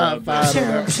fired. Shot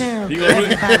fired. He gonna be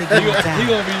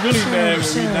really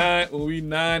mad when we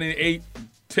 9-8,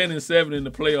 10-7 in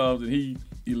the playoffs, and he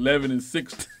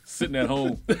 11-6 sitting at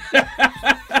home.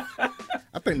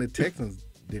 I think the Texans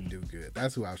didn't do good.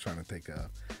 That's who I was trying to think of.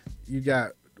 You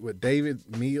got David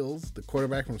Mills, the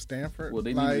quarterback from Stanford. Well,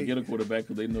 they need to get a quarterback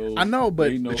because they know. I know,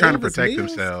 but they're trying to protect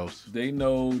themselves. They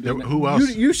know. Who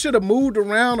else? You should have moved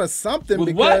around or something with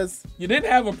because you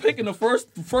didn't have a pick in the first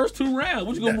 2 rounds.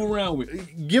 What you gonna move around with?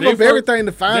 Give up everything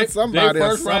to find somebody.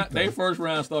 They first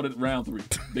round started round 3.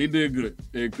 They did good.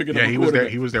 They picking up.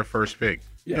 He was their first pick.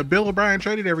 Yeah, Bill O'Brien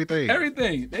traded everything.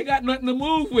 Everything. They got nothing to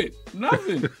move with.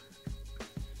 Nothing.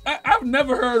 I've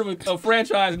never heard of a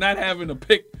franchise not having a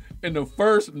pick in the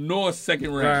first nor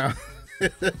second round.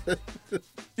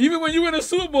 Even when you win a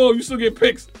Super Bowl, you still get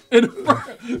picks. You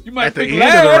might at the pick end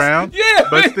last. of the round, yeah,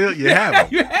 but still you have them.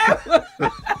 You have them.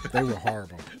 They were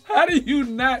horrible. How do you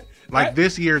not?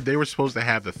 This year, they were supposed to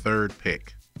have the 3rd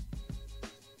pick.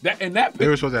 They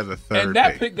were supposed to have the 3rd and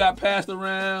that pick got passed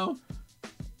around.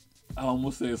 I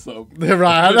almost said something.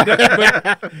 Right.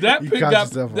 That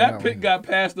pick got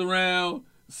passed around.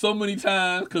 so many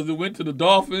times because it went to the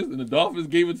Dolphins, and the Dolphins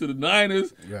gave it to the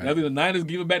Niners. Right. And I think the Niners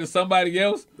gave it back to somebody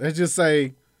else. Let's just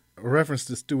say a reference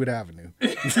to Stewart Avenue.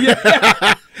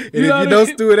 Yeah. And if you know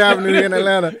Stewart Avenue in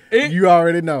Atlanta, you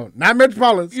already know. Not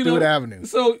Metropolitan, Stewart Avenue.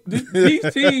 So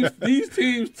these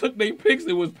teams took their picks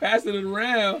and was passing it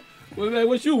around. Was like,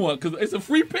 what you want? Because it's a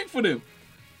free pick for them.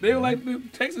 They were like, the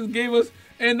Texans gave us,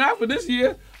 and not for this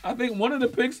year. I think one of the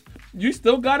picks, you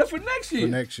still got it for next year.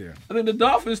 For next year. I think the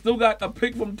Dolphins still got a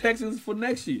pick from Texans for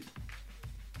next year.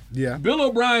 Yeah. Bill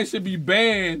O'Brien should be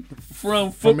banned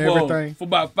from football for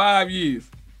about 5 years.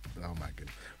 Oh, my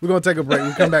goodness. We're going to take a break.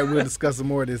 We'll come back. We'll discuss some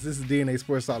more of this. This is DNA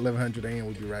Sports Talk 1100 AM.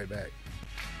 We'll be right back.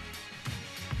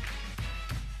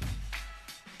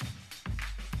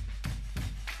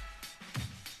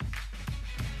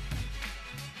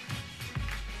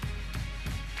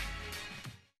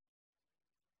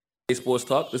 Sports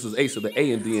Talk. This is Ace of the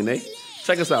A and DNA.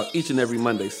 Check us out each and every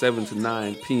Monday, 7 to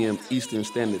 9 p.m. Eastern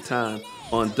Standard Time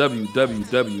on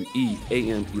WWWE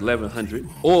AM 1100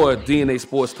 or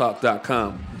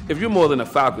DNASportsTalk.com. If you're more than a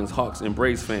Falcons, Hawks, and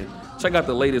Braves fan, check out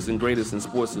the latest and greatest in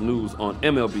sports and news on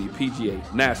MLB, PGA,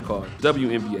 NASCAR,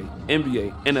 WNBA,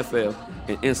 NBA, NFL,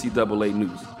 and NCAA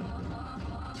news.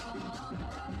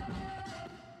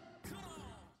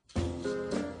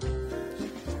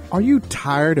 Are you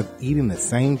tired of eating the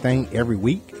same thing every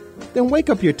week? Then wake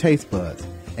up your taste buds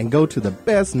and go to the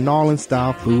best New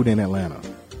Orleans-style food in Atlanta.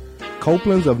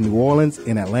 Copeland's of New Orleans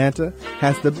in Atlanta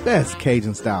has the best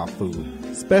Cajun-style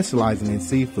food, specializing in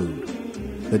seafood.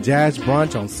 The Jazz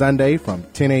Brunch on Sunday from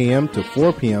 10 a.m. to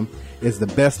 4 p.m. is the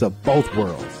best of both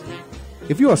worlds.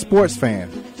 If you're a sports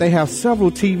fan, they have several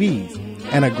TVs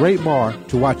and a great bar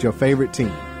to watch your favorite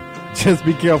team. Just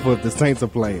be careful if the Saints are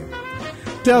playing.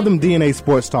 Tell them DNA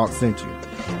Sports Talk sent you.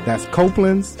 That's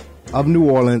Copeland's of New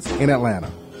Orleans in Atlanta.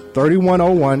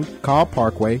 3101 Carl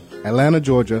Parkway, Atlanta,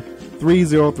 Georgia,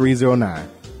 30309.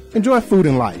 Enjoy food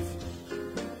and life.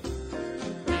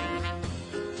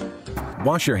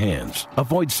 Wash your hands,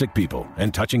 avoid sick people,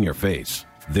 and touching your face.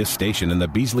 This station and the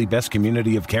Beasley Best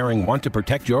community of caring want to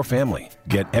protect your family.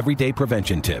 Get everyday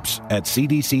prevention tips at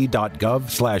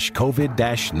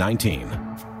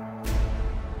cdc.gov/COVID-19.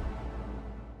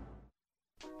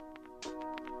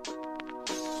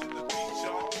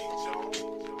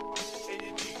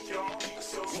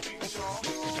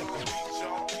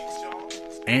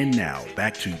 And now,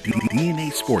 back to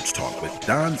DNA Sports Talk with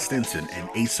Don Stinson and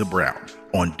Asa Brown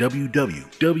on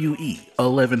WWWE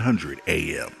 1100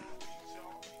 AM.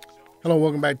 Hello,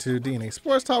 welcome back to DNA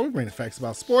Sports Talk. We bring the facts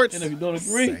about sports. And if you don't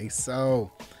agree, say so.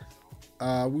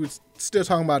 We were still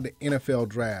talking about the NFL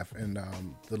draft, and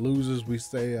the losers, we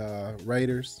say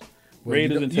Raiders. Well,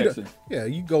 Raiders and Texans. Yeah,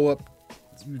 you go up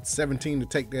 17 to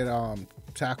take that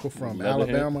tackle from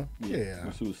Alabama. Yeah.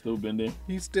 Wish he would still been there.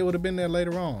 He still would have been there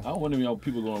later on. I wonder if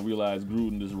people going to realize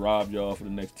Gruden just robbed y'all for the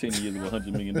next 10 years of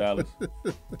 $100 million.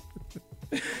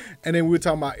 And then we were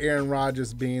talking about Aaron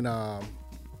Rodgers being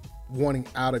wanting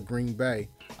out of Green Bay.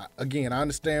 Again, I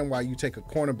understand why you take a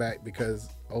cornerback because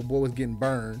old boy was getting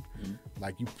burned. Mm-hmm.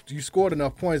 Like you scored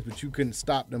enough points, but you couldn't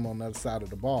stop them on the other side of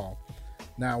the ball.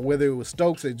 Now, whether it was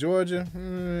Stokes at Georgia,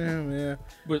 yeah.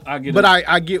 But I get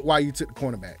I get why you took the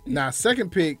cornerback. Now,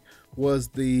 second pick was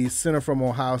the center from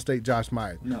Ohio State, Josh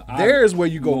Myers. No, there's where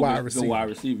you go wide receiver. Go wide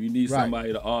receiver. You need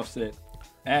somebody to offset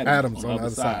Adams on the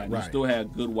other side. Right. You still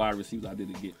had good wide receivers. I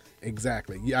didn't get.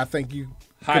 Exactly. Yeah, I think you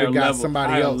could have got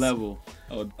somebody higher else. level.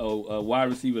 A wide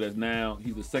receiver that's now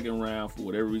he's the second round for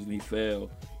whatever reason he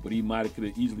fell, but he could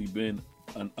have easily been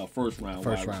a first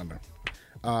rounder.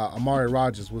 Amari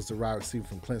Rodgers was the wide receiver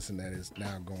from Clemson that is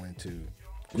now going to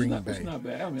Green Bay. It's not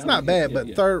bad. It's not bad,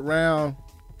 but third round,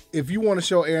 if you want to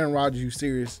show Aaron Rodgers you're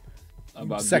serious,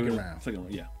 about second round. Second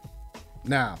round, yeah.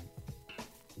 Now,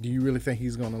 do you really think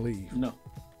he's going to leave? No.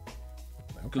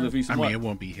 Because if he's smart, it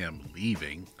won't be him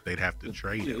leaving. They'd have to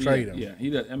trade him. Trade him. Yeah,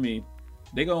 he does. I mean,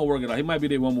 they're going to work it out. He might be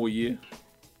there one more year,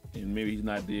 and maybe he's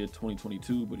not there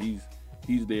 2022, but he's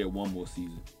there one more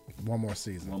season. One more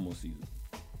season.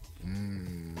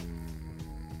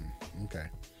 Okay.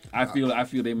 I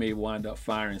feel they may wind up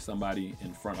firing somebody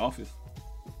in front office.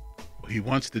 He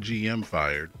wants the GM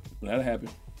fired. That'll happen.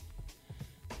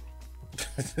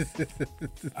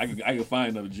 I can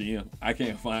find another GM. I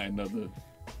can't find another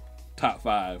top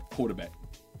 5 quarterback.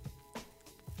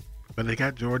 But they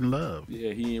got Jordan Love.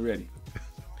 Yeah, he ain't ready.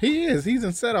 He is. He's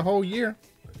in set a whole year.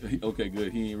 Okay,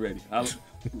 good. He ain't ready.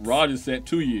 Rodgers said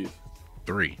 2 years.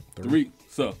 3.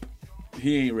 So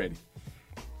he ain't ready.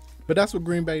 But that's what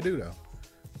Green Bay do, though.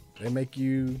 They make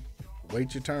you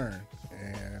wait your turn,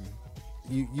 and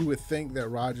you would think that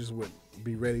Rodgers would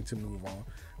be ready to move on.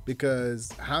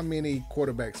 because how many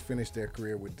quarterbacks finished their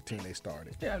career with the team they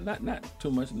started? Yeah, not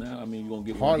too much now. I mean, you're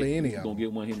gonna get hardly any. You're gonna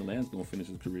get one here. Land's gonna finish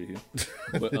his career here.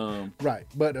 But right.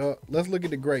 But let's look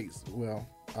at the greats. Well,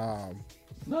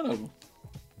 none of them.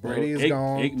 Brady is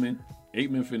gone.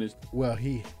 Aikman finished. Well,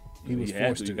 he was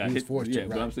forced to. He was forced to. Yeah,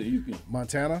 right. but I'm saying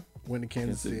Montana went to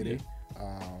Kansas City.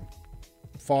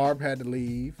 Favre had to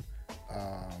leave.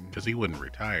 Because he wouldn't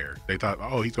retire. They thought,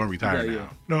 oh, he's going to retire now. Yeah.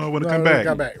 No, I want to come back.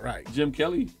 Come back, right. Jim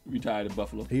Kelly retired at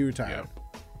Buffalo. He retired.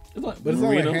 Yep. But it's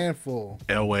only a handful.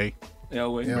 Elway.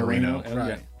 Marino.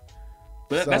 Right.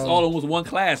 But that's all almost one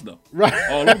class, though. Right.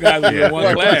 All them guys were in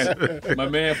one class. My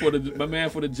man for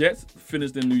the Jets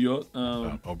finished in New York.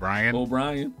 O'Brien. Well,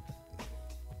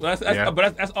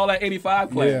 but that's all that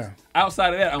 85 class. Yeah.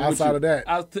 Outside of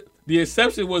that, the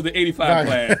exception was the 85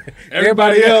 class.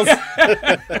 Everybody else,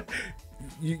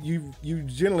 you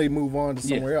generally move on to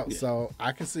somewhere else. Yeah. So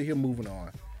I can see him moving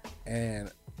on. And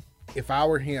if I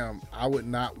were him, I would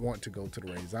not want to go to the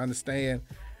Raiders. I understand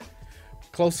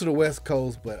close to the West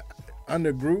Coast, but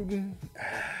under Gruden,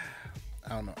 I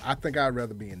don't know. I think I'd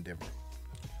rather be in Denver.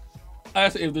 I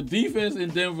say if the defense in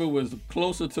Denver was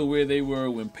closer to where they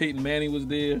were when Peyton Manning was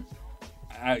there,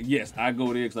 I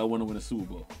go there because I want to win a Super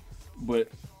Bowl. But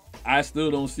I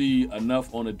still don't see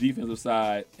enough on the defensive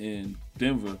side in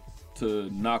Denver to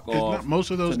knock off.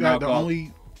 Most of those guys, the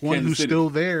only one who's still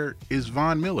there is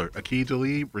Von Miller. Aqib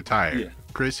Talib retired. Yeah.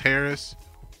 Chris Harris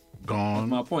gone. That's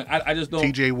my point. I just don't.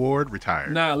 T.J. Ward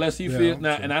retired. Nah, unless he feels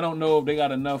now, and I don't know if they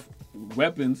got enough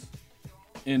weapons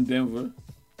in Denver.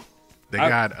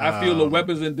 I feel the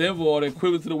weapons in Denver are the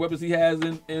equivalent to the weapons he has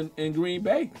in Green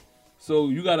Bay. So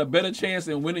you got a better chance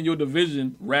in winning your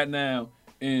division right now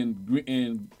in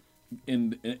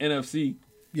NFC.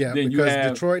 Yeah, than because you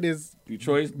have.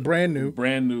 Detroit's brand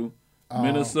new.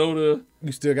 Minnesota,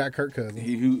 you still got Kirk Cousins.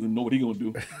 He know what he gonna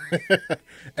do.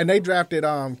 And they drafted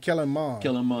Kellen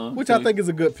Mond. Which I think is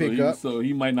a good pickup. So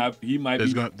he might not.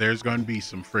 There's going to be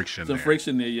some friction.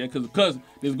 Friction there, yeah, because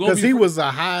there's going to be. Because he was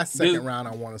a high second round,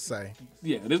 I want to say.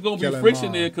 Yeah, there's going to be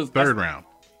friction there because third round,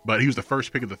 but he was the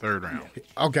first pick of the third round.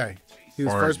 Okay, he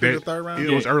was first pick of the third round.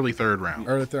 It was early third round.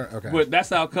 Early third. Okay. But that's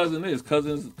how Cousins is.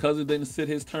 Cousins didn't sit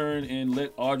his turn and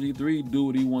let RG3 do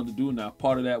what he wanted to do. Now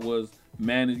part of that was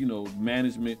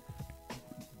management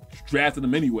drafted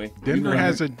him anyway. Denver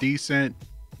has a decent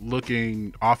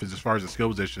looking offense as far as the skill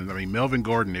positions. I mean, Melvin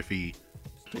Gordon, if he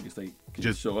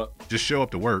just show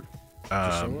up to work.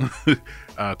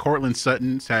 Cortland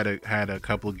Sutton's had a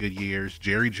couple of good years.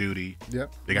 Jerry Jeudy.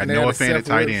 Yep. They got Noah Fant at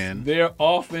tight end. Their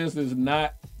offense is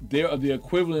not. They're the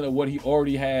equivalent of what he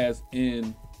already has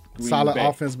in Green Solid Bay.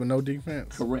 offense, but no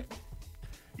defense. Correct.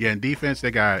 Yeah, in defense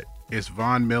it's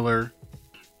Von Miller.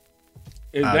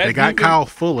 They got Kyle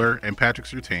Fuller and Patrick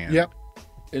Surtain. Yep.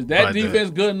 Is that defense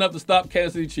good enough to stop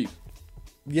Kansas City Chiefs?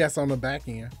 Yes, on the back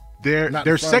end.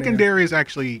 Their secondary is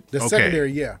actually okay.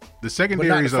 Secondary, yeah. The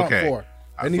secondary is okay. Four.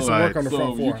 They need some work on the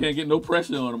front four. You can't get no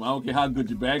pressure on them. I don't care how good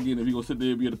your back end if you're going to sit there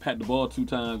and be able to pat the ball 2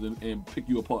 times and pick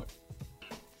you apart.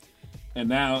 And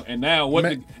now what?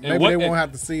 Maybe they won't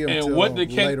have to see him until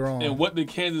later on. And what the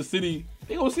Kansas City,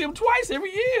 they gonna see him twice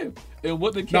every year. And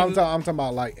what the Kansas? No, I'm talking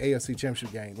about like AFC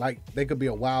Championship game. Like they could be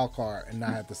a wild card and not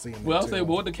have to see him. Well, I'm saying,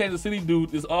 but what the Kansas City do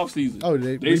this offseason? Oh,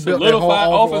 they solidified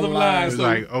offensive line. It's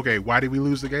like, okay, why did we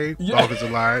lose the game? Yeah.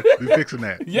 Offensive line, we fixing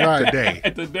that today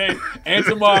and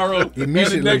tomorrow and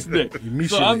the next day.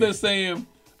 So I'm just saying,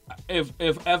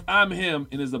 if I'm him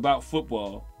and it's about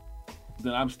football,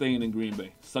 then I'm staying in Green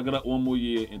Bay. Suck it up one more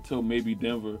year until maybe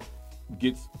Denver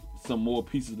gets some more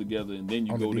pieces together, and then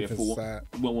you go there for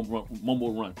one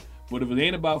more run. But if it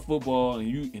ain't about football and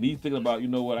he's thinking about, you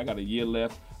know what, I got a year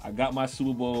left, I got my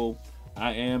Super Bowl,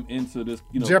 I am into this,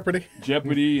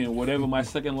 Jeopardy and whatever my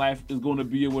second life is going to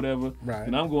be or whatever,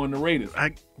 and I'm going to Raiders.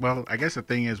 I guess the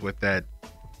thing is with that,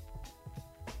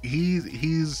 he's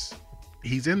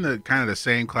in the kind of the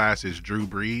same class as Drew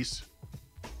Brees.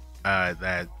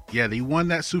 They won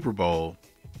that Super Bowl,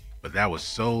 but that was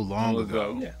so long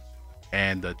ago. Yeah.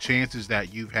 And the chances that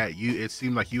it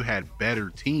seemed like you had better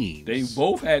teams. They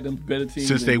both had them better teams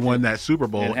since they won that Super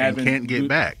Bowl and can't get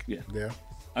back. Yeah.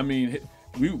 I mean,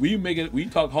 we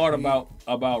talk hard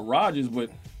about Rodgers, but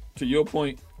to your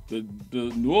point, the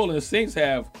New Orleans Saints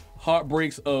have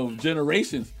heartbreaks of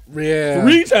generations. Yeah.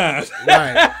 3 times.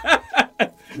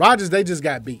 Right. Rodgers, they just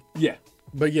got beat. Yeah.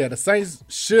 But yeah, the Saints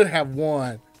should have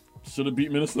won. Should have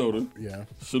beat Minnesota. Yeah.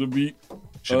 Should have beat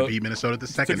Minnesota the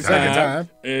second time.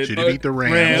 Should have beat the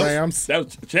Rams. That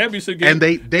was championship game. And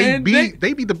they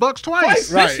beat the Bucks twice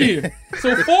this year.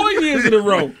 So 4 years in a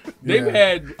row, they've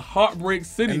had heartbreak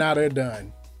city. And now they're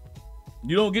done.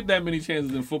 You don't get that many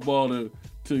chances in football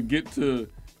to get to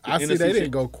I see they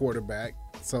didn't go quarterback,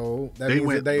 so that means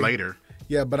went that they later.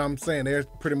 Yeah, but I'm saying they're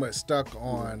pretty much stuck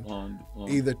on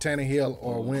either Tannehill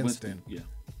or Winston. Yeah.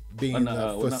 Being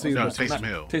the foreseeable. Taysom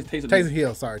Hill. Taysom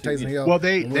Hill, sorry. Taysom Hill. Well,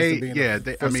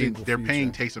 they're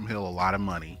paying Taysom Hill a lot of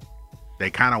money.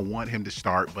 They kind of want him to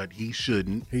start, but he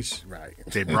shouldn't. Right.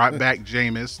 They brought back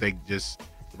Jameis. They just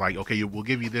like, okay, we'll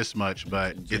give you this much,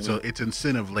 but it's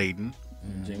incentive laden.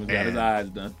 Jameis got his eyes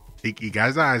done. He got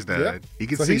his eyes done. Yep. He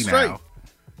can So see he's now.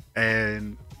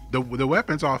 And the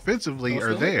weapons offensively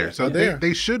are there, so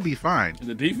they should be fine.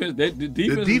 The defense, the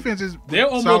defense is they're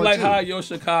almost solid like too. how your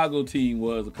Chicago team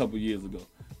was a couple years ago.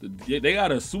 They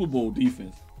got a Super Bowl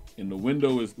defense, and the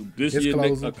window is this It's year,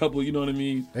 closing. a couple. You know what I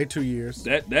mean? They 2 years.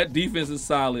 That defense is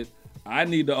solid. I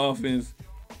need the offense.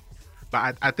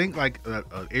 But I think like an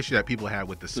issue that people have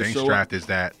with the Saints show draft is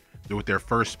that with their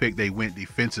first pick they went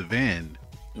defensive end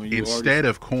instead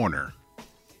of corner,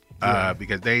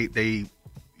 because they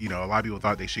you know, a lot of people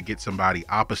thought they should get somebody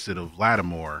opposite of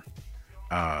Lattimore,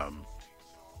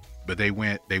 but they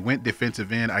went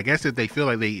defensive end. I guess that they feel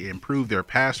like they improved their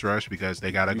pass rush because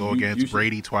they got to go against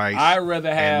Brady twice. I'd rather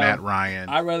have and Matt Ryan.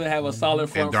 I'd rather have a solid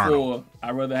front Darnold. four.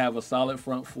 I'd rather have a solid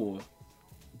front four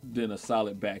than a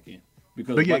solid back end.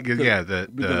 Because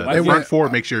the front four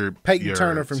makes your Peyton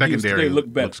Turner from secondary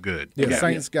Houston. looks good. Yeah,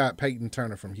 Saints got Peyton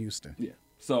Turner from Houston. Yeah.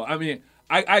 So I mean,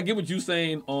 I get what you're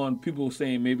saying on people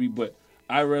saying maybe, but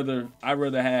I'd rather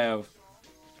have.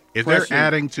 If pressure. they're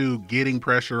adding to getting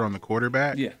pressure on the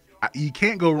quarterback, you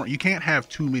can't go wrong. You can't have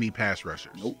too many pass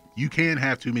rushers. Nope. You can't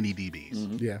have too many DBs.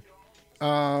 Mm-hmm.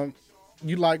 Yeah.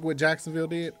 You like what Jacksonville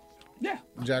did? Yeah.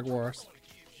 Jaguars.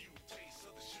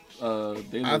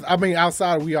 They I mean,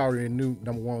 outside we already knew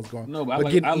number one was going. No, but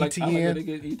I like they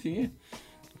get ETN.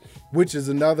 Which is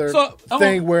another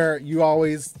thing where you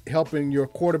always helping your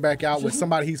quarterback out with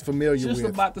somebody he's familiar with. Just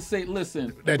about to say,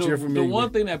 listen, you're familiar the one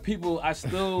with. thing that people, I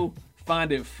still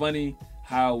find it funny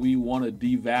how we want to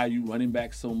devalue running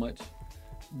back so much.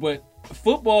 But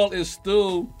football is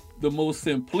still the most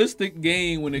simplistic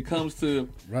game when it comes to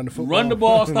run the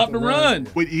ball, stop the run.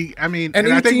 But I mean,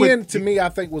 and I think ETN to me, I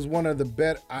think was one of the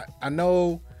better. I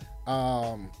know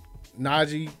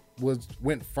Najee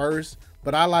went first,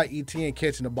 but I like ETN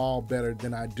catching the ball better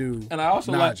than I do. And I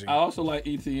also Najee. like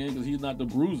ETN because he's not the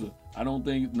bruiser. I don't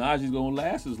think Najee's gonna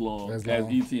last as long as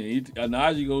ETN.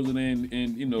 Najee goes in there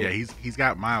and you know. Yeah, he's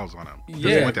got miles on him.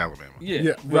 Yeah, he went to Alabama.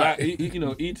 Yeah, right.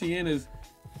 ETN is,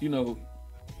 you know.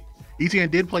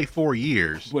 ETN did play 4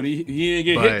 years, but he didn't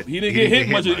get hit. He didn't get hit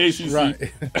much at ACC.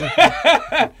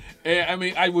 Right. And I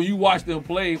mean, when you watch them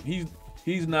play,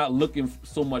 he's not looking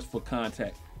so much for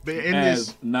contact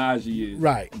as Najee is.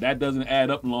 Right. That doesn't add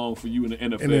up long for you in the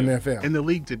NFL. In the NFL. In the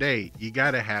league today, you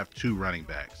got to have two running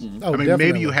backs. Mm-hmm. Oh, I mean, definitely.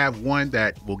 maybe you have one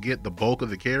that will get the bulk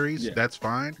of the carries. Yeah. That's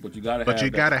fine. But you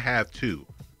got to have two.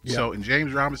 Yeah. So, and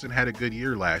James Robinson had a good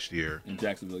year last year in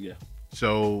Jacksonville. Yeah.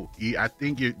 So I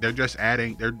think they're just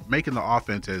adding. They're making the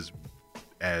offense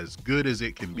as good as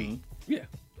it can be. Mm-hmm. Yeah.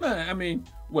 Man, I mean,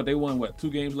 they won 2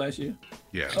 games last year?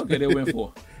 Yeah. Okay, they win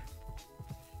 4.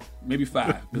 Maybe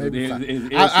 5. Maybe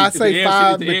 5. I say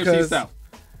 5 because South.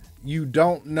 You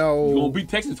don't know. You're going to beat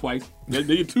Texas twice.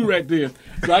 They're 2 right there.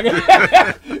 So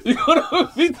you're going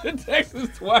to beat the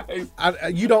Texans twice.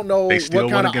 You don't know what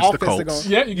kind of offense they're going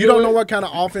to run. You don't know what kind of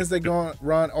offense they're going to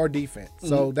run or defense.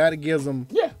 So that gives them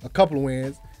a couple of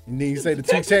wins. And then you say the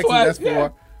 2 Texans, that's 4. Yeah.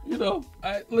 You know,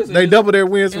 listen. They double their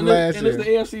wins from last year. And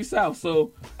it's the AFC South.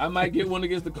 So I might get one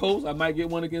against the Colts. I might get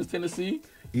one against Tennessee.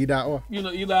 Either or. You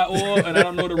know, either or. And I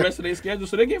don't know the rest of their schedule.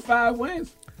 So they get 5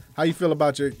 wins. How you feel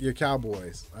about your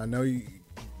Cowboys? I know you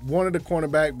wanted a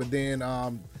cornerback, but then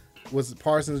was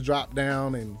Parsons dropped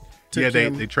down and took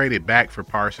him? They traded back for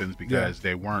Parsons because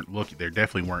they weren't looking. They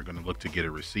definitely weren't going to look to get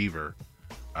a receiver.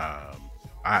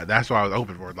 That's why I was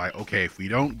open for it. Like, okay, if we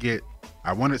don't get,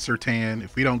 I wanted Surtain.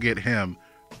 If we don't get him,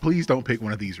 please don't pick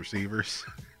one of these receivers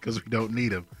because we don't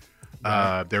need him.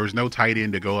 Right. There was no tight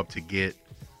end to go up to get.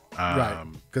 Right,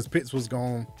 because Pitts was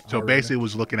gone. So already. basically, it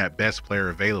was looking at best player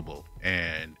available,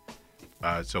 and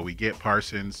so we get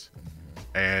Parsons,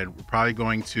 and we're probably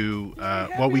going to.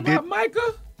 We did.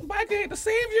 Micah ain't the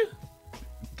savior.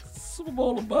 Super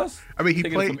Bowl or bust. I mean, he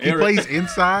plays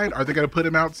inside. Are they going to put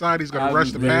him outside? He's going to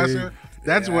rush the passer.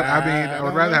 That's what I mean. I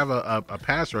would rather have a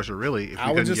pass rusher, really, if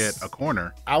we couldn't get a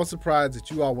corner. I was surprised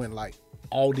that you all went like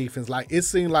all defense. Like it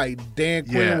seemed like Dan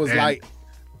Quinn was like,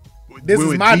 "This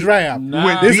is my draft.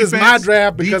 This is my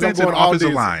draft because I'm going all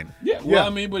defense." Line. Yeah, well, I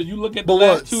mean, but you look at the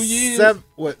last 2 years.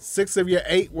 6 of your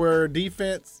 8 were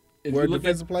defense? Were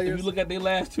defensive players? If you look at their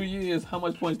last 2 years, how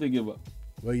much points they give up?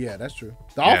 Well, yeah, that's true.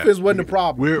 The offense wasn't a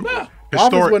problem.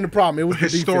 Offense wasn't the problem. It was the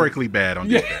historically defense. bad on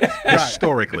defense.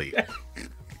 Historically.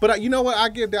 But you know what? I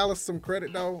give Dallas some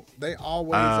credit though. They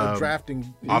always are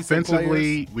drafting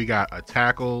offensively. players. We got a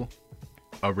tackle,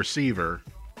 a receiver,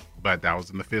 but that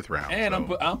was in the 5th round. And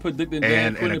so. I'm predicting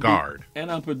Dan Quinn and a guard.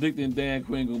 And I'm predicting Dan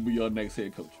Quinn gonna be your next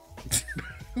head coach.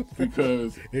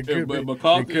 Because if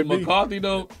McCarthy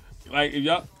though, like if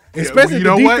y'all. Especially you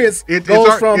know the what? defense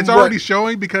It's already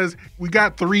showing because we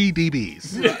got 3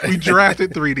 DBs. We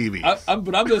drafted 3 DBs.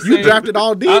 But I'm just saying, you drafted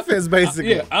all defense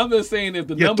basically. I'm just saying if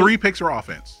the numbers, 3 picks are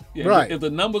offense. Yeah, right. If the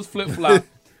numbers flip flop,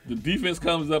 the defense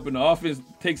comes up and the offense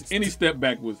takes any step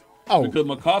backwards. Oh, because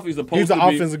McCarthy's supposed he's to an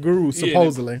offensive guru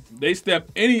supposedly. They step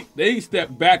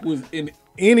backwards in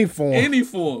any form. He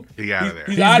out of there.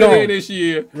 He's out of there this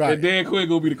year. Right. And Dan Quinn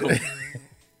gonna be the coach.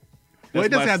 Well, it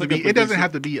doesn't have to be. It doesn't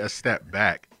have to be a step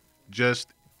back. Just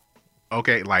we're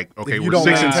 6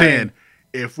 and 10.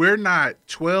 If we're not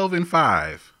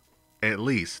 12-5, at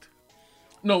least.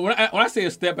 No, when I say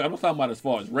a step back, I'm not talking about as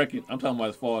far as record. I'm talking about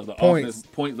as far as the offense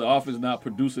points. The offense not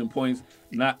producing points,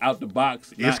 not out the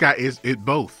box. It's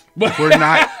both. If we're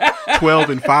not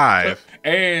 12-5,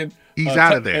 and he's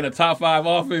out of there. And a top 5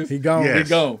 offense, he gone. Yes.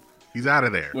 He gone. He's out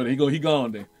of there. Well, he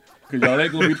gone then. Because y'all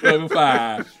ain't gonna be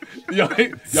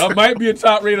 12-5. Y'all might be a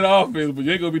top rated offense, but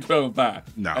you ain't gonna be 12-5.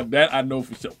 No, that I know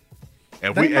for sure.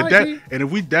 If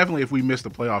we miss the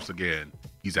playoffs again,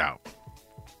 he's out.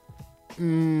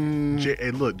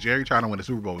 And look, Jerry trying to win the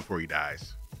Super Bowl before he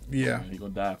dies. Yeah, he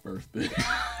gonna die first.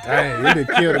 Dang, he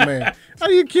didn't kill the man. How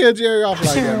do you kill Jerry off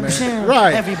like that, man?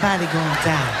 Right. Everybody gonna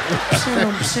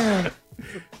die.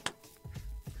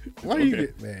 Why you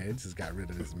get, man? It just got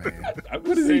rid of this man.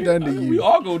 What has he done to you? We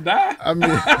all gonna die. I mean,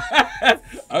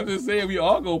 I'm just saying we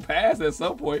all gonna pass at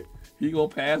some point. He gonna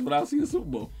pass without seeing the Super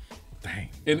Bowl. Dang.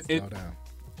 And slow down.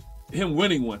 Him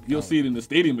winning one, you'll see it in the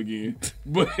stadium again.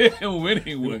 But him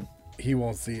winning one, he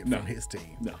won't see it from his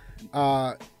team. No.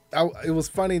 It was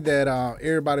funny that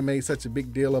everybody made such a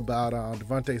big deal about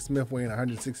Devontae Smith weighing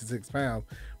 166 pounds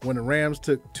when the Rams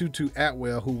took Tutu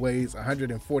Atwell, who weighs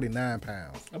 149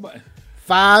 pounds.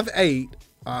 5'8",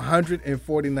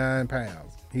 149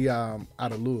 pounds. He out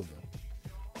of Louisville.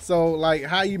 So, like,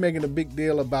 how are you making a big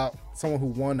deal about someone who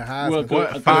won the Heisman?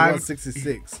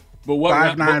 166. But what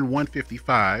 5'9",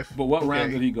 155. But what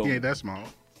round did he go? Yeah, that's small.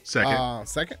 Second.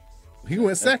 Second? He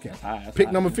went second. That's Pick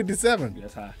high. number 57.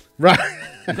 That's high. Right.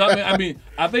 So,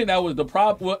 I think that was the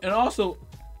problem. Well, and also,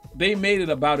 they made it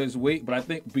about his weight, but I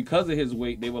think because of his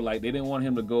weight, they were like, they didn't want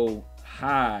him to go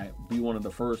high, be one of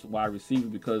the first wide receivers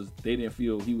because they didn't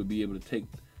feel he would be able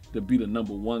to be the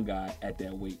number 1 guy at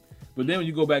that weight. But then when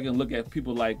you go back and look at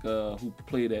people like who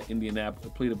played at Indianapolis,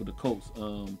 played with the Colts,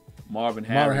 Marvin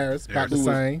Harris, about the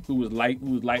same, who was light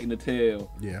in the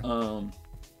tail. Yeah.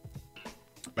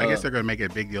 I guess they're gonna make a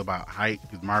big deal about height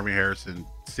because Marvin Harrison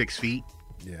 6 feet.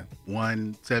 Yeah.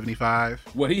 175.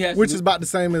 Which is about the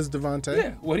same as Devontae.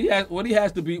 Yeah. What Devontae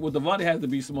has to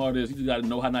be smart is he just got to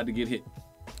know how not to get hit.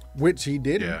 Which he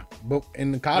didn't. Yeah. But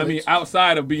in the college.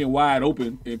 Outside of being wide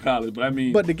open in college,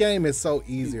 but the game is so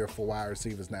easier for wide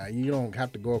receivers now. You don't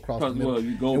have to go across the middle.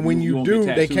 And when you do,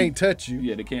 they can't touch you.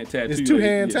 Yeah, they can't tattoo. It's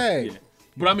 2-hand tag. Yeah.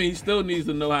 But he still needs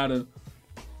to know how to,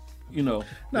 move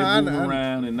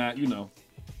around and not,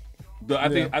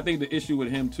 I think the issue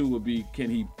with him too would be can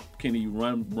he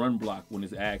run block when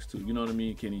it's asked to? You know what I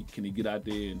mean? Can he get out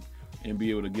there and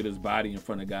be able to get his body in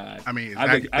front of guys?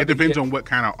 It depends on what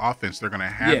kind of offense they're going to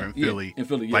have in Philly.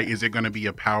 Yeah. Like, is it going to be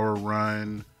a power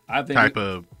run type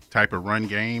of run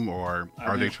game, or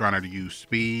are they trying to use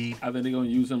speed? I think they're going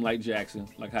to use him like Jackson,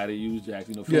 like how they use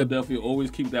Jackson. Philadelphia always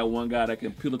keep that one guy that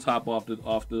can peel the top off the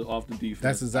defense.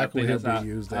 That's exactly how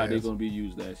they're going to be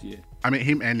used as. Yeah.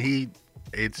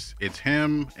 It's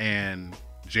him and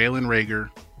Jalen Reagor,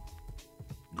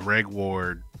 Greg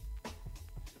Ward.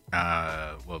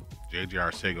 J.J.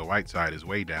 Arcega-Whiteside is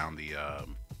way down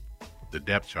the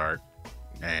depth chart,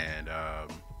 and I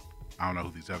don't know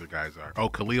who these other guys are. Oh,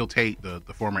 Khalil Tate, the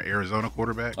former Arizona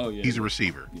quarterback. Oh yeah, he's a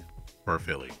receiver for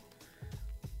Philly.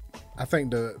 I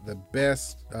think the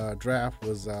best draft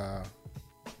was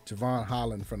Javon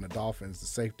Holland from the Dolphins, the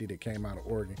safety that came out of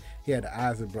Oregon. He had the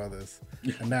Isaac brothers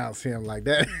announce him like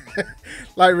that.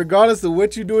 Like, regardless of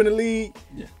what you do in the league,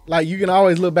 like, you can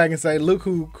always look back and say, look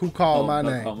who called my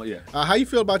name. How you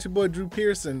feel about your boy Drew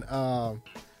Pearson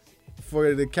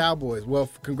for the Cowboys? Well,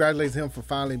 congratulations him for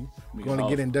finally going to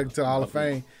get inducted to the Hall of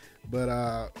Fame.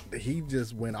 But he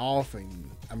just went off, and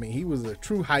he was a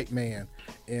true hype man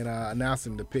in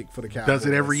announcing the pick for the Cowboys. Does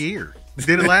it every year.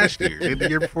 Did it last year, the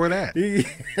year before that.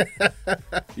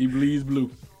 He bleeds blue.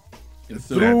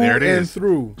 There it is.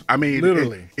 Through. I mean,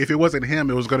 literally. If it wasn't him,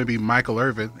 it was going to be Michael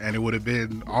Irvin, and it would have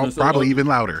been probably even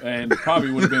louder. And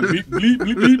probably would have been bleep, bleep,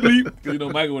 bleep, bleep, bleep. You know,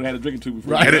 Michael would have had a drink or two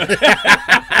before. Right.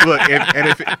 Look,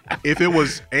 if it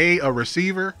was A,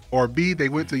 receiver, or B, they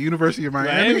went to University of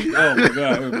Miami. Oh, my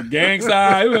God. Gang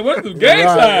side. What's the gang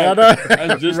side?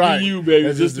 That's just for you, baby.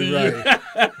 That's just for you.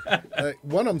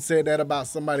 One of them said that about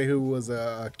somebody who was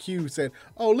a Q. Said,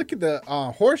 "Oh, look at the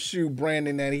horseshoe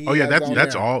branding that he." Oh yeah, has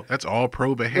that's all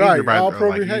pro behavior. Right, by all pro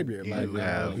like, behavior. You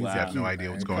Like, have no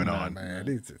idea what's going on.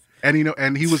 Man.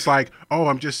 And he was like, "Oh,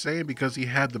 I'm just saying because he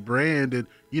had the brand, and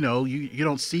you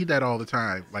don't see that all the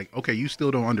time. Like, okay, you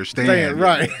still don't understand,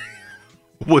 right?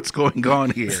 What's going on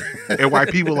here, and why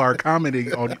people are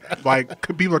commenting on,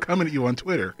 like, people are coming at you on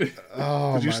Twitter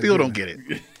because you still don't get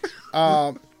it."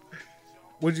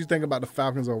 What did you think about the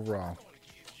Falcons overall?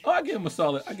 Oh, I give him a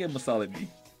solid B.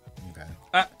 Okay.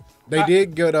 They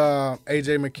did get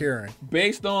AJ McCarron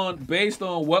based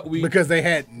on what we, because they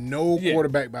had no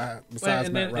quarterback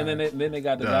besides Matt Ryan. And then they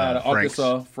got the guy at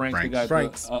Arkansas, Franks. They got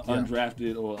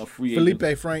undrafted or a free agent.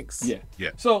 Felipe Franks.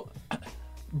 Yeah. So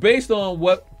based on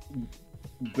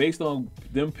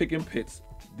them picking Pitts,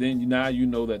 then now you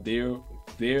know that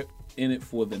they're in it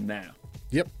for the now.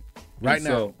 Yep. Right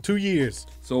now, 2 years.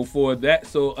 So for that,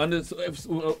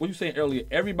 what you saying earlier,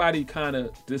 everybody kind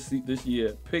of this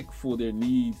year pick for their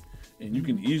needs, and you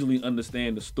can easily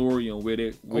understand the story on where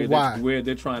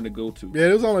they're trying to go to. Yeah,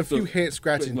 there's only a few head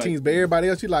scratching teams, but everybody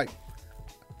else, you're like,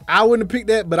 I wouldn't have picked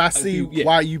that, but I see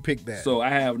why you picked that. So I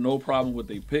have no problem with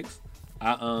their picks.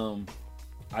 I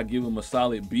give them a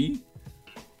solid B.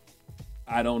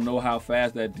 I don't know how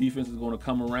fast that defense is going to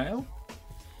come around.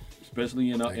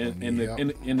 Especially in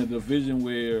the division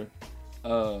where,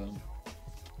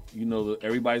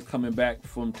 everybody's coming back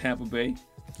from Tampa Bay,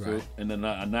 right. And then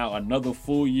now another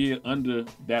full year under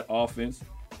that offense,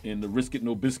 and the risk it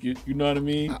no biscuit. You know what I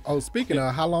mean? Speaking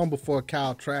of, how long before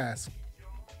Kyle Trask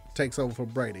takes over for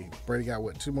Brady? Brady got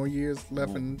 2 more years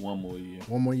left, one more year.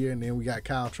 1 more year, and then we got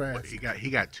Kyle Trask. He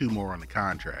got 2 more on the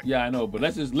contract. Yeah, I know, but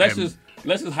let's just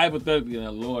hypothetically,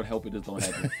 and Lord help it, this don't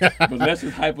happen. But let's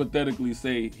just hypothetically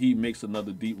say he makes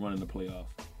another deep run in the playoffs.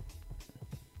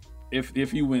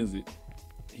 If he wins it,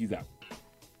 he's out.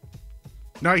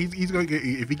 No, he's going to get,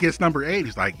 if he gets number 8,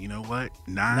 he's like, you know what?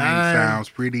 9 sounds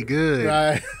pretty good.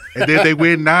 Right. And then they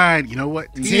win 9. You know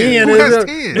what? 10. 10 Who has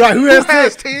 10? Right. Who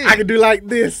has 10? I can do like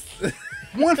this.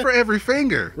 1 for every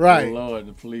finger. Right. Oh,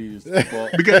 Lord, please.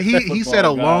 Because he said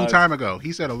a long time ago,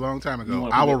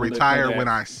 I will retire when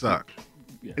I suck.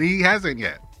 Yeah. And he hasn't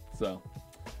yet.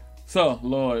 So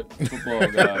Lord, football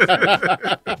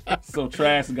guys. So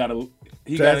Trask got at least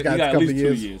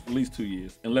 2 years. At least 2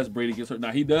 years. Unless Brady gets hurt.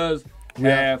 Now he does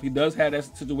have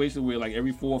that situation where like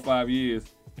every 4 or 5 years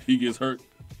he gets hurt.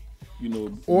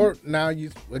 Or now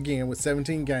with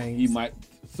 17 games. He might.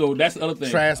 So that's the other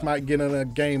thing. Trask might get in a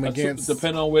game against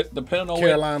depending on where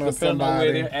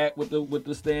they're at with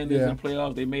the standings and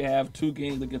playoffs. They may have 2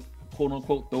 games that get quote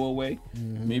unquote throw away.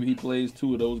 Mm-hmm. Maybe he plays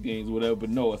 2 of those games or whatever. But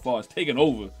no, as far as taking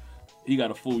over, he got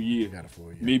a full year.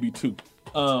 Maybe 2.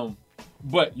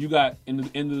 But you got in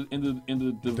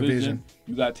the division,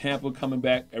 you got Tampa coming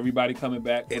back, everybody coming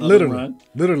back.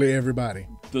 Literally everybody.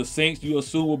 The Saints, you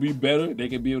assume, will be better. They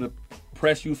can be able to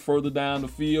press you further down the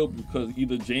field because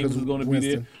either James is going to be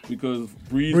there, because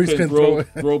Breeze can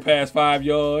throw past 5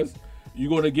 yards. You're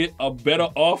going to get a better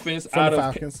offense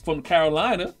from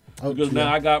Carolina because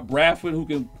now I got Bradford who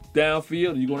can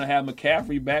downfield. You're going to have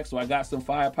McCaffrey back, so I got some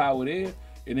firepower there.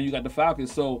 And then you got the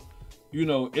Falcons, so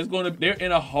they're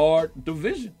in a hard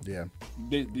division. Yeah,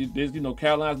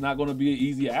 Carolina's not going to be an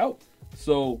easy out.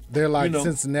 So they're like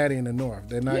Cincinnati in the North.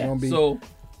 They're not going to be. So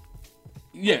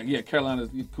Carolina's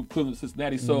equivalent to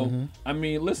Cincinnati. So I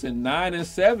mean, listen,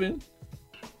 9-7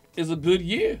 is a good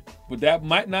year, but that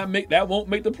won't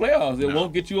make the playoffs. It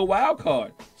won't get you a wild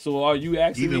card. So are you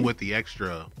actually even with the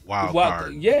extra wild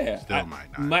card? Yeah, still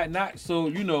might not. Might not. So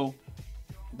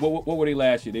What were they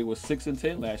last year? They were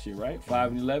 6-10 last year, right?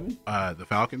 5-11. The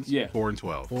Falcons. Yeah,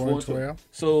 4-12. 4-12.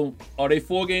 So are they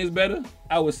 4 games better?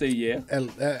 I would say yeah.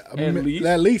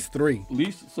 At least 3.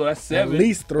 So that's 7. At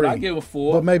least 3. I give them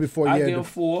 4. But maybe 4. I give them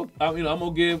 4. I'm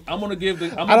gonna give the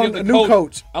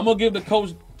coach. I'm gonna give the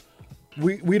coach.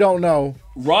 We don't know.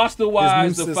 Roster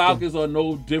wise, the Falcons are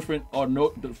no different.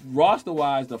 Roster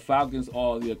wise, the Falcons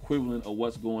are the equivalent of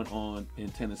what's going on in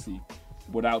Tennessee,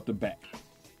 without the back.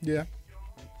 Yeah.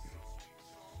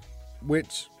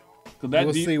 Which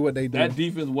we'll see what they do. That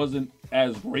defense wasn't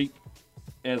as great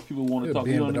as people want to talk.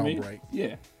 You know what I mean? Break.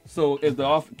 Yeah. So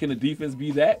can the defense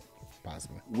be that?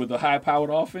 Possibly. With a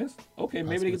high-powered offense? Okay,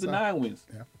 maybe they get to 9 wins.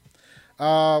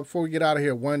 Before we get out of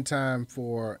here, one time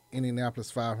for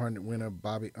Indianapolis 500 winner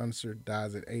Bobby Unser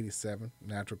dies at 87,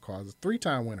 natural causes.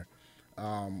 3-time winner.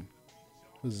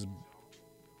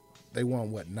 They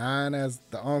won, 9 as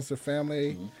the Unser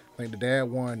family? Mm-hmm. I think the dad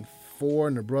won 4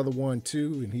 and the brother won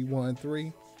 2 and he won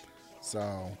 3.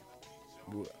 So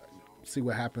we'll see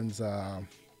what happens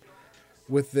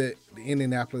with the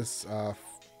Indianapolis,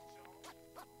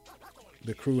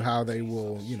 the crew, how they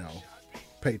will,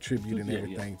 pay tribute and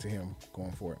everything to him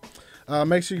going forward.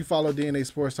 Make sure you follow DNA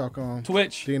Sports Talk on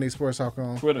Twitch, DNA Sports Talk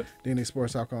on Twitter, DNA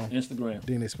Sports Talk on Instagram,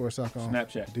 DNA Sports Talk on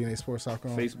Snapchat, DNA Sports Talk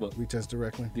on Facebook. Reach us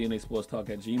directly. DNA Sports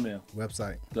Talk at Gmail.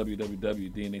 Website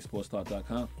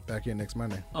www.dnasportstalk.com. Back here next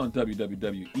Monday on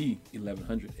WWWE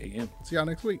 1100 AM. See y'all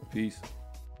next week. Peace.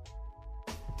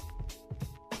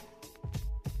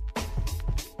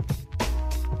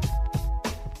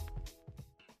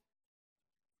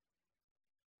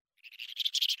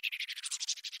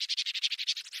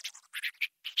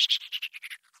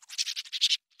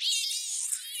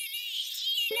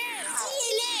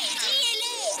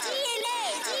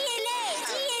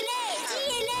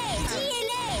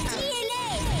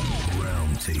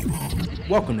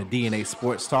 Welcome to DNA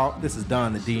Sports Talk. This is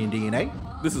Don, the D and DNA.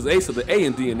 This is Ace of the A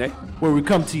and DNA. Where we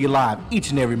come to you live each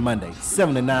and every Monday,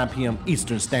 7 to 9 p.m.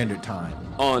 Eastern Standard Time.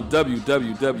 On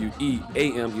WWWE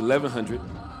AM 1100,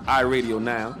 iRadio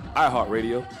Now,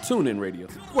 iHeartRadio, TuneIn Radio.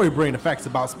 Where we bring the facts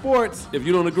about sports. If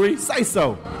you don't agree, say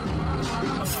so. Tell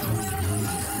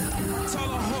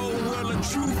the whole world the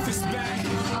truth is back.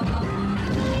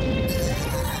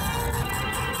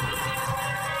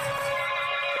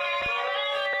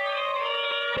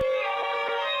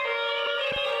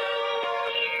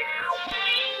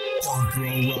 Throw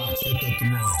rocks at the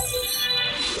throne.